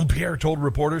Karine Jean-Pierre told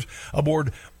reporters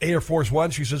aboard Air Force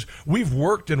One, she says, we've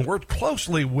worked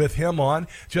closely with him on,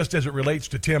 just as it relates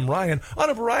to Tim Ryan, on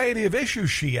a variety of issues,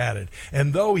 she added.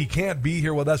 And though he can't be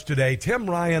here with us today, Tim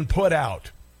Ryan put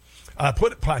out a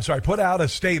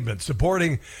statement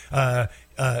supporting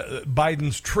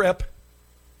Biden's trip.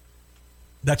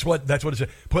 That's what it said.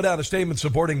 Put out a statement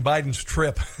supporting Biden's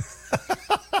trip.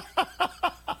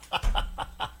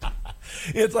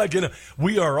 It's like,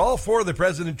 we are all for the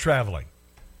president traveling.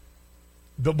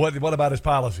 But what about his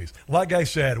policies? Like I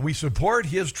said, we support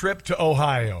his trip to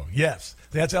Ohio. Yes,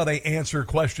 that's how they answer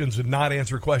questions and not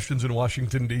answer questions in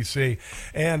Washington, D.C.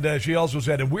 And she also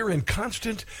said, and we're in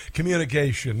constant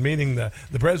communication, meaning the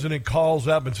president calls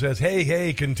up and says,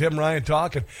 hey, can Tim Ryan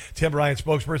talk? And Tim Ryan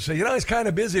spokesperson says, he's kind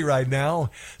of busy right now,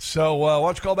 so why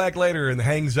don't you call back later, and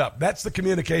hangs up. That's the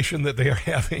communication that they are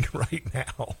having right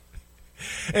now.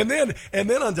 And then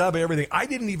on top of everything, I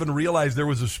didn't even realize there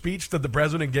was a speech that the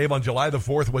president gave on July the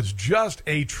 4th was just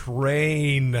a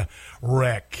train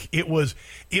wreck. It was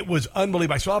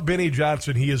unbelievable. I saw Benny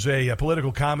Johnson. He is a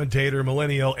political commentator,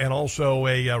 millennial, and also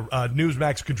a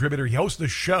Newsmax contributor. He hosts the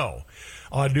show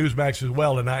on Newsmax as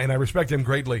well, and I respect him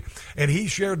greatly. And he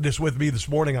shared this with me this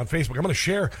morning on Facebook. I'm going to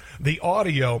share the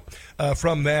audio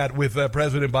from that with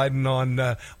President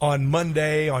Biden on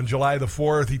Monday, on July the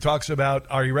 4th. He talks about,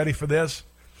 are you ready for this?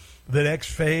 The next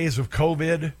phase of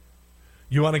COVID.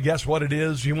 You want to guess what it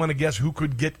is? You want to guess who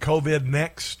could get COVID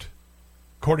next?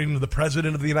 According to the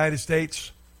President of the United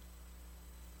States?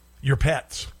 Your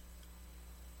pets.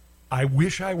 I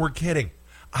wish I were kidding.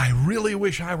 I really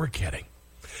wish I were kidding.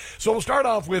 So we'll start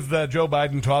off with Joe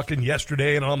Biden talking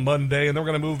yesterday and on Monday, and then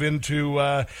we're going to move into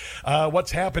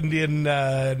what's happened in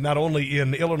not only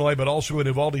in Illinois but also in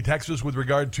Uvalde, Texas, with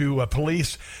regard to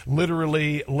police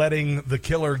literally letting the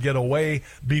killer get away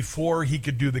before he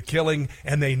could do the killing,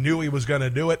 and they knew he was going to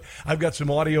do it. I've got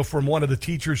some audio from one of the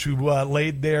teachers who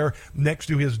laid there next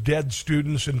to his dead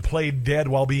students and played dead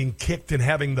while being kicked and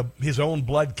having his own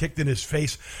blood kicked in his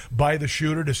face by the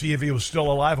shooter to see if he was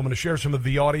still alive. I'm going to share some of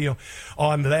the audio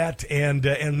on that and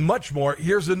much more.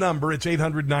 Here's the number. It's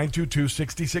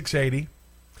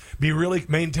 800-922-6680.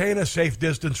 Maintain a safe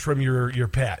distance from your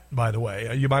pet, by the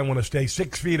way. You might want to stay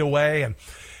 6 feet away,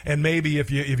 and maybe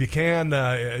if you can,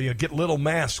 get little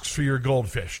masks for your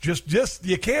goldfish. Just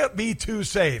you can't be too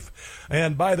safe.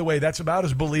 And by the way, that's about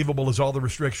as believable as all the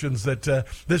restrictions that the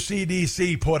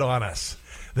CDC put on us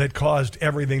that caused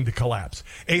everything to collapse.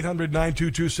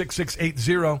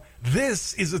 800-922-6680.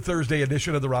 This is the Thursday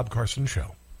edition of the Rob Carson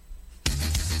Show.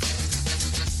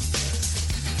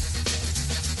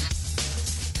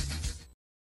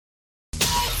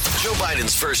 Joe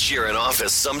Biden's first year in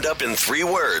office summed up in 3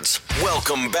 words.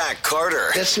 Welcome back, Carter.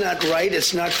 That's not right.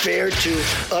 It's not fair to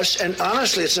us. And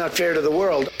honestly, it's not fair to the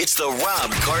world. It's the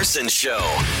Rob Carson Show.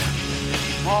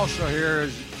 Also here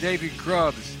is Davy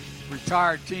Grubbs,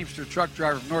 retired Teamster truck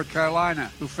driver from North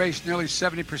Carolina, who faced nearly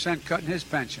 70% cut in his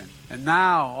pension. And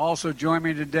now, also joining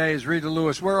me today is Rita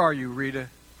Lewis. Where are you, Rita?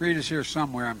 Rita's here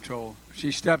somewhere, I'm told.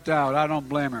 She stepped out. I don't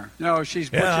blame her. No,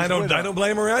 she's yeah. I don't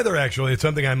blame her either. Actually, it's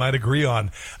something I might agree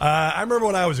on. I remember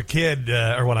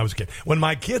when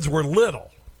my kids were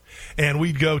little, and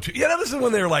we'd go to, this is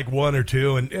when they were like 1 or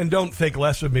 2, and don't think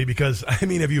less of me because, I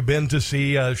mean, have you been to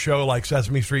see a show like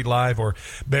Sesame Street Live or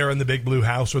Bear in the Big Blue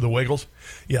House or The Wiggles?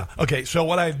 Yeah. Okay, so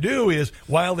what I'd do is,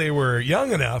 while they were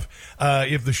young enough,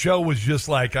 if the show was just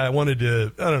like I wanted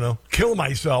to, I don't know, kill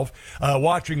myself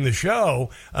watching the show,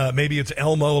 maybe it's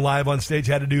Elmo live on stage,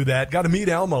 had to do that. Got to meet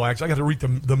Elmo, actually. I got to read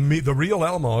the real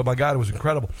Elmo. Oh, my God, it was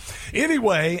incredible.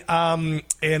 Anyway, and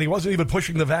he wasn't even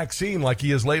pushing the vaccine like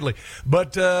he is lately.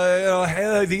 But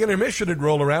the intermission would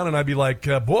roll around, and I'd be like,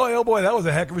 boy, oh boy, that was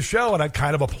a heck of a show. And I'd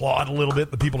kind of applaud a little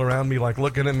bit, the people around me like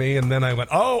looking at me, and then I went,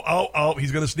 oh,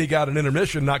 he's going to sneak out an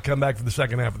intermission, not come back for the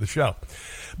second half of the show.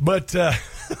 But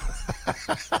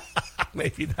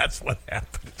maybe that's what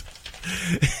happened.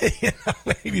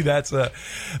 Maybe that's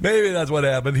what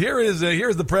happened. Here's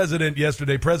the president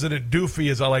yesterday, President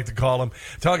Doofy, as I like to call him,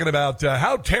 talking about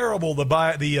how terrible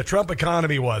the Trump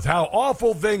economy was, how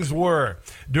awful things were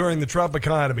during the Trump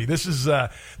economy. This is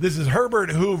Herbert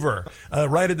Hoover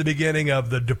right at the beginning of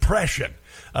the Depression.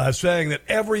 Saying that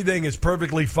everything is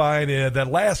perfectly fine. That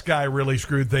last guy really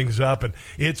screwed things up, and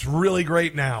it's really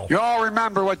great now. You all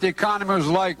remember what the economy was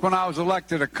like when I was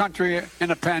elected, a country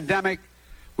in a pandemic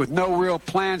with no real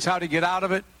plans how to get out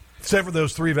of it? Except for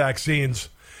those 3 vaccines.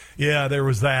 Yeah, there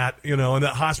was that, and the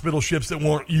hospital ships that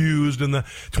weren't used, and the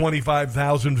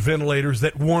 25,000 ventilators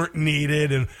that weren't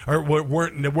needed or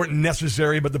weren't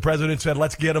necessary. But the president said,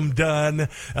 "Let's get them done."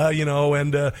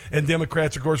 And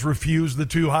Democrats, of course, refused the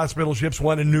 2 hospital ships,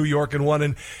 one in New York and one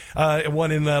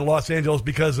in Los Angeles,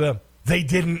 because they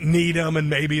didn't need them, and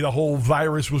maybe the whole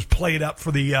virus was played up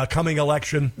for the coming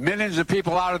election. Millions of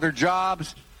people out of their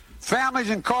jobs, families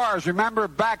and cars, remember,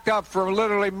 backed up for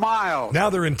literally miles. Now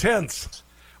they're in tents.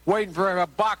 Waiting for a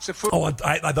box of food. Oh,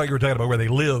 I thought you were talking about where they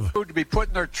live. Food to be put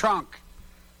in their trunk.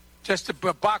 Just a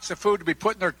box of food to be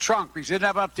put in their trunk because they didn't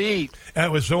have enough to eat. And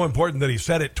it was so important that he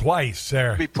said it twice,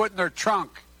 there. Be put in their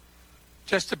trunk.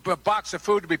 Just a box of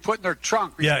food to be put in their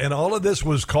trunk. Yeah, and all of this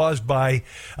was caused by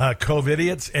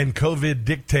COVIDiots and COVID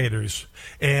dictators.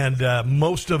 And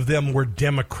most of them were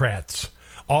Democrats.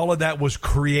 All of that was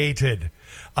created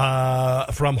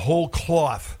from whole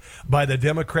cloth by the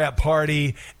Democrat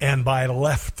Party and by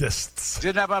leftists.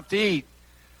 Didn't have enough to eat.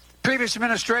 Previous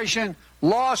administration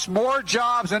lost more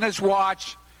jobs on its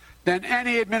watch than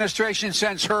any administration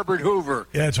since Herbert Hoover.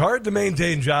 Yeah, it's hard to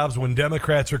maintain jobs when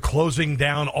Democrats are closing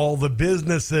down all the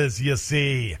businesses, you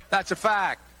see. That's a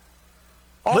fact.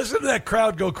 Listen to that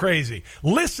crowd go crazy.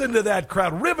 Listen to that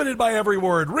crowd, riveted by every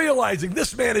word, realizing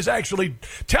this man is actually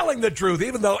telling the truth,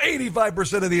 even though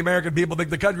 85% of the American people think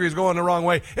the country is going the wrong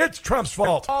way. It's Trump's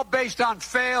fault. All based on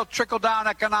failed trickle-down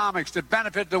economics that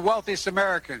benefit the wealthiest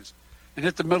Americans and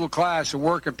hit the middle class and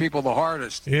working people the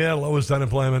hardest. Yeah, lowest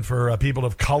unemployment for people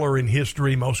of color in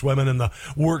history, most women in the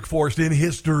workforce in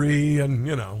history, and,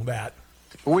 that.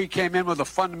 We came in with a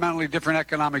fundamentally different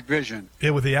economic vision. Yeah,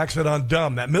 with the accent on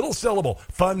dumb, that middle syllable,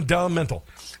 fundamental.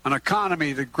 An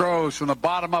economy that grows from the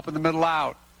bottom up and the middle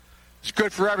out. It's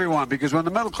good for everyone because when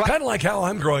the middle class... Kind of like how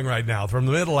I'm growing right now, from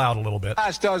the middle out a little bit.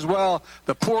 Class does well,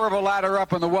 the poor of a ladder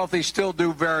up and the wealthy still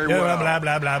do very well. Blah,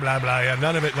 blah, blah, blah, blah. Yeah,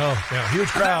 none of it, no. Yeah, huge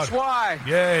crowd. And that's why.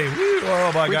 Yay. Woo.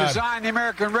 Oh, my God. We designed the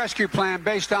American Rescue Plan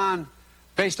based on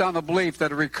the belief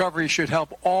that a recovery should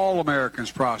help all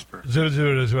Americans prosper.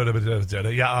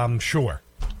 Yeah, I'm sure.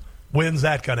 When's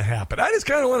that going to happen? I just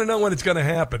kind of want to know when it's going to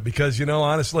happen because,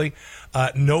 honestly,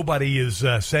 nobody is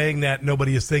saying that.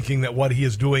 Nobody is thinking that what he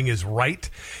is doing is right.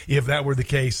 If that were the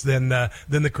case, then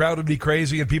the crowd would be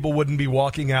crazy and people wouldn't be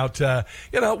walking out,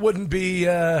 wouldn't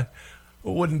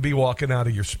be walking out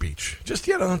of your speech. Just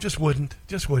wouldn't.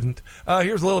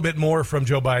 Here's a little bit more from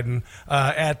Joe Biden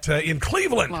in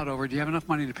Cleveland. Do you have enough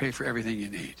money to pay for everything you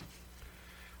need?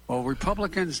 Well,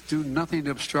 Republicans do nothing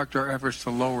to obstruct our efforts to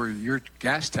lower your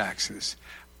gas taxes.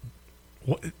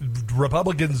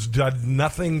 Republicans did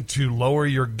nothing to lower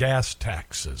your gas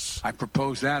taxes. I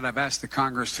propose that. I've asked the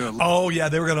Congress to... Oh, yeah,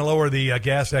 they were going to lower the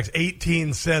gas tax.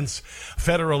 18 cents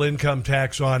federal income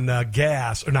tax on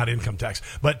gas, or not income tax,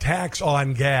 but tax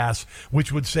on gas,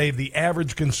 which would save the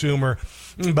average consumer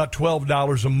about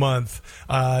 $12 a month.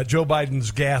 Joe Biden's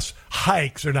gas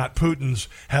hikes, or not Putin's,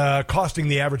 costing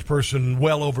the average person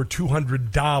well over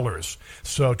 $200.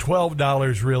 So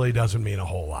 $12 really doesn't mean a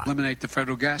whole lot. Eliminate the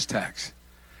federal gas tax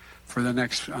for the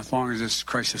next, as long as this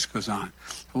crisis goes on.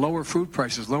 Lower food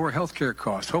prices, lower health care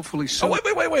costs, hopefully so. Oh, wait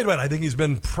a minute. I think he's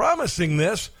been promising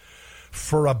this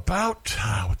for about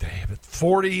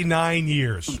 49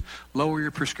 years. Lower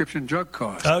your prescription drug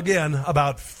costs. Again,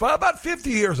 about 50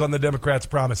 years on the Democrats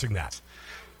promising that.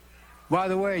 By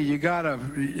the way, you got a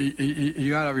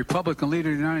Republican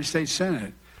leader in the United States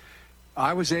Senate.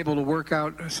 I was able to work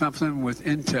out something with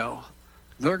Intel.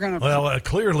 They're going to... Well,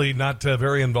 clearly not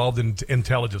very involved in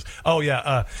intelligence. Oh,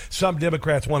 yeah. Some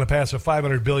Democrats want to pass a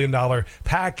 $500 billion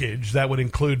package that would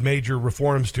include major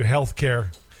reforms to health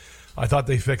care. I thought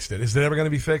they fixed it. Is it ever going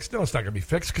to be fixed? No, it's not going to be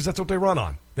fixed because that's what they run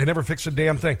on. They never fix a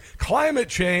damn thing. Climate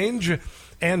change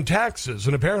and taxes.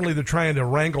 And apparently they're trying to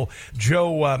wrangle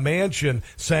Joe Manchin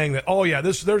saying that, oh, yeah,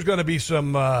 there's going to be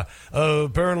some,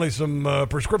 apparently some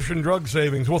prescription drug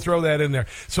savings. We'll throw that in there.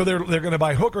 So they're going to,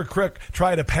 by hook or crook,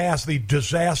 try to pass the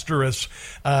disastrous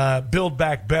Build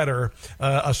Back Better,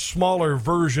 a smaller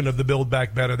version of the Build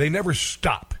Back Better. They never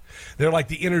stop. They're like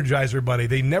the Energizer Bunny.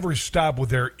 They never stop with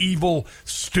their evil,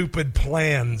 stupid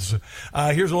plans.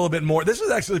 Here's a little bit more. This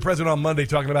is actually the president on Monday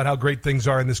talking about how great things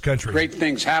are in this country. Great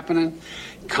things happening.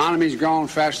 Economy's growing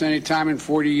faster than any time in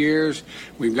 40 years.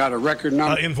 We've got a record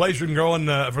number. Inflation growing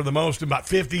for the most in about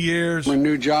 50 years. When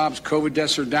new jobs, COVID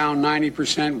deaths are down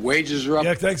 90%. Wages are up.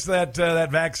 Yeah, thanks to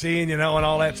that vaccine, and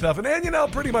all that stuff. And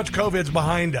then, pretty much COVID's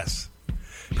behind us.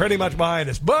 Pretty much behind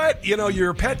us. But,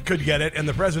 your pet could get it, and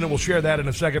the president will share that in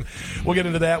a second. We'll get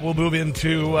into that. We'll move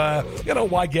into,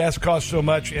 why gas costs so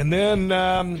much. And then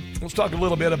let's talk a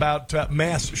little bit about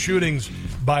mass shootings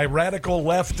by radical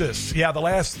leftists. Yeah, the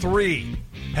last 3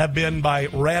 have been by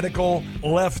radical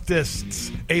leftists.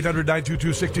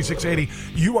 800-922-6680.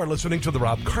 You are listening to The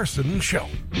Rob Carson Show.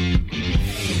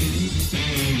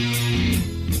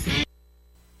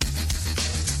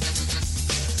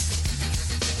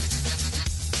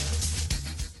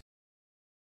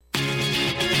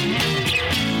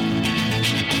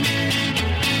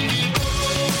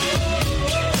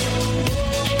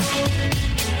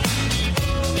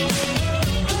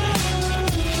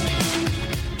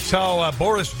 So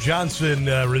Boris Johnson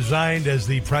resigned as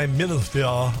the Prime Minister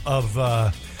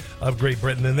of Great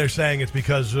Britain, and they're saying it's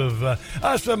because of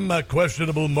some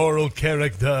questionable moral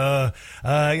character,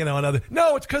 another.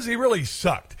 No, it's because he really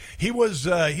sucked. He was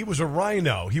a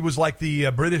rhino. He was like the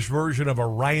British version of a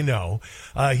rhino.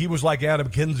 He was like Adam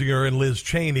Kinzinger and Liz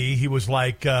Cheney. He was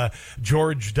like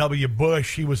George W.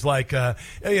 Bush. He was like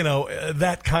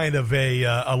that kind of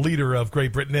a leader of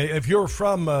Great Britain. If you're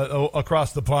from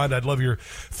across the pond, I'd love your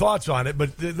thoughts on it.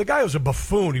 But the guy was a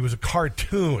buffoon. He was a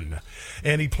cartoon,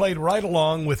 and he played right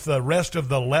along with the rest of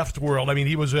the left world. I mean,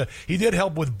 he did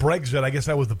help with Brexit. I guess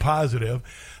that was the positive.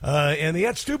 And he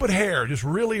had stupid hair, just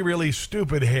really, really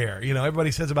stupid hair.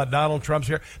 Everybody says about Donald Trump's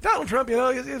hair. Donald Trump,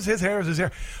 his hair is his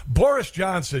hair. Boris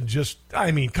Johnson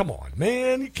come on,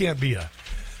 man. You can't be a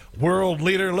world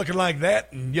leader looking like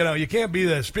that. And, you can't be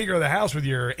the Speaker of the House with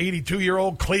your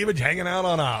 82-year-old cleavage hanging out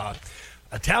on a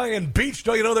Italian beach.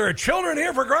 Don't you know there are children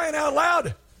here, for crying out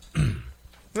loud?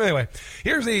 Anyway,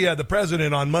 here's the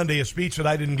president on Monday, a speech that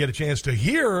I didn't get a chance to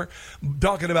hear,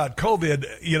 talking about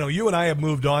COVID. You and I have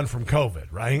moved on from COVID,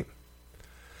 right?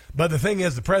 But the thing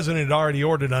is, the president had already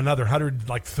ordered another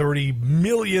 130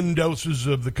 million doses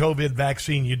of the COVID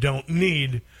vaccine you don't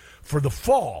need for the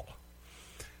fall.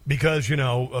 Because,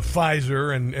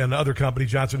 Pfizer and other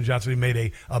companies, Johnson & Johnson,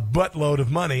 made a buttload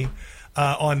of money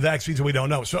on vaccines that we don't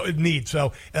know. So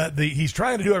he's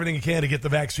trying to do everything he can to get the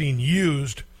vaccine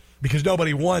used, because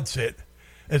nobody wants it.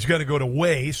 It's going to go to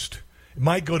waste. It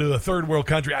might go to a third world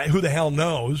country. Who the hell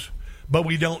knows? But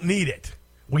we don't need it.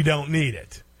 We don't need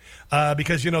it.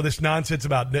 Because, this nonsense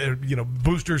about,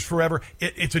 boosters forever,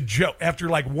 it's a joke. After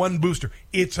one booster,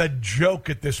 it's a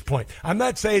joke at this point. I'm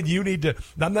not saying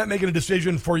I'm not making a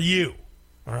decision for you.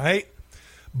 All right?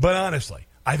 But honestly,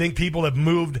 I think people have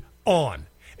moved on.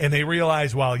 And they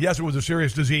realize, while, yes, it was a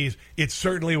serious disease, it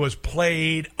certainly was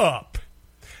played up.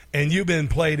 And you've been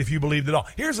played if you believed it all.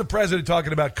 Here's the president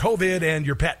talking about COVID and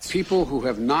your pets. People who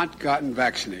have not gotten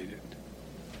vaccinated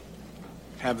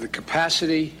have the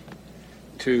capacity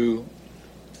to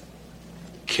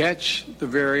catch the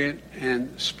variant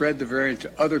and spread the variant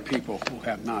to other people who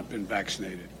have not been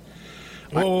vaccinated.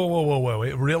 Whoa.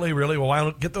 Wait, really? Well, why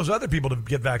don't get those other people to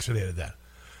get vaccinated then?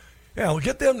 Yeah, we'll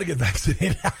get them to get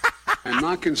vaccinated. I'm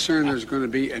not concerned there's going to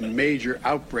be a major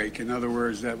outbreak. In other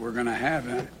words, that we're going to have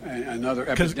another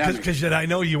epidemic. Because I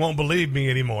know you won't believe me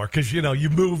anymore, because, you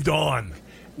moved on.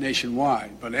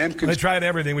 Nationwide. But they tried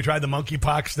everything. We tried the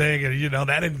monkeypox thing, and,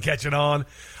 that didn't catch it on.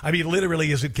 I mean,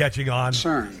 literally isn't catching on.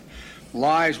 Concern.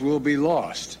 Lives will be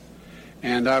lost.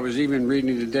 And I was even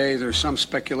reading today, there's some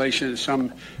speculation,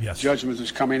 some judgment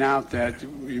is coming out that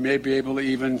you may be able to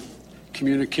even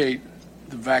communicate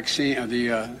the vaccine,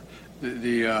 the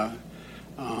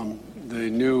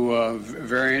new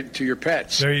variant to your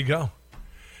pets. There you go.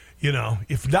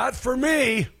 If not for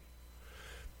me,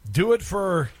 do it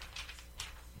for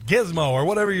Gizmo or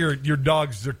whatever your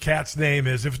dog's or cat's name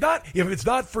is. If it's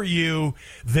not for you,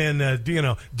 then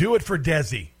do it for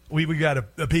Desi. We got a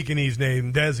Pekingese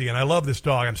named Desi, and I love this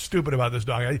dog. I'm stupid about this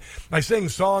dog. I sing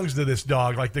songs to this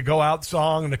dog, like the Go Out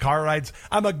song and the car rides.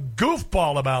 I'm a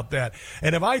goofball about that.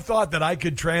 And if I thought that I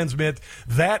could transmit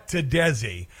that to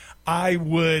Desi, I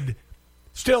would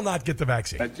still not get the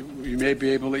vaccine. You may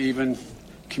be able to even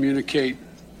communicate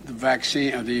the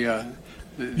vaccine,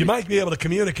 you might be able to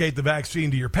communicate the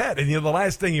vaccine to your pet, and the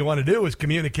last thing you want to do is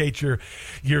communicate the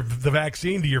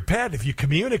vaccine to your pet. If you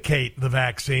communicate the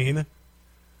vaccine,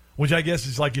 which I guess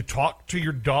is like you talk to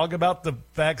your dog about the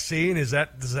vaccine, is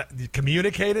that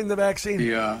communicating the vaccine?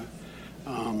 The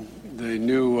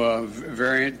new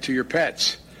variant to your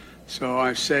pets. So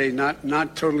I say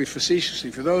not totally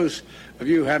facetiously for those of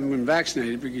you who haven't been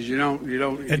vaccinated, because you don't.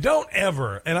 And don't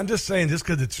ever, and I'm just saying just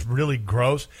because it's really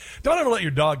gross, don't ever let your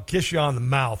dog kiss you on the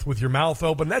mouth with your mouth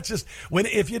open. That's just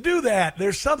if you do that,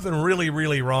 there's something really,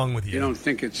 really wrong with you. You don't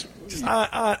think it's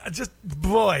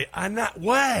I'm not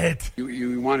what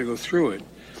you want to go through it.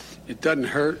 It doesn't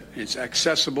hurt. It's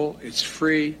accessible. It's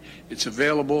free. It's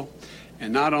available.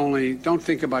 And not only don't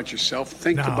think about yourself,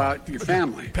 think about your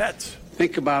family, pets.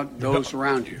 Think about those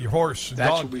around you. Your horse. That's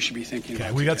dog. what we should be thinking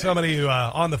about. We got somebody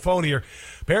on the phone here,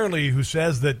 apparently, who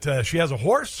says that she has a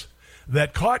horse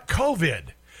that caught COVID.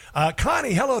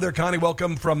 Connie, hello there, Connie.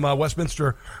 Welcome from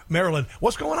Westminster, Maryland.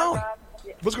 What's going on?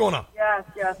 What's going on?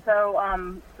 Yes. So,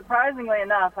 surprisingly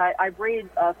enough, I breed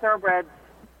thoroughbreds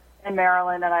in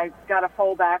Maryland, and I got a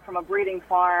foal back from a breeding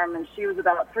farm, and she was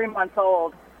about 3 months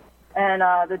old. And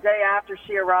the day after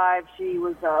she arrived, she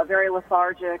was very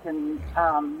lethargic, and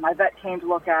my vet came to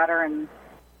look at her. And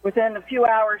within a few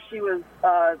hours, she was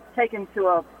taken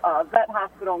to a vet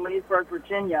hospital in Leesburg,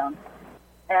 Virginia.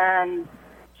 And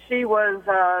she was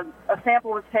a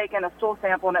sample was taken, a stool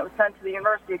sample, and it was sent to the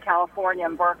University of California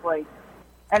in Berkeley.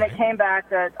 And it came back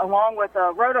that along with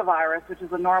a rotavirus, which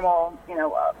is a normal,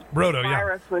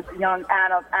 virus with young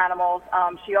animals,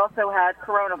 she also had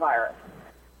coronavirus.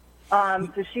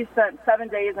 So she spent 7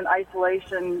 days in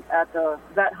isolation at the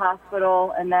vet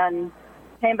hospital, and then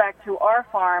came back to our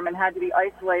farm and had to be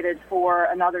isolated for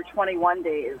another 21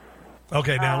 days.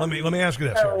 Okay, now let me ask you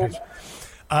this.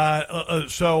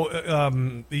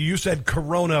 You said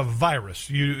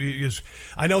coronavirus.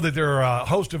 I know that there are a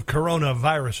host of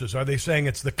coronaviruses. Are they saying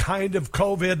it's the kind of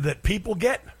COVID that people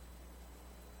get?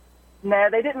 No,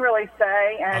 they didn't really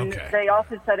say, and they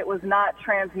also said it was not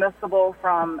transmissible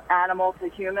from animal to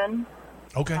human.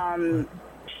 Okay.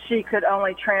 She could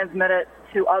only transmit it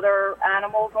to other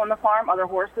animals on the farm, other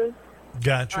horses.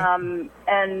 Gotcha.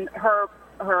 And her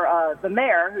the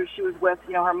mare who she was with,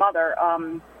 her mother,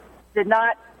 did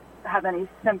not have any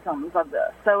symptoms of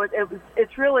this. So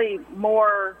it's really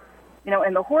more,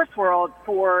 in the horse world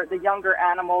for the younger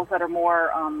animals that are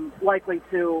more likely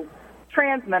to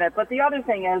transmit it. But the other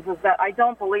thing is that I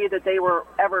don't believe that they were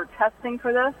ever testing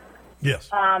for this. Yes.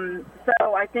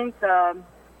 So I think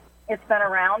it's been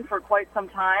around for quite some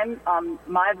time.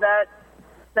 My vet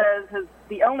says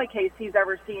the only case he's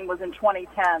ever seen was in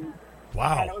 2010.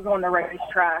 Wow. And it was on the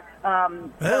racetrack.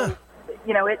 So,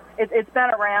 it's been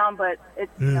around, but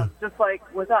it's just like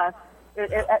with us,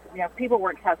 people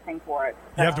weren't testing for it.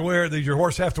 So. You have to does your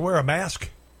horse have to wear a mask?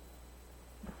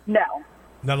 No.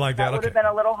 Nothing like that. That would have been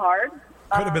a little hard.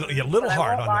 Could have been a little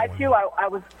hard on that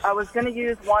one. I was going to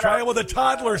use one. Try it with a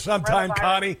toddler sometime,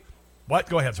 Connie. What?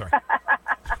 Go ahead, sorry.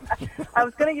 I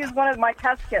was going to use one of my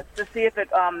test kits to see if it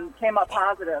came up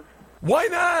positive. Why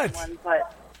not?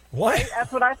 Why?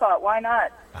 That's what I thought. Why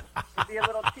not? It'd be a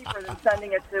little cheaper than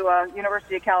sending it to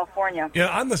University of California. Yeah,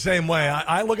 I'm the same way.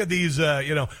 I look at these,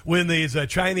 when these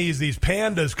Chinese, these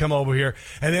pandas come over here,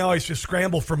 and they always just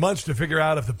scramble for months to figure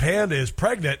out if the panda is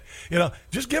pregnant.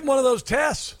 Just give them one of those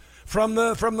tests from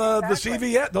the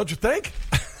CVS, don't you think?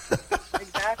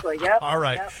 Exactly. Yep. All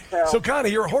right. Yep, so, Connie,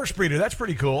 you're a horse breeder. That's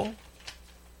pretty cool.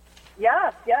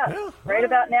 Yes. Right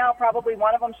about now, probably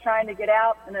one of them's trying to get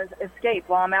out and escape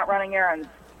while I'm out running errands.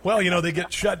 Well, they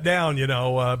get shut down,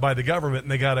 by the government,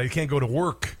 and they can't go to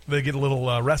work. They get a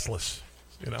little restless,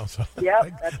 So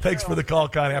thanks for the call,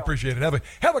 Connie. I appreciate it.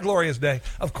 Have a glorious day.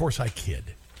 Of course, I kid.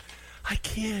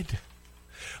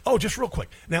 Oh, just real quick.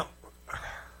 Now,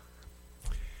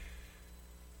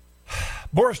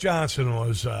 Boris Johnson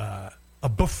was a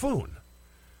buffoon.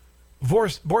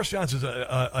 Boris Johnson's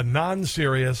a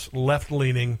non-serious,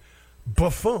 left-leaning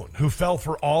buffoon who fell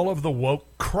for all of the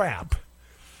woke crap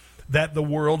that the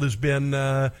world has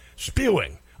been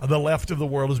spewing. The left of the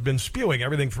world has been spewing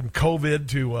everything from COVID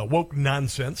to woke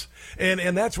nonsense,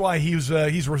 and that's why he's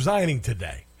resigning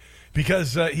today,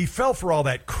 because he fell for all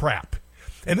that crap.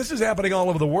 And this is happening all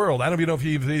over the world. I don't even know if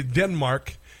you've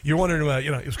Denmark. You're wondering,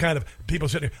 it was kind of people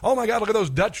sitting there, oh, my God, look at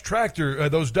those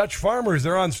those Dutch farmers.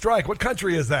 They're on strike. What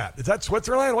country is that? Is that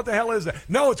Switzerland? What the hell is that?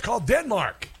 No, it's called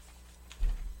Denmark.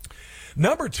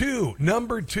 Number two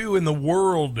in the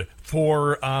world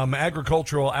for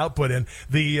agricultural output, and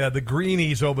the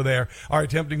greenies over there are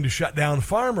attempting to shut down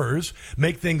farmers,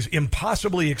 make things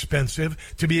impossibly expensive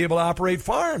to be able to operate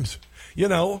farms,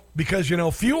 because,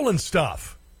 fuel and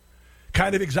stuff.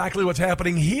 Kind of exactly what's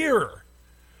happening here.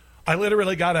 I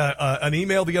literally got an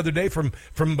email the other day from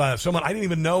someone I didn't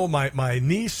even know. My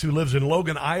niece who lives in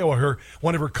Logan, Iowa.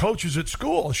 One of her coaches at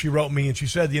school. She wrote me and she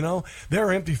said, there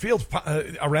are empty fields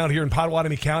around here in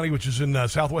Potawatomi County, which is in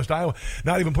southwest Iowa,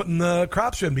 not even putting the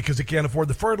crops in because they can't afford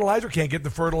the fertilizer, can't get the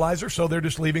fertilizer, so they're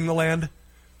just leaving the land,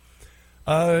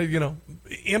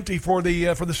 empty for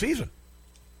the season.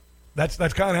 That's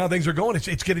kind of how things are going.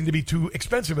 It's getting to be too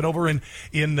expensive. And over in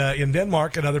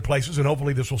Denmark and other places, and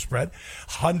hopefully this will spread,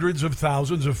 hundreds of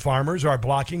thousands of farmers are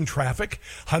blocking traffic.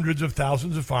 Hundreds of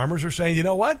thousands of farmers are saying, you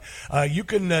know what, you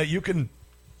can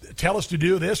tell us to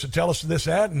do this and tell us this,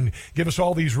 that, and give us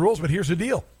all these rules, but here's the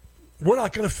deal. We're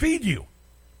not going to feed you.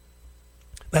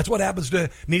 That's what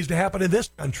needs to happen in this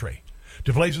country,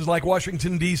 to places like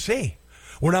Washington, D.C.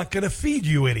 We're not going to feed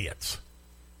you idiots.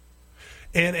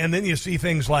 And then you see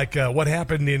things like what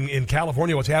happened in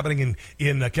California, what's happening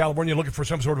in California, looking for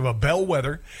some sort of a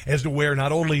bellwether as to where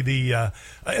not only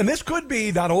and this could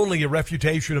be not only a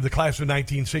refutation of the class of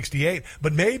 1968,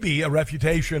 but maybe a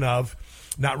refutation of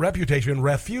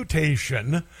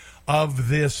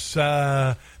this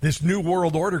New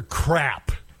World Order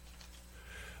crap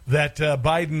that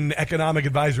Biden economic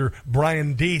advisor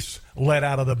Brian Deese let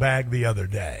out of the bag the other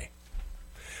day.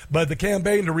 But the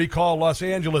campaign to recall Los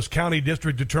Angeles County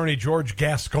District Attorney George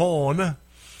Gascon,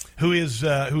 who's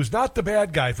not the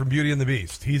bad guy from Beauty and the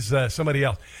Beast. He's somebody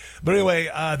else. But anyway,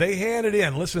 they handed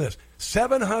in, listen to this,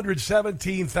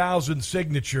 717,000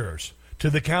 signatures to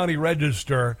the county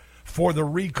register for the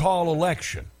recall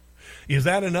election. Is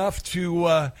that enough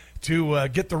to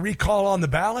get the recall on the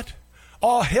ballot?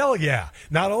 Oh, hell yeah.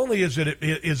 Not only is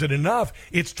it enough,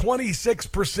 it's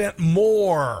 26%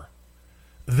 more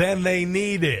than they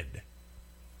needed.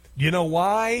 You know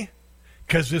why?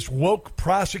 Because this woke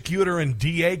prosecutor and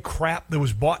DA crap that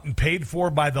was bought and paid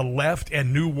for by the left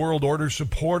and New World Order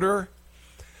supporter,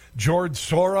 George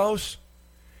Soros,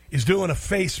 is doing a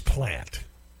face plant.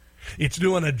 It's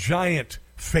doing a giant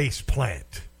face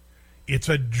plant. It's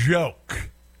a joke.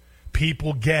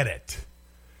 People get it.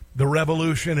 The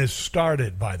revolution is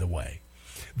started, by the way.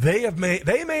 They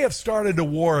may have started a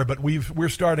war, but we're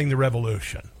starting the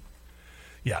revolution.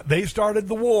 Yeah, they started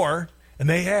the war, and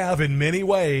they have in many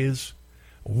ways.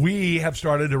 We have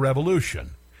started a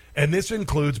revolution. And this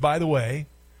includes, by the way,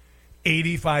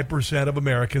 85% of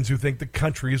Americans who think the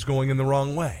country is going in the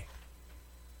wrong way.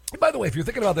 And by the way, if you're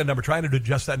thinking about that number, trying to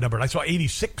adjust that number, and I saw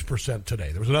 86% today.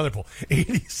 There was another poll,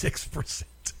 86%.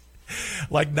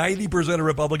 Like 90% of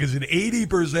Republicans and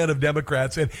 80% of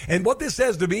Democrats. And what this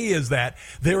says to me is that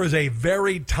there is a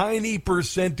very tiny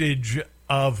percentage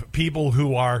of people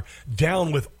who are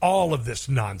down with all of this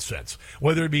nonsense,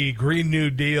 whether it be Green New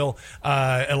Deal,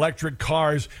 electric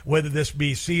cars, whether this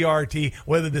be CRT,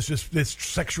 whether this is this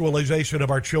sexualization of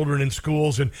our children in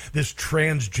schools and this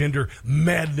transgender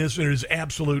madness. It is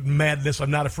absolute madness.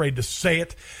 I'm not afraid to say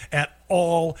it at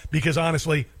all because,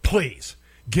 honestly, please,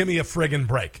 give me a friggin'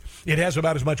 break. It has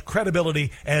about as much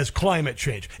credibility as climate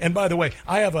change. And by the way,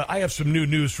 I have some new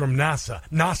news from NASA.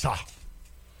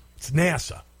 It's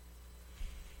NASA.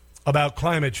 About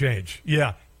climate change.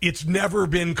 Yeah, it's never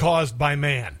been caused by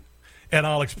man. And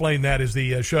I'll explain that as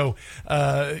the show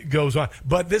goes on.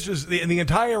 But this is, in the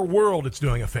entire world, it's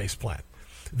doing a faceplant.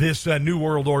 This New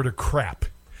World Order crap.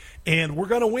 And we're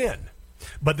going to win.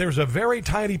 But there's a very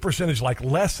tiny percentage, like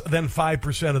less than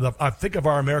 5% of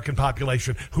our American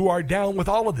population, who are down with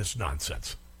all of this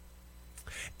nonsense.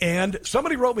 And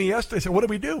somebody wrote me yesterday, said, what do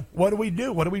we do? What do we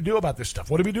do? What do we do about this stuff?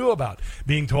 What do we do about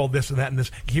being told this and that and this?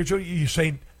 Here's what you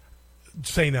say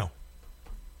no.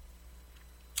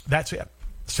 That's it.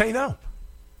 Say no.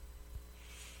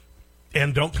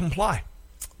 And don't comply.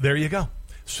 There you go.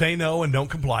 Say no and don't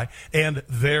comply. And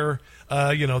their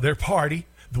party,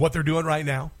 what they're doing right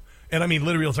now, and I mean,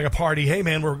 literally, it's like a party. Hey,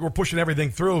 man, we're pushing everything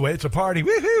through. It's a party.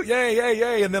 Woohoo! Yay, yay,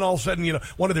 yay. And then all of a sudden,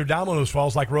 one of their dominoes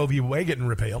falls like Roe v. Wade getting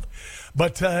repealed.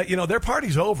 But, their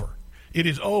party's over. It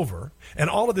is over. And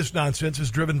all of this nonsense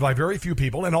is driven by very few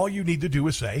people. And all you need to do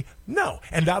is say no.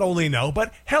 And not only no,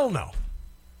 but hell no.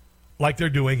 Like they're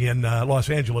doing in Los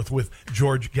Angeles with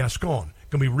George Gascon.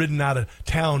 going to be ridden out of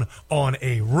town on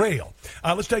a rail.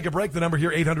 Let's take a break. The number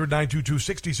here,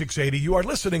 800-922-6680. You are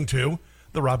listening to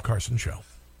The Rob Carson Show.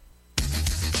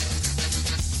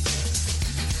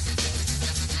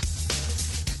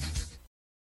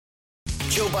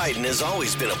 Joe Biden has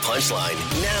always been a punchline.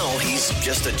 Now he's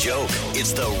just a joke.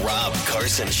 It's the Rob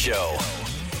Carson Show.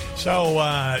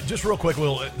 So just real quick,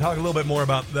 we'll talk a little bit more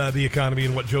about the economy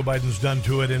and what Joe Biden's done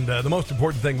to it, and the most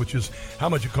important thing, which is how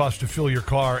much it costs to fill your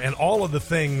car and all of the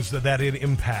things that it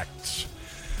impacts.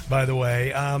 By the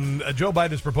way, Joe Biden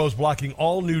has proposed blocking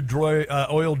all new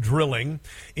oil drilling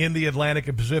in the Atlantic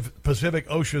and Pacific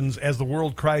Oceans as the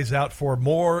world cries out for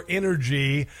more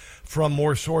energy from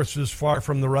more sources far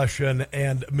from the Russian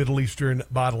and Middle Eastern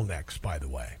bottlenecks, by the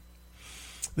way.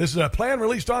 This is a plan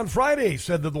released on Friday,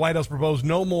 said that the White House proposed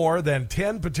no more than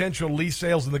 10 potential lease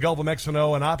sales in the Gulf of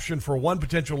Mexico, an option for one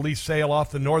potential lease sale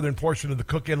off the northern portion of the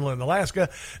Cook Inlet in Alaska,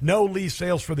 no lease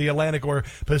sales for the Atlantic or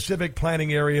Pacific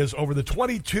planning areas over the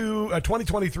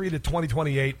 2023 to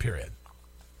 2028 period.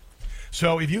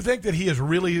 So if you think that he is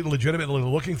really legitimately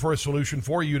looking for a solution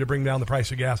for you to bring down the price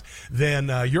of gas,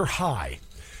 then you're high.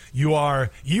 You are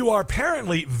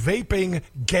apparently vaping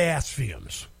gas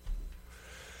fumes.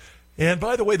 And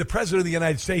by the way, the President of the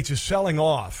United States is selling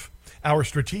off our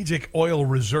strategic oil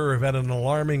reserve at an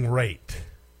alarming rate.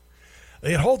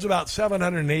 It holds about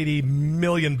 780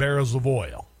 million barrels of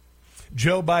oil.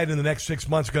 Joe Biden in the next 6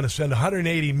 months is going to send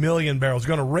 180 million barrels,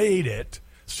 going to raid it,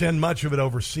 send much of it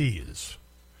overseas.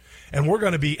 And we're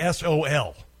going to be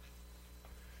SOL.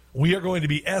 We are going to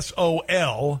be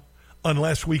SOL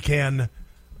unless we can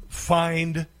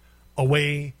find a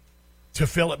way to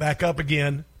fill it back up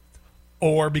again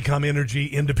or become energy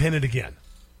independent again.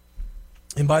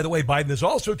 And by the way, Biden has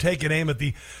also taken aim at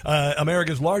the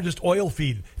America's largest oil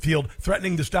field,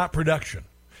 threatening to stop production.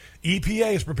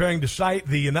 EPA is preparing to cite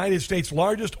the United States'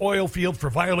 largest oil field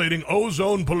for violating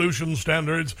ozone pollution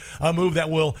standards, a move that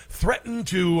will threaten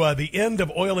to the end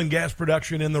of oil and gas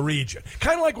production in the region.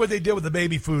 Kind of like what they did with the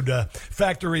baby food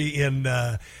factory in,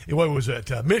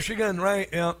 Michigan, right?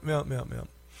 Yep.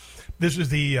 This is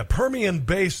the Permian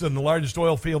Basin, the largest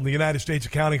oil field in the United States,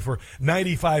 accounting for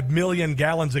 95 million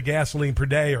gallons of gasoline per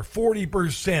day, or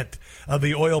 40% of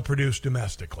the oil produced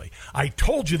domestically. I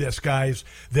told you this, guys.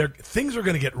 Things are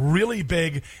going to get really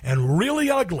big and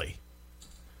really ugly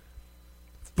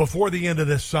before the end of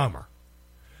this summer.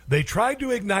 They tried to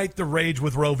ignite the rage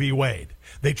with Roe v. Wade.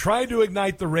 They tried to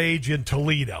ignite the rage in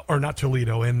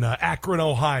in Akron,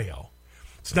 Ohio.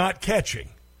 It's not catching.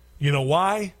 You know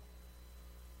why?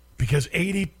 Because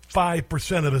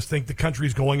 85% of us think the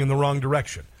country's going in the wrong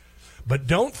direction. But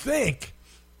don't think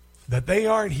that they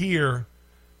aren't here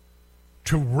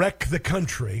to wreck the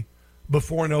country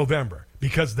before November,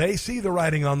 because they see the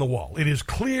writing on the wall. It is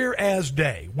clear as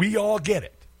day. We all get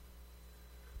it.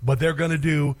 But they're going to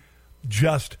do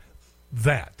just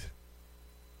that.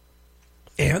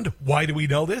 And why do we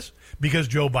know this? Because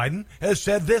Joe Biden has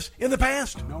said this in the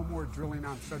past. No more drilling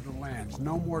on federal lands.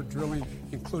 No more drilling,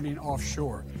 including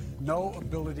offshore. No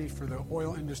ability for the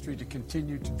oil industry to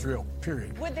continue to drill,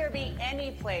 period. Would there be any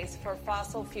place for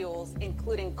fossil fuels,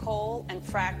 including coal and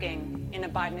fracking, in a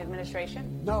Biden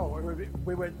administration? No,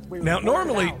 we would now,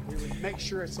 normally, we would make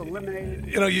sure it's eliminated.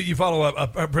 You know, you follow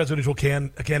a presidential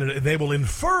candidate, and they will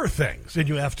infer things, and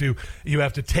you have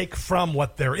to take from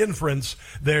what their inference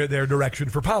their direction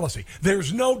for policy.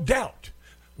 There's no doubt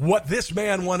what this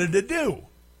man wanted to do,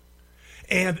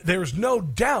 and there's no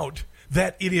doubt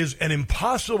that it is an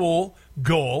impossible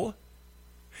goal.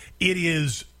 It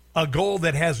is a goal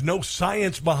that has no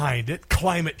science behind it,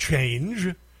 climate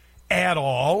change, at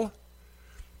all.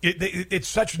 It's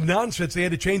such nonsense they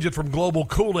had to change it from global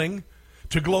cooling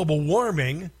to global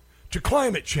warming to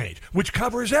climate change, which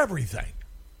covers everything.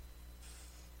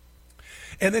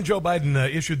 And then Joe Biden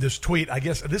issued this tweet. I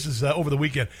guess this is over the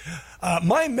weekend.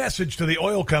 My message to the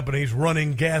oil companies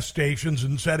running gas stations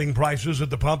and setting prices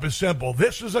at the pump is simple.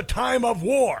 This is a time of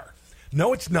war.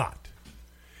 No, it's not.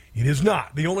 It is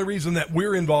not. The only reason that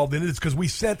we're involved in it is because we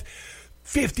sent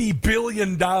 $50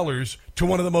 billion to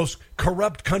one of the most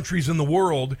corrupt countries in the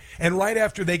world. And right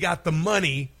after they got the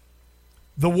money,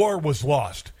 the war was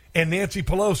lost. And Nancy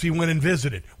Pelosi went and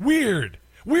visited. Weird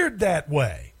that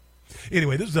way.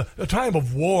 Anyway, this is a time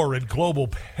of war and global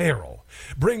peril.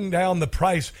 Bring down the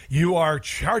price you are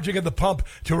charging at the pump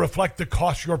to reflect the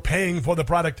cost you're paying for the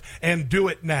product, and do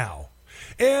it now.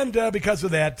 And because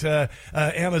of that,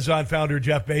 Amazon founder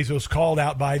Jeff Bezos called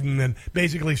out Biden and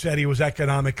basically said he was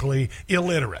economically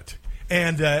illiterate.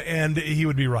 And he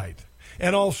would be right.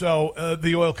 And also,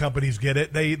 the oil companies get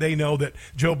it. They know that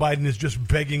Joe Biden is just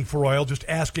begging for oil, just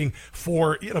asking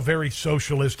for, very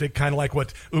socialistic, kind of like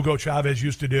what Hugo Chavez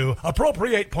used to do.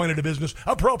 Appropriate, pointed to business.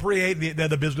 Appropriate,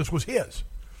 the business was his.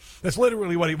 That's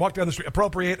literally what he walked down the street.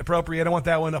 Appropriate. I want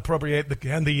that one. Appropriate.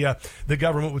 And the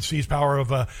government would seize power of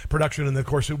production, and of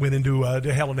course it went into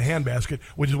hell in a handbasket,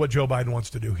 which is what Joe Biden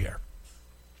wants to do here.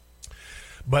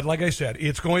 But like I said,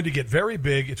 it's going to get very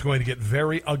big. It's going to get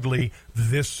very ugly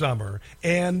this summer.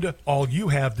 And all you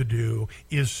have to do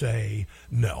is say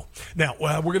no. Now,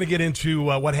 we're going to get into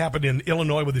what happened in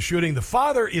Illinois with the shooting. The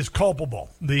father is culpable.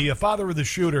 The father of the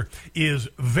shooter is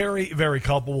very, very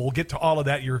culpable. We'll get to all of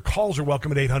that. Your calls are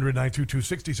welcome at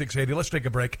 800-922-6680. Let's take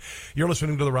a break. You're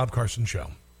listening to The Rob Carson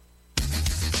Show.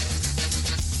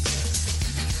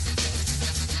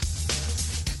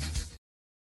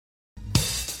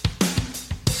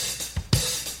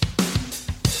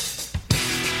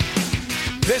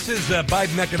 This is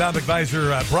Biden economic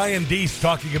advisor Brian Deese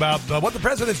talking about what the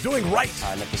president's doing right.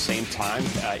 And at the same time,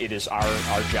 it is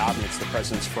our job, and it's the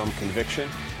president's firm conviction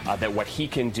that what he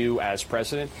can do as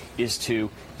president is to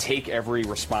take every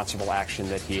responsible action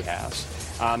that he has.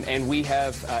 And we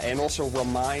have, and also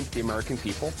remind the American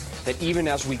people that even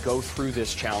as we go through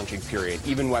this challenging period,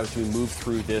 even as we move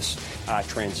through this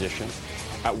transition,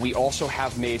 we also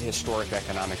have made historic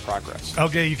economic progress.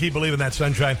 Okay, you keep believing that,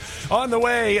 sunshine. On the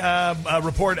way, a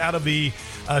report out of the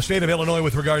state of Illinois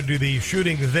with regard to the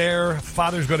shooting there.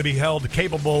 Father's going to be held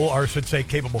culpable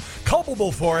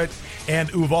for it,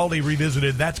 and Uvalde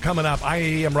revisited. That's coming up. I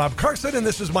am Rob Carson, and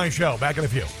this is my show. Back in a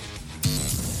few.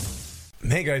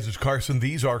 Hey, guys, it's Carson.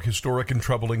 These are historic and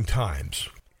troubling times.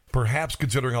 Perhaps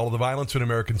considering all of the violence in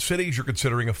American cities, you're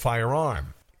considering a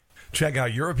firearm. Check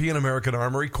out European American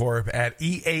Armory Corp at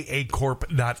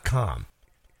EAAcorp.com.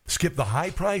 Skip the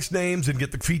high-priced names and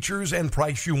get the features and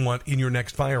price you want in your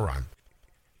next firearm.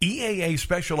 EAA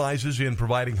specializes in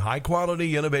providing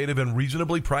high-quality, innovative, and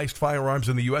reasonably priced firearms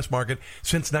in the U.S. market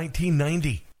since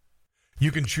 1990.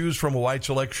 You can choose from a wide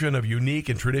selection of unique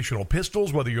and traditional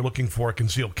pistols, whether you're looking for a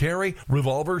concealed carry,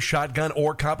 revolver, shotgun,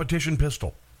 or competition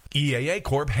pistol. EAA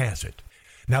Corp has it.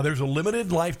 Now, there's a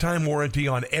limited lifetime warranty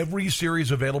on every series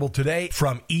available today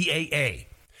from EAA.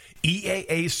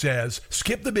 EAA says,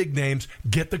 skip the big names,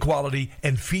 get the quality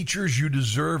and features you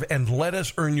deserve, and let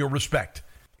us earn your respect.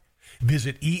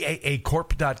 Visit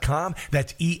EAAcorp.com.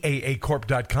 That's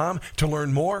EAAcorp.com to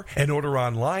learn more and order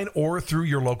online or through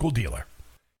your local dealer.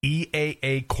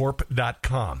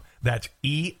 EAAcorp.com. That's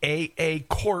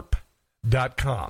EAAcorp.com.